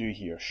what I should do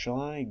here. Shall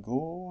I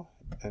go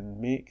and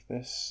make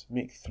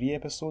 3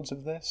 episodes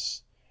of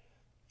this?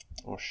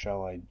 Or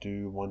shall I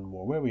do one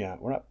more? Where are we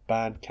at? We're at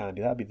Bad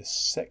Candy. That'd be the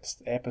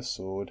 6th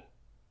episode.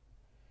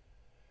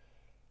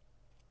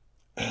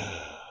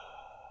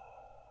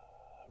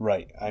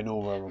 Right, I know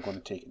where we're going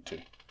to take it to.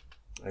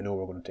 I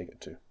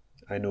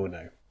know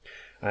now.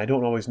 I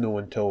don't always know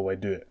until I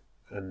do it,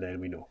 and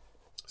then we know.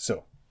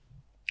 So,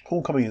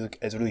 Homecoming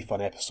is a really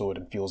fun episode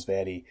and feels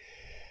very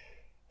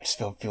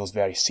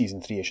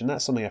season 3ish, and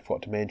that's something I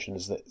forgot to mention,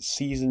 is that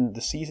season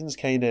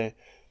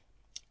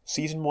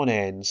 1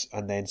 ends,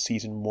 and then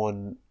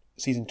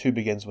season 2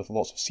 begins with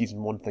lots of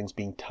season 1 things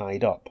being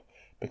tied up,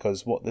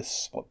 because what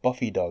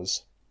Buffy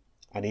does,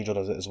 and Angel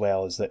does it as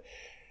well, is that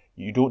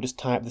you don't just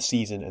tie up the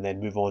season and then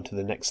move on to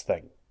the next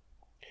thing.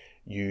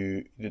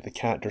 The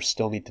characters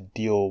still need to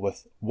deal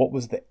with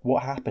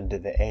what happened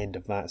at the end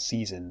of that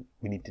season.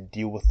 We need to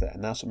deal with it,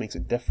 and that's what makes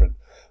it different.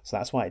 So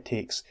that's why it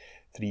takes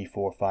 3,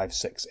 4, 5,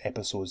 6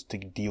 episodes to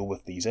deal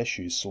with these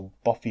issues. So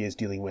Buffy is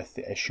dealing with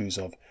the issues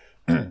of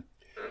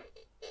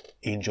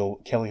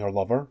Angel killing her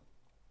lover,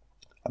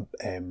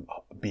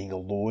 being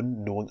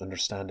alone,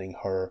 understanding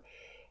her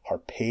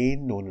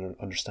pain,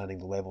 understanding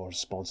the level of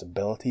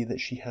responsibility that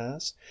she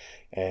has.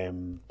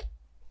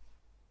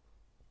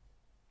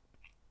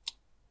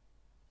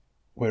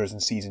 Whereas in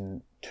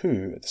season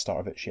 2, at the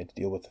start of it, she had to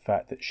deal with the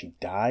fact that she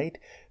died,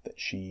 that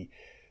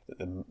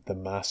the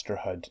Master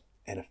had,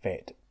 in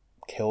effect,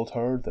 killed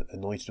her, that the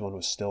Anointed One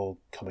was still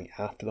coming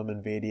after them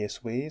in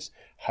various ways.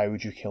 How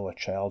would you kill a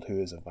child who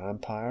is a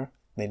vampire?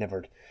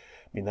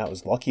 That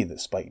was lucky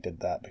that Spike did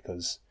that,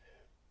 because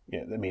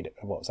they made it,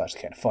 well, it's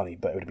actually kind of funny,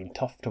 but it would have been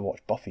tough to watch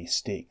Buffy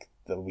stake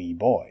the wee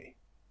boy.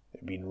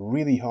 It would have been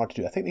really hard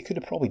to do. I think they could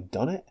have probably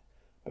done it,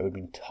 but it would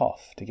have been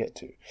tough to get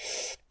to.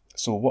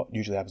 So what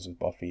usually happens with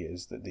Buffy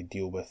is that they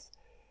deal with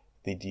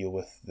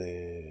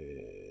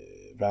the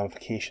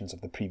ramifications of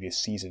the previous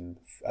season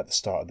at the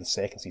start of the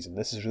second season.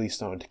 This is really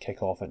starting to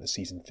kick off into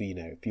season 3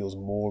 now. It feels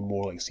more and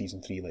more like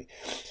season 3, like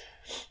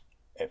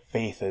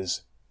Faith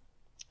is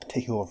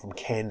taking over from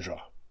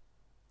Kendra,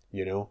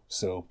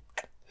 so.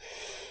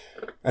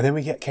 And then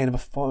we get kind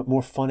of a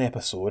more fun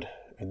episode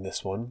in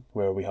this one,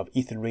 where we have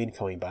Ethan Rayne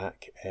coming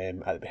back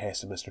at the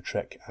behest of Mr.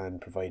 Trick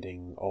and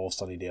providing all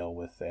Sunnydale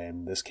with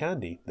this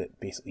candy that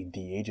basically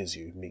de-ages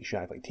you, makes you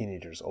act like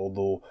teenagers,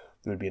 although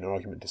there would be an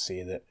argument to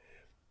say that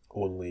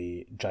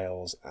only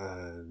Giles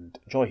and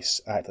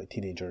Joyce act like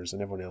teenagers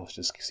and everyone else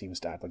just seems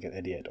to act like an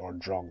idiot or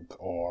drunk,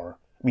 or...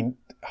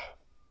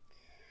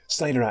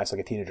 Snyder acts like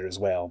a teenager as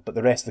well, but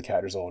the rest of the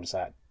characters all just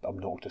act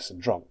obnoxious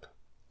and drunk,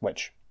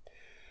 which...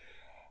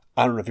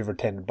 I don't know if you've ever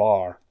attended a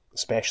bar,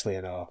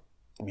 especially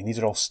these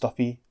are all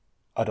stuffy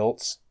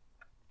adults.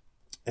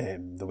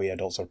 The way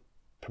adults are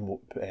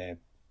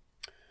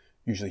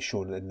usually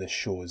shown in this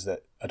show is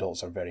that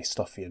adults are very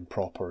stuffy and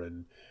proper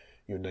and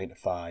 9 to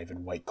 5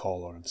 and white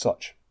collar and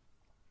such.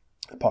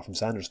 Apart from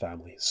Sanders'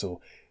 family.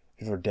 So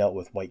if you've ever dealt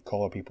with white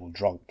collar people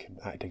drunk and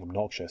acting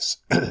obnoxious,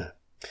 you'll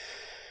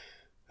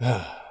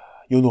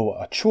know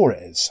what a chore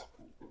it is.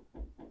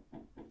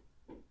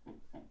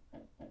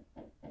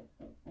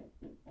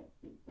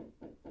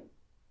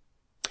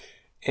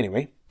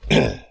 Anyway,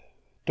 don't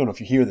know if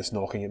you hear this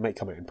knocking. It might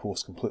come out in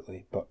post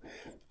completely, but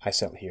I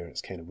certainly hear it.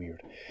 It's kind of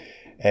weird.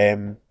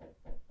 This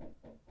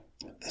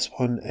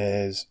one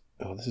is...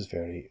 Oh, this is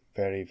very,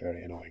 very,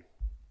 very annoying.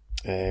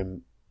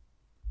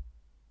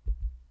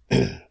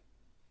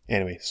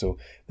 Anyway, so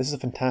this is a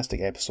fantastic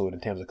episode in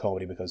terms of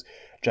comedy, because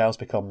Giles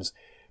becomes,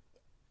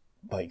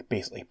 like,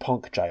 basically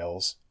punk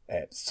Giles.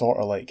 Sort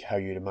of like how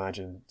you'd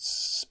imagine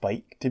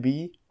Spike to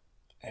be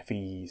if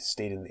he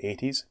stayed in the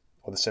 80s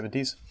or the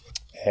 70s.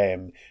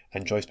 And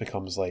Joyce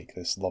becomes like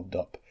this loved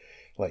up,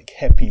 like,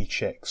 hippie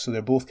chick. So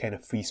they're both kind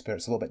of free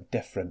spirits, a little bit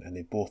different, and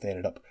they both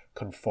ended up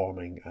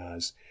conforming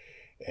as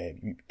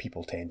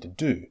people tend to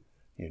do.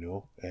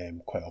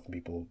 Quite often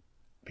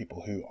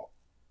people who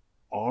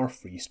are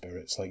free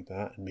spirits like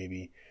that, and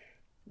maybe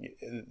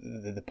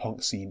the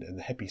punk scene and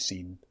the hippie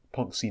scene,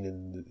 punk scene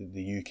in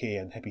the UK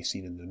and hippie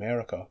scene in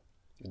America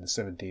in the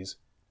 70s,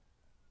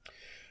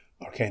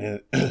 are kind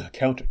of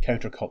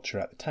counterculture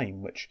at the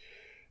time, which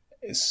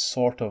is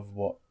sort of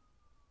what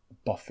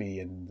Buffy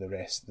and the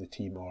rest of the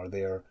team are.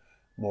 They're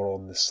more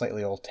on the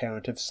slightly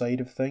alternative side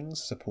of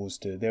things, as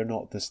opposed to, they're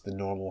not the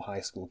normal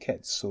high school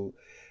kids, so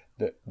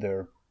that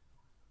they're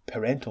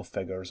parental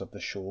figures of the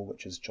show,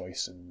 which is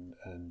Joyce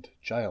and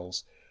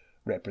Giles,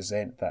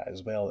 represent that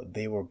as well.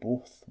 They were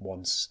both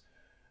once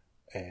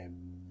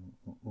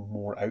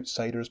more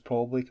outsiders,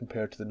 probably,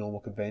 compared to the normal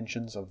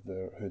conventions of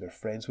who their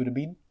friends would have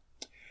been.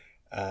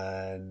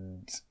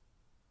 And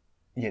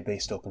yet they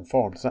still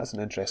conformed. So that's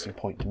an interesting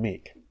point to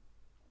make.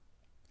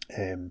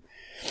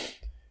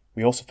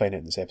 We also find out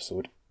in this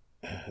episode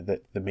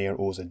that the mayor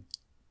owes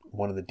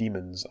one of the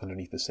demons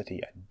underneath the city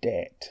a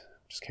debt,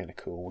 which is kind of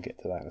cool. We'll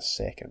get to that in a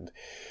second.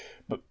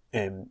 But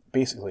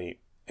basically,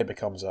 it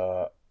becomes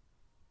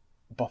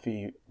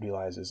Buffy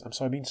realises, I'm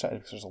sorry, I'm being distracted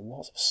because there's a lot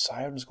of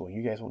sirens going.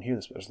 You guys won't hear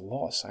this, but there's a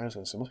lot of sirens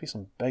going, so there must be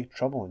some big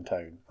trouble in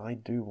town. I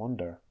do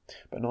wonder.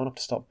 But not enough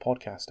to stop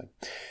podcasting.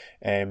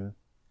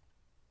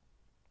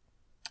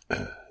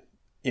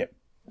 Yeah,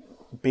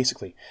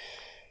 basically,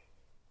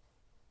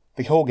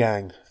 the whole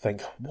gang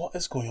think, what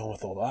is going on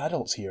with all the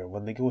adults here?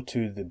 When they go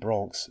to the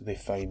Bronx, they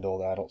find all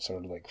the adults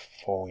are like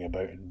falling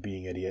about and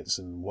being idiots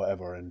and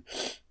whatever. And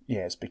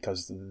yeah, it's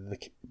because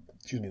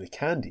the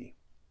candy.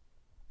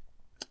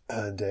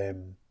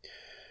 And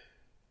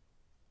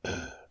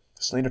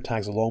Snyder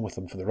tags along with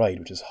them for the ride,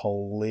 which is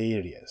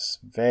hilarious.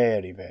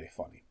 Very, very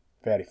funny.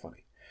 Very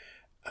funny.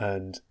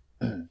 And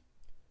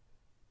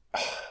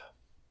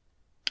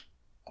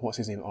what's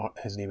his name?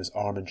 His name is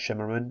Armin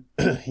Shimmerman.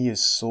 He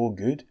is so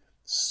good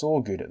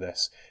at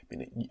this. I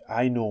mean,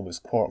 I know him as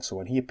Quark, so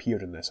when he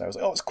appeared in this, I was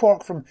like, oh, it's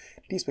Quark from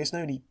Deep Space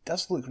Nine. He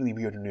does look really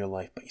weird in real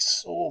life, but he's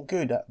so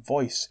good. That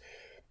voice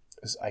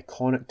is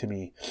iconic to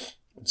me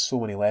on so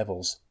many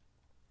levels.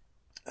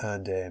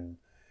 And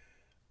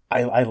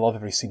I love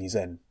every scene he's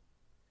in.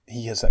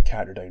 He has that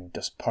character down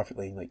just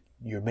perfectly. Like,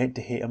 you're meant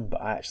to hate him,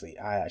 but I actually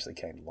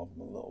kind of love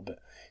him a little bit.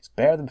 He's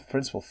better than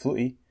Principal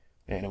Flutie,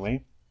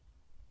 anyway.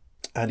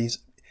 And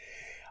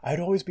I've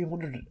always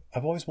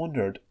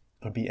wondered,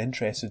 I'd be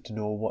interested to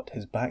know what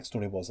his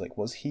backstory was. Like,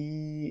 was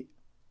he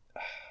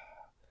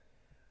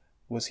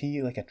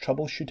like a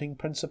troubleshooting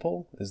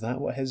principal? Is that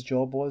what his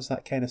job was?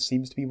 That kind of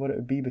seems to be what it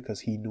would be,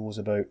 because he knows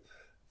about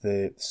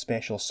the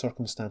special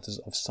circumstances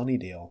of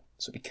Sunnydale.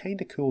 So it'd be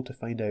kind of cool to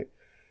find out,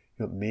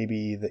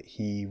 maybe that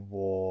he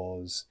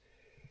was,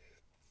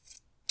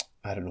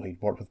 I don't know,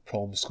 he'd worked with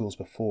problem schools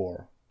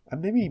before.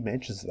 And maybe he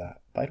mentions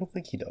that, but I don't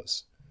think he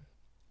does.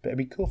 But it'd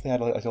be cool if they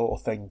had like a little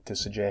thing to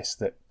suggest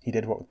that he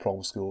did work with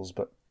problem schools,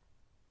 but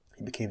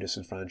he became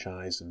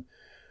disenfranchised and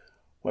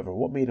whatever.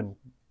 What made him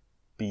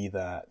be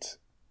that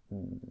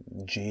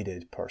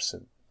jaded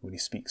person when he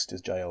speaks to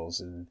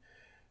Giles in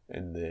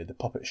the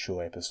puppet show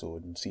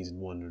episode in season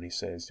 1, when he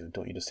says,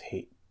 don't you just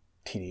hate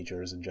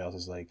teenagers? And Giles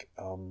is like,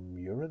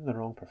 you're in the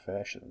wrong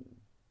profession.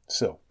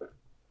 So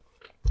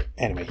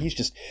anyway,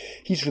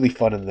 he's really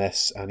fun in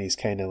this, and he's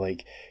kind of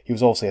like, he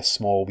was obviously a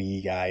small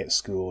wee guy at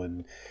school,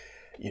 and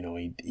he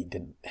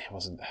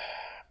wasn't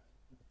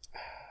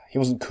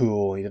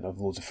cool, he didn't have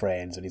loads of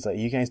friends, and he's like,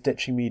 you guys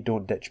ditching me?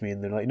 Don't ditch me.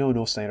 And they're like,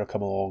 no, Snyder,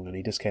 come along. And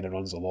he just kind of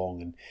runs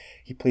along, and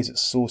he plays it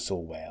so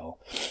well.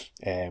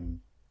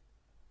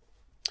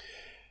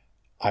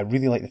 I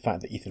really like the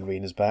fact that Ethan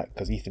Rayne is back,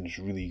 because Ethan is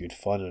really good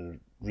fun and a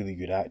really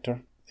good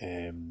actor.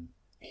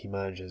 He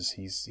manages,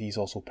 he's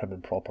also prim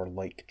and proper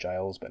like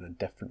Giles, but in a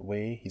different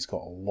way. He's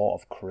got a lot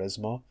of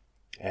charisma,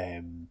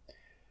 and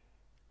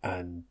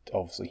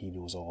obviously he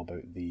knows all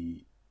about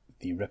the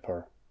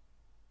Ripper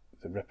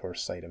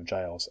side of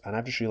Giles. And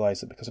I've just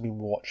realised that because I've been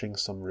watching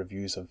some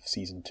reviews of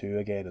season 2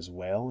 again as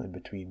well, in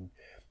between.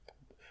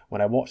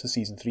 When I watch the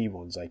season 3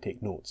 ones, I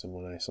take notes,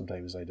 and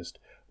sometimes I just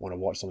want to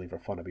watch something for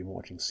fun, I've been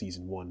watching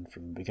season 1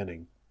 from the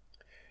beginning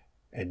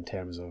in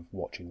terms of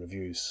watching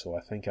reviews. So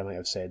I think I might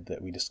have said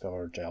that we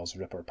discovered Giles'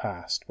 Ripper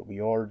past, but we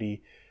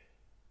already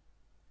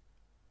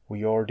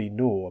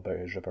know about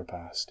his Ripper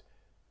past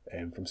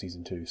from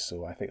season 2.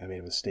 So I think I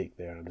made a mistake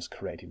there, and I'm just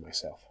correcting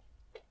myself.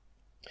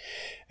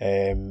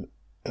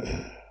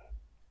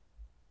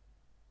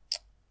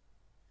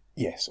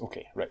 Yes,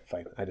 okay, right,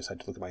 fine. I just had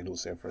to look at my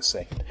notes there for a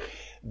second.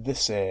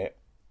 This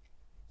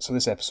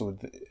episode,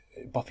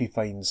 Buffy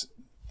finds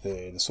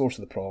the source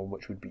of the problem,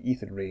 which would be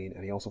Ethan Rayne,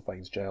 and he also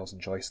finds Giles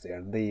and Joyce there,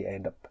 and they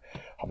end up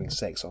having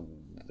sex on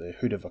the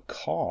hood of a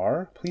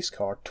police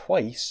car,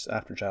 twice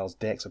after Giles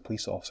decks a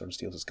police officer and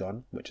steals his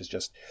gun, which is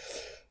just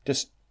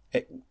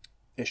it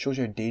shows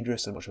you how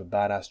dangerous and much of a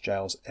badass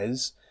Giles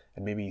is.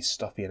 And maybe he's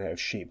stuffy and out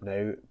of shape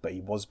now, but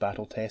he was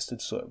battle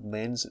tested, so it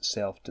lends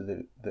itself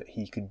to that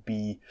he could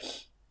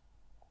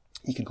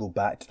go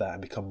back to that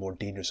and become more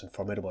dangerous and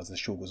formidable as the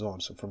show goes on.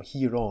 So from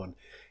here on,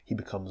 he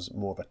becomes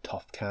more of a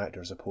tough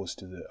character as opposed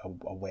to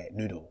a wet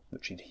noodle,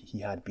 which he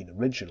had been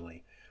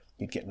originally.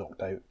 He'd get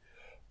knocked out.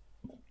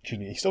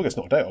 He still gets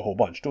knocked out a whole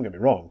bunch, don't get me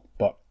wrong,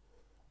 but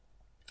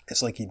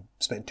it's like he'd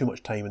spent too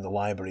much time in the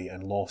library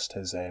and lost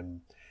his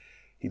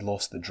he'd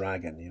lost the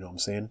dragon, you know what I'm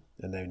saying?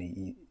 And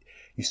then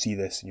you see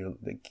this, and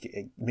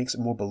it makes it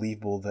more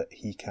believable that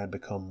he can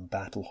become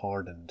battle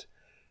hardened,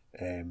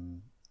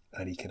 and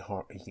he can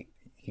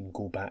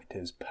go back to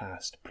his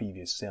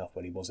previous self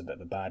where he was a bit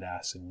of a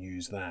badass and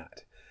use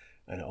that.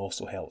 And it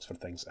also helps for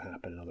things that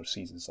happen in other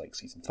seasons, like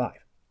season 5.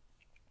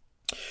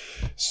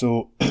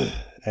 So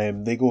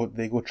they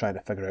go trying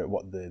to figure out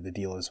what the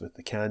deal is with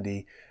the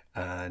candy,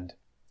 and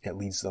it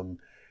leads them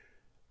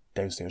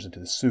downstairs into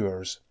the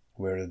sewers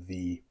where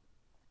the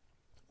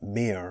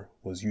mayor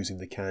was using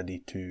the candy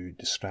to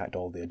distract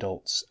all the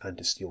adults and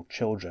to steal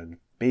children,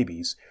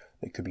 babies,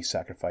 that could be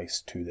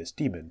sacrificed to this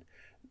demon,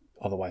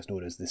 otherwise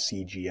known as the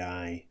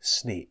CGI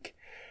snake.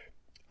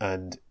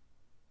 And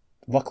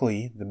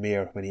luckily, the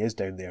mayor, when he is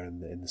down there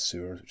in the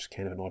sewers, which is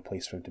kind of an odd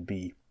place for him to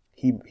be,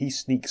 he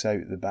sneaks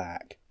out the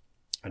back,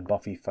 and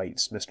Buffy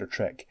fights Mr.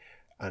 Trick,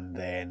 and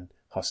then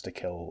has to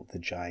kill the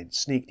giant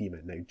snake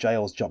demon. Now,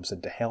 Giles jumps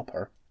in to help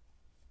her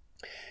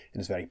in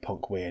his very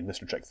punk way, and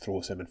Mr. Trick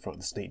throws him in front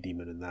of the snake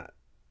demon, and that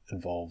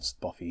involves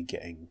Buffy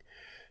getting,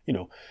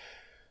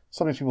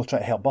 sometimes people try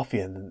to help Buffy,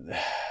 and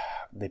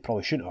they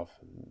probably shouldn't have.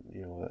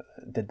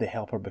 Did they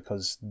help her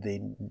because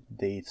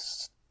they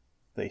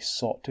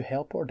sought to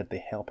help her, or did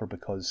they help her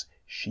because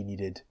she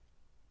needed,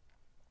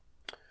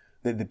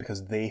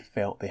 because they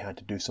felt they had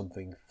to do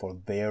something for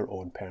their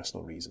own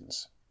personal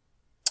reasons?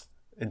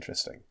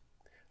 Interesting.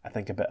 I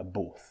think a bit of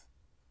both.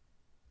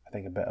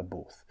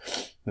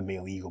 The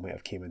male ego might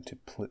have came into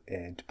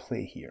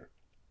play here.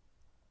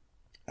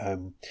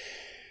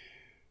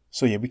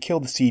 So yeah, we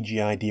killed the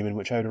CGI demon,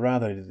 which I would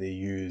rather they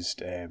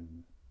used.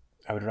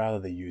 I would rather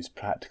they used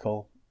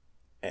practical.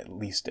 At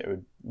least it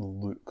would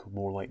look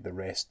more like the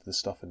rest of the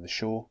stuff in the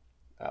show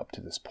up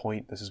to this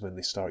point. This is when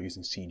they start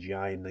using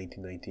CGI in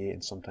 1998,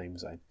 and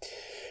sometimes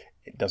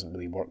it doesn't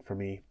really work for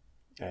me.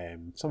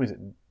 Sometimes it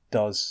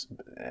does.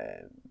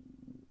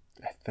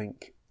 I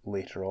think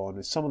later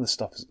on, some of the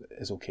stuff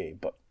is okay,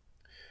 but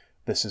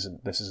this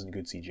isn't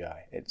good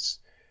CGI. It's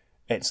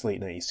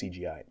late 90s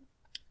CGI.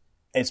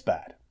 It's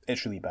bad.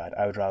 It's really bad.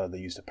 I would rather they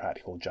used a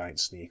practical giant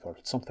snake or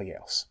something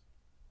else.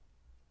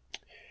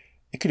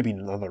 It could have been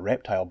another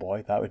reptile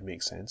boy. That would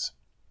make sense.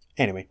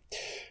 Anyway,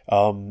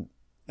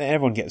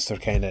 everyone gets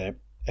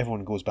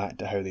everyone goes back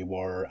to how they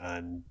were,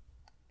 and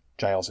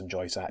Giles and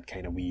Joyce act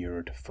kind of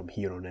weird from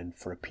here on in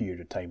for a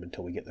period of time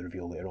until we get the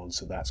reveal later on,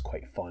 so that's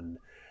quite fun.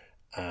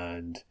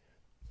 And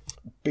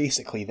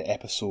basically the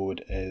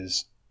episode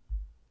is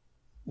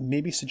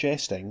maybe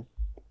suggesting...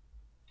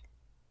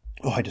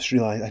 Oh, I just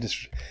realised,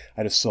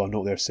 I just saw a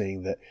note there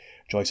saying that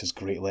Joyce has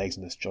great legs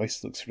in this.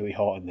 Joyce looks really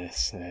hot in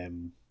this.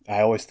 I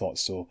always thought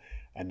so,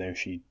 and now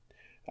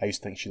I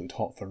used to think she looked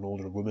hot for an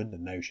older woman,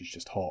 and now she's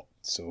just hot.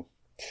 So,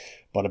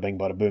 bada bing,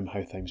 bada boom,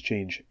 how things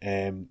change.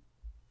 The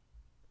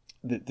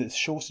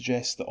show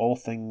suggests that all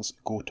things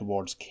go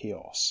towards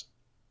chaos,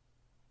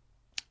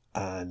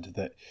 and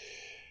that,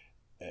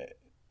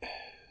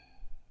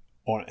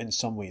 or in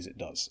some ways it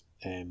does.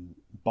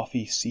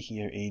 Buffy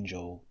seeking out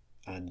Angel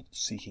and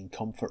seeking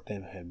comfort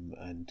in him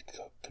and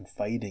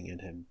confiding in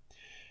him,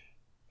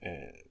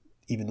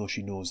 even though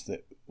she knows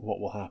that what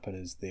will happen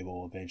is they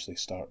will eventually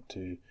start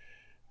to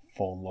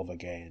fall in love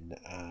again,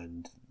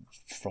 and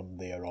from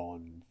there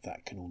on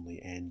that can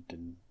only end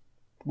in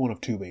one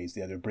of two ways.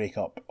 They either break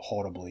up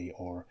horribly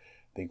or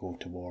they go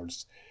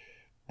towards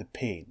the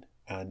pain.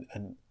 And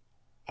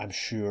I'm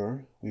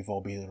sure we've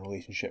all been in a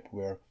relationship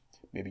where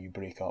maybe you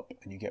break up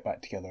and you get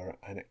back together,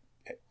 and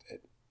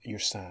you're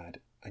sad,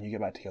 and you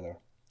get back together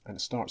and it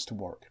starts to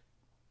work.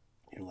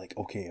 You're like,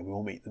 okay, we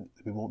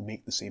won't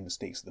make the same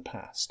mistakes of the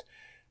past.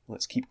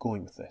 Let's keep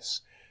going with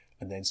this.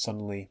 And then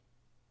suddenly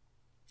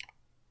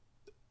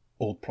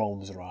old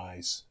problems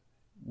arise.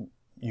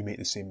 You make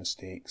the same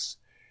mistakes.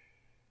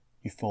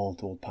 You fall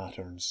into old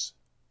patterns.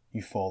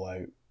 You fall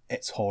out.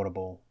 It's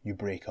horrible. You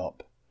break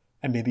up.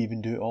 And maybe even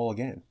do it all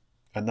again.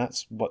 And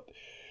that's what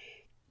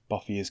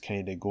Buffy is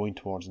kind of going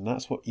towards. And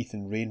that's what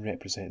Ethan Rayne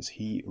represents.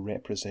 He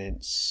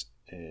represents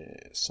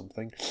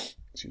something.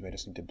 Excuse me, I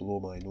just need to blow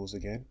my nose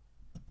again.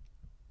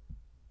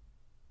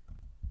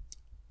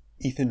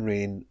 Ethan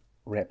Rayne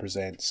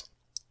represents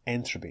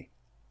entropy.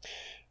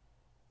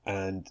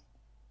 And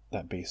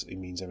that basically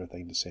means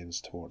everything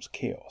descends towards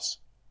chaos.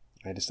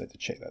 I just had to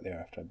check that there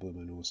after I blew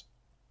my nose,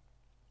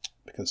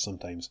 because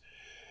sometimes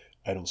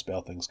I don't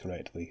spell things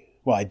correctly.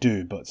 Well, I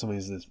do, but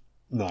sometimes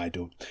no, I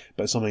don't.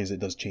 But sometimes it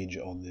does change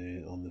it on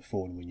the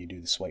phone when you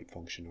do the swipe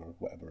function or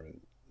whatever.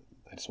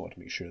 I just wanted to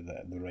make sure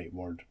that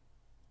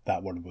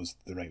that word was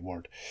the right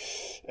word.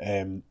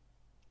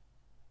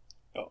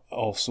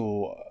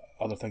 Also,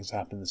 other things that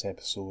happen in this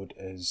episode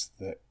is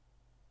that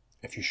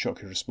if you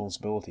shock your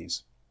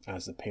responsibilities,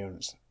 as the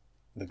parents,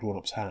 the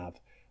grown-ups have,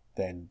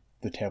 then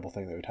the terrible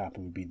thing that would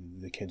happen would be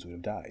the kids would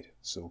have died.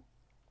 So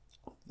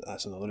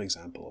that's another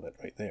example of it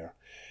right there,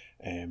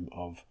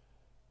 of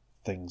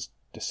things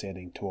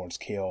descending towards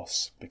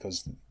chaos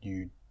because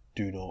you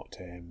do not...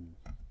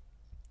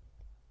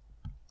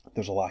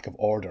 there's a lack of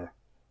order,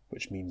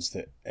 which means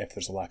that if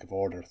there's a lack of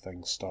order,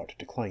 things start to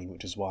decline,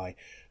 which is why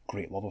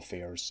great love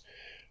affairs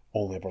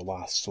only ever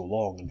last so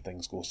long and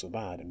things go so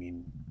bad. I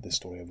mean, the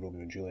story of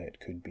Romeo and Juliet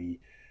could be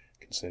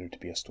considered to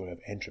be a story of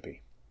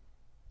entropy.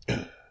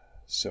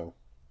 So,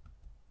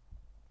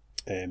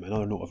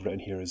 another note I've written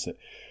here is that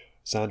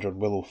Xander and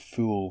Willow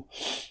fool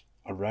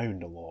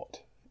around a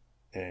lot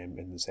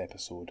in this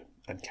episode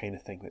and kind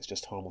of think that it's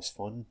just harmless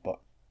fun, but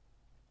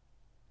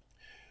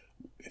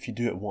if you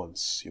do it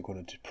once, you're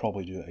going to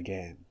probably do it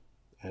again,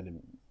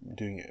 and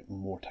doing it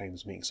more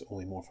times makes it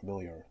only more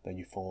familiar. Then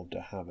you fall into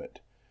a habit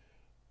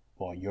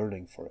while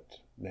yearning for it.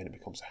 Then it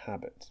becomes a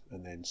habit,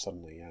 and then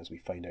suddenly, as we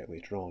find out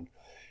later on,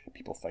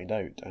 people find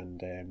out,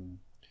 and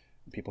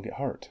people get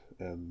hurt.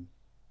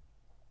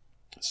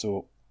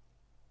 So,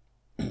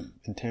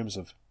 in terms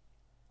of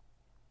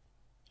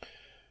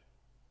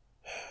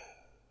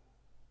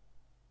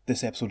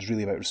this episode is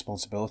really about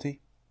responsibility,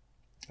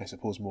 I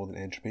suppose, more than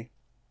entropy.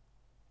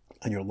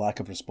 And your lack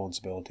of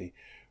responsibility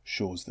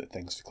shows that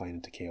things decline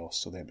into chaos,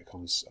 so then it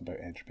becomes about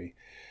entropy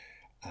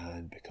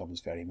and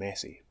becomes very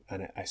messy.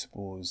 And I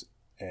suppose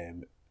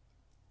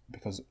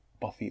because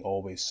Buffy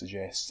always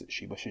suggests that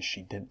she wishes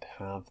she didn't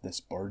have this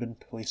burden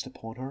placed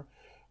upon her,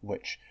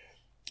 which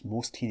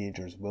most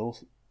teenagers will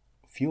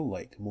feel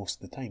like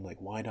most of the time.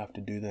 Like, why do I have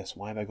to do this?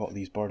 Why have I got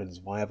these burdens?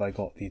 Why have I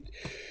got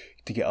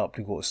to get up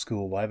and go to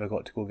school? Why have I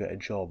got to go get a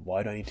job?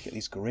 Why do I need to get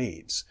these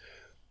grades?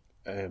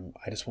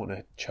 I just want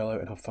to chill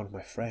out and have fun with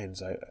my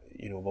friends.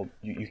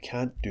 You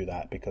can't do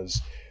that because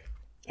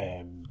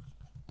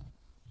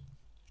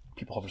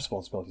people have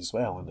responsibilities as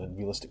well, and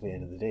realistically, at the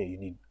end of the day,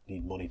 you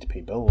need money to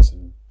pay bills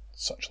and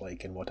such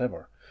like and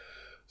whatever.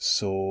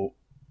 So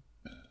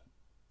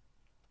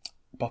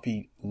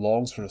Buffy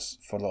longs for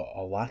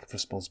a lack of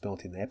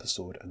responsibility in the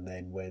episode, and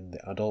then when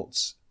the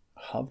adults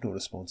have no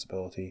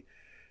responsibility,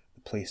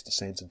 the place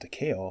descends into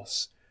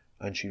chaos.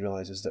 And she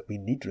realises that we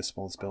need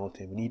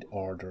responsibility, and we need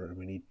order, and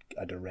we need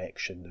a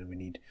direction, and we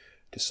need,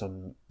 to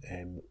some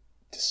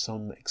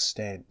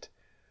extent,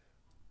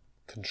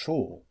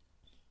 control,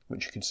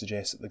 which you can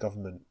suggest that the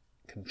government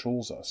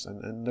controls us.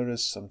 And there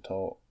is some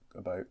talk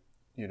about,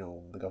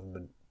 the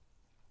government,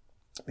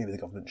 maybe the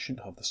government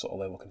shouldn't have the sort of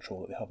level of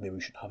control that they have. Maybe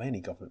we shouldn't have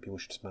any government. People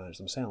should just manage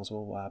themselves.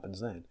 Well, what happens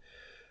then?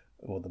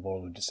 Well, the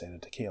world would descend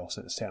into chaos,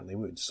 and it certainly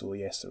would. So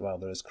yes, while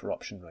there is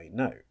corruption right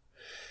now,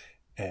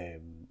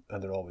 and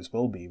there always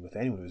will be with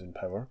anyone who's in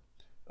power,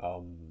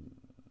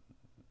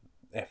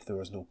 if there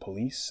was no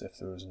police, if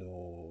there was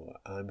no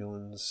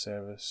ambulance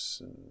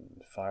service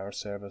and fire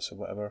service or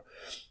whatever,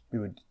 we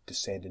would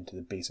descend into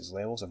the basest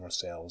levels of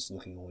ourselves,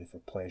 looking only for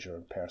pleasure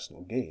and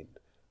personal gain,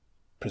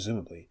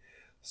 presumably.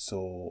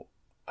 So,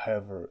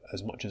 however,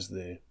 as much as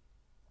the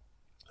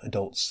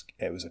adults,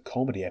 it was a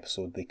comedy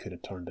episode, they could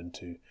have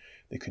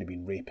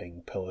been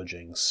raping,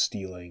 pillaging,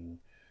 stealing,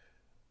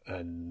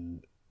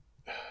 and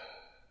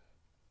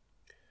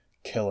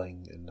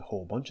killing, and a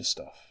whole bunch of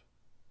stuff.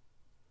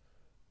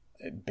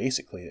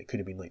 Basically, it could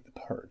have been like the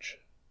Purge.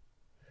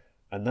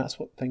 And that's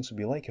what things would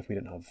be like if we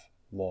didn't have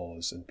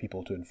laws and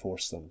people to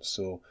enforce them.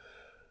 So,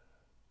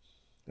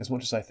 as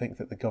much as I think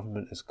that the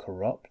government is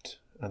corrupt,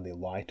 and they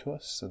lie to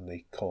us, and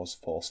they cause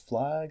false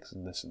flags,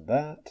 and this and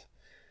that,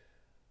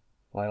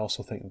 I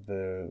also think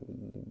it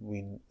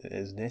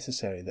is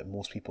necessary that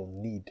most people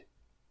need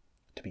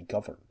to be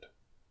governed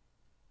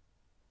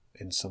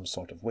in some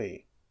sort of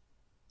way.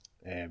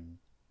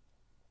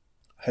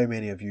 How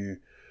many of you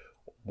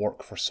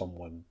work for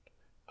someone,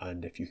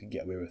 and if you could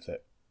get away with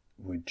it,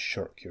 would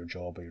shirk your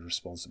job or your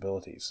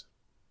responsibilities?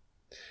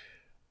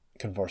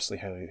 Conversely,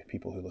 how many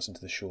people who listen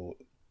to the show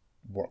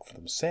work for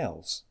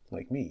themselves,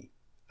 like me,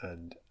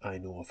 and I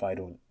know if I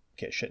don't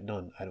get shit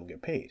done, I don't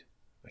get paid.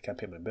 I can't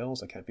pay my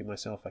bills, I can't feed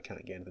myself, I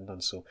can't get anything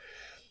done. So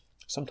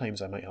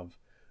sometimes I might have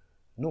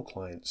no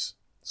clients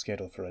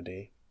scheduled for a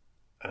day,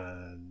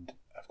 and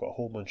I've got a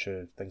whole bunch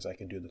of things I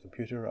can do on the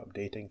computer,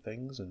 updating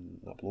things and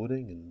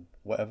uploading and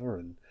whatever,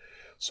 and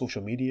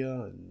social media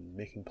and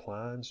making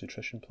plans,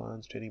 nutrition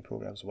plans, training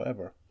programs,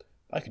 whatever.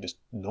 I could just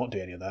not do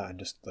any of that and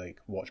just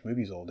watch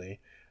movies all day,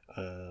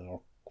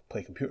 or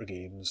play computer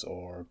games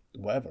or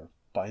whatever.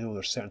 But I know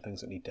there's certain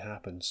things that need to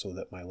happen so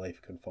that my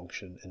life can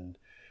function in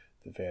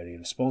the very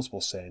responsible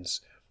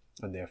sense,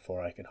 and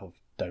therefore I can have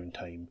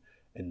downtime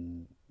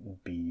and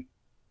be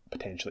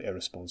potentially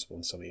irresponsible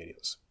in some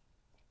areas.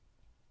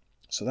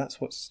 So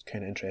that's what's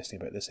kind of interesting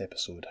about this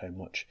episode, how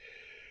much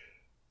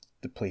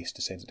the place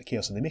descends into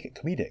chaos. And they make it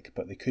comedic,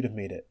 but they could have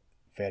made it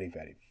very,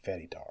 very,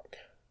 very dark.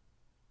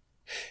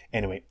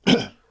 Anyway,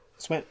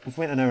 we've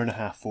went an hour and a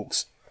half,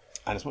 folks.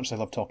 And as much as I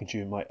love talking to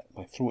you, my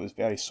throat is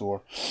very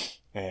sore.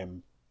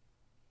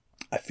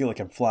 I feel like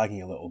I'm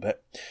flagging a little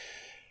bit.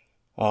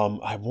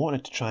 I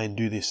wanted to try and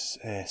do this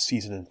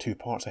season in 2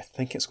 parts. I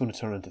think it's going to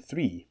turn into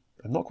 3.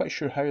 I'm not quite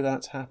sure how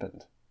that's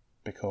happened,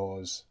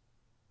 because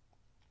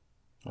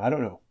I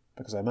don't know.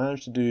 Because I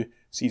managed to do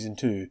season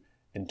 2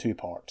 in 2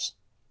 parts.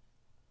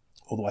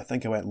 Although I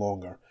think I went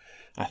longer.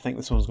 I think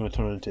this one's going to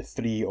turn into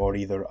 3, or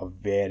either a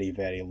very,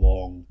 very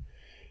long...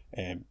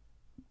 the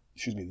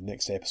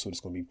next episode is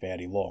going to be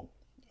very long.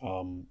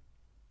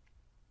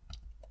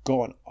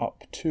 Gone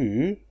up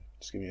to...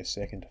 Just give me a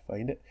second to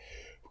find it.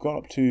 We've gone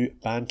up to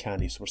Band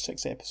Candy, so we're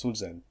 6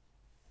 episodes in.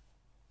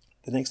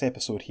 The next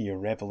episode here,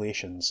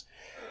 Revelations,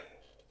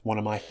 one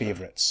of my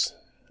favourites.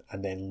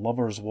 And then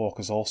Lover's Walk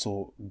is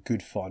also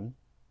good fun.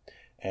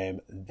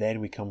 Then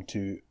we come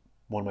to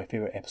one of my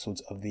favourite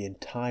episodes of the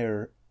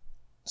entire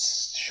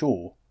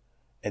show,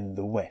 in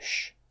The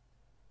Wish,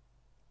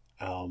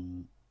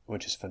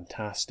 which is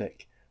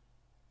fantastic.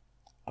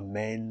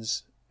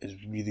 Amends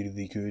is really,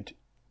 really good.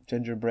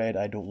 Gingerbread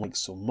I don't like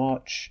so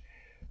much.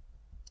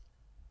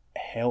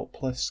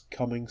 Helpless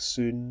coming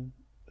soon.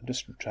 I'm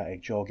just trying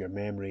to jog your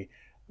memory,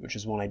 which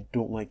is one I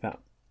don't like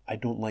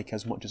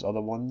as much as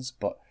other ones,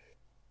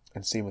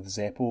 and same with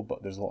Zeppo,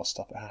 but there's a lot of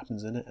stuff that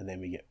happens in it, and then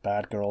we get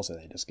Bad Girls, and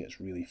it just gets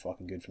really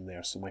fucking good from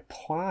there. So my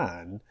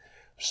plan,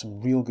 there's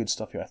some real good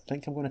stuff here. I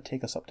think I'm going to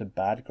take us up to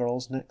Bad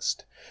Girls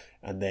next,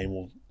 and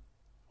then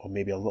or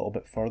maybe a little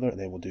bit further, and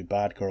then we'll do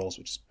Bad Girls,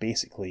 which is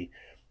basically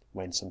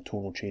when some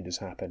tonal changes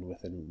happen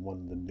within one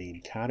of the main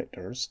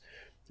characters,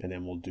 and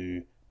then we'll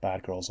do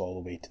Bad Girls all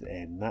the way to the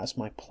end. That's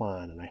my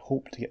plan, and I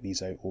hope to get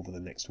these out over the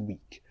next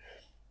week,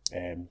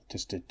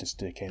 just to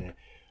kind of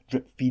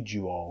drip feed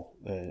you all.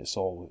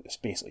 It's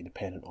basically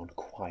dependent on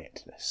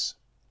quietness,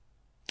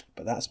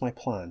 but that's my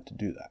plan to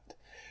do that,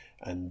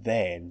 and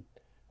then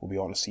we'll be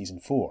on to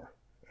season 4,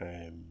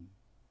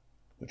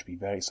 which will be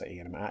very exciting,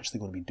 and I'm actually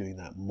going to be doing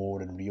that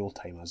more in real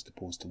time as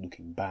opposed to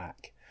looking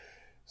back.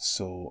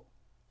 So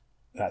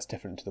that's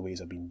different to the ways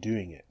I've been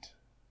doing it.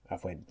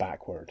 I've went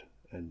backward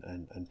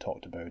and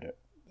talked about it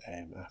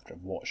after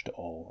I've watched it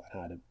all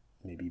and had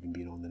maybe even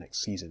been on the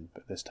next season,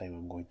 but this time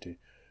I'm going to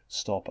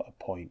stop at a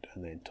point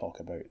and then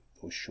talk about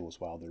those shows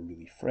while they're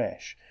really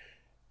fresh.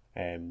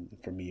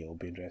 For me, it'll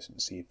be interesting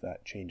to see if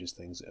that changes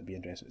things. It'll be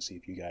interesting to see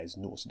if you guys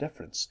notice a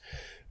difference.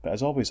 But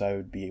as always, I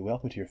would be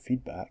welcome to your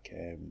feedback.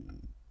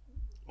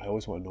 I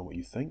always want to know what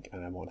you think,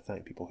 and I want to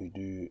thank people who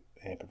do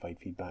provide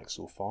feedback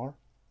so far.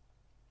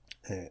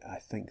 I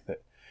think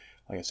that,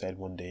 like I said,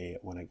 one day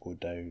when I go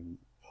down,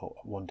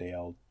 one day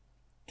I'll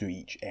do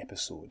each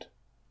episode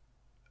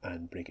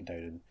and break it down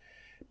and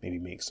maybe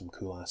make some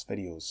cool ass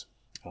videos.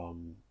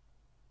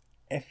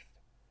 If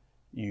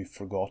you've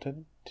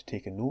forgotten to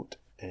take a note,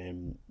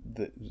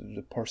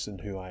 the person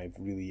who I've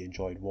really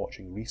enjoyed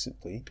watching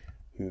recently,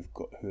 who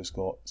has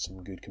got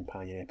some good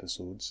companion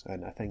episodes,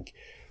 and I think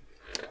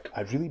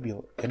I'd really be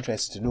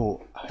interested to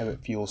know how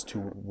it feels to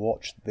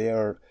watch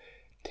their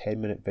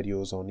 10-minute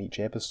videos on each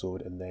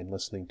episode and then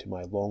listening to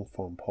my long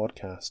form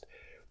podcast.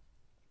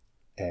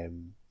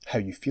 How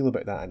you feel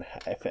about that, and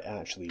if it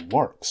actually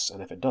works,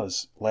 and if it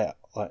does, let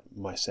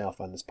myself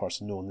and this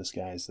person know. And this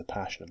guy is the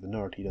passion of the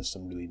nerd. He does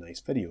some really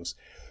nice videos,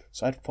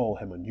 so I'd follow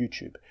him on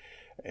YouTube.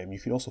 You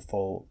could also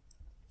follow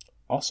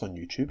us on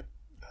YouTube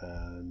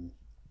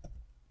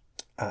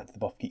at the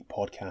Buff Geek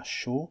Podcast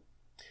Show.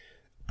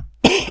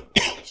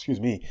 Excuse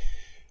me.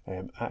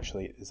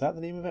 Actually, is that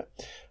the name of it?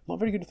 I'm not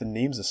very good with the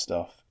names of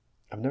stuff.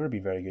 I've never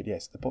been very good.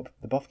 Yes, the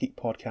Buff Geek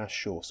Podcast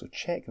Show. So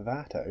check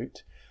that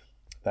out.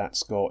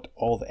 That's got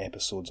all the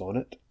episodes on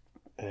it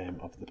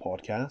of the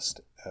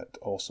podcast. It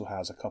also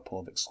has a couple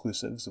of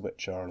exclusives,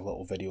 which are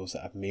little videos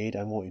that I've made.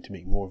 I'm wanting to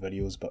make more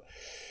videos, but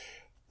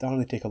they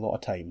only take a lot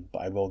of time,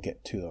 but I will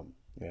get to them.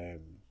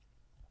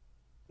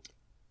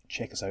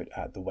 Check us out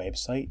at the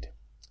website,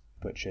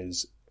 which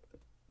is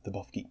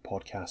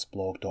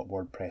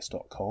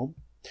thebuffgeekpodcastblog.wordpress.com.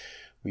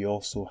 We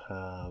also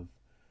have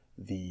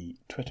the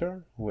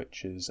Twitter,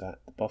 which is at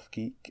the Buff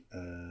Geek,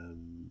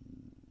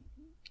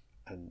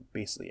 and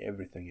basically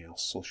everything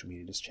else, social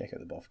media. Just check out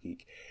the Buff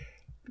Geek.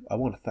 I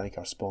want to thank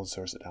our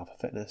sponsors at Alpha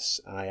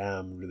Fitness. I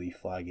am really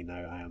flaggy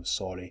now. I am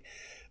sorry,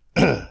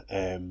 but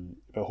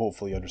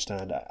hopefully you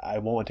understand. I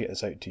want to get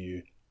this out to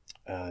you,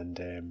 and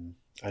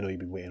I know you've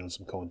been waiting on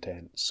some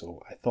content,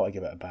 so I thought I'd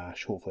give it a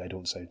bash. Hopefully I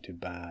don't sound too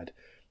bad.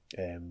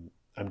 I'm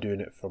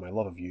doing it for my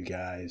love of you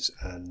guys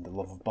and the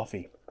love of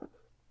Buffy.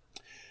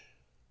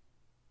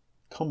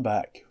 Come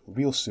back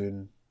real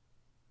soon.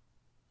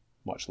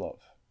 Much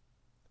love.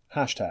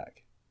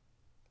 Hashtag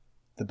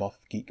the Buff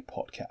Geek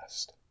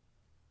Podcast.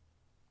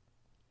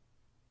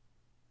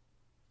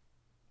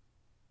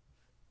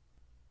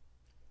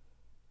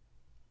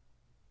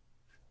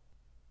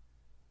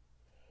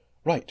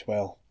 Right,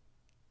 well,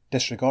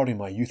 disregarding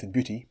my youth and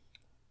beauty,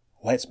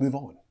 let's move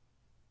on.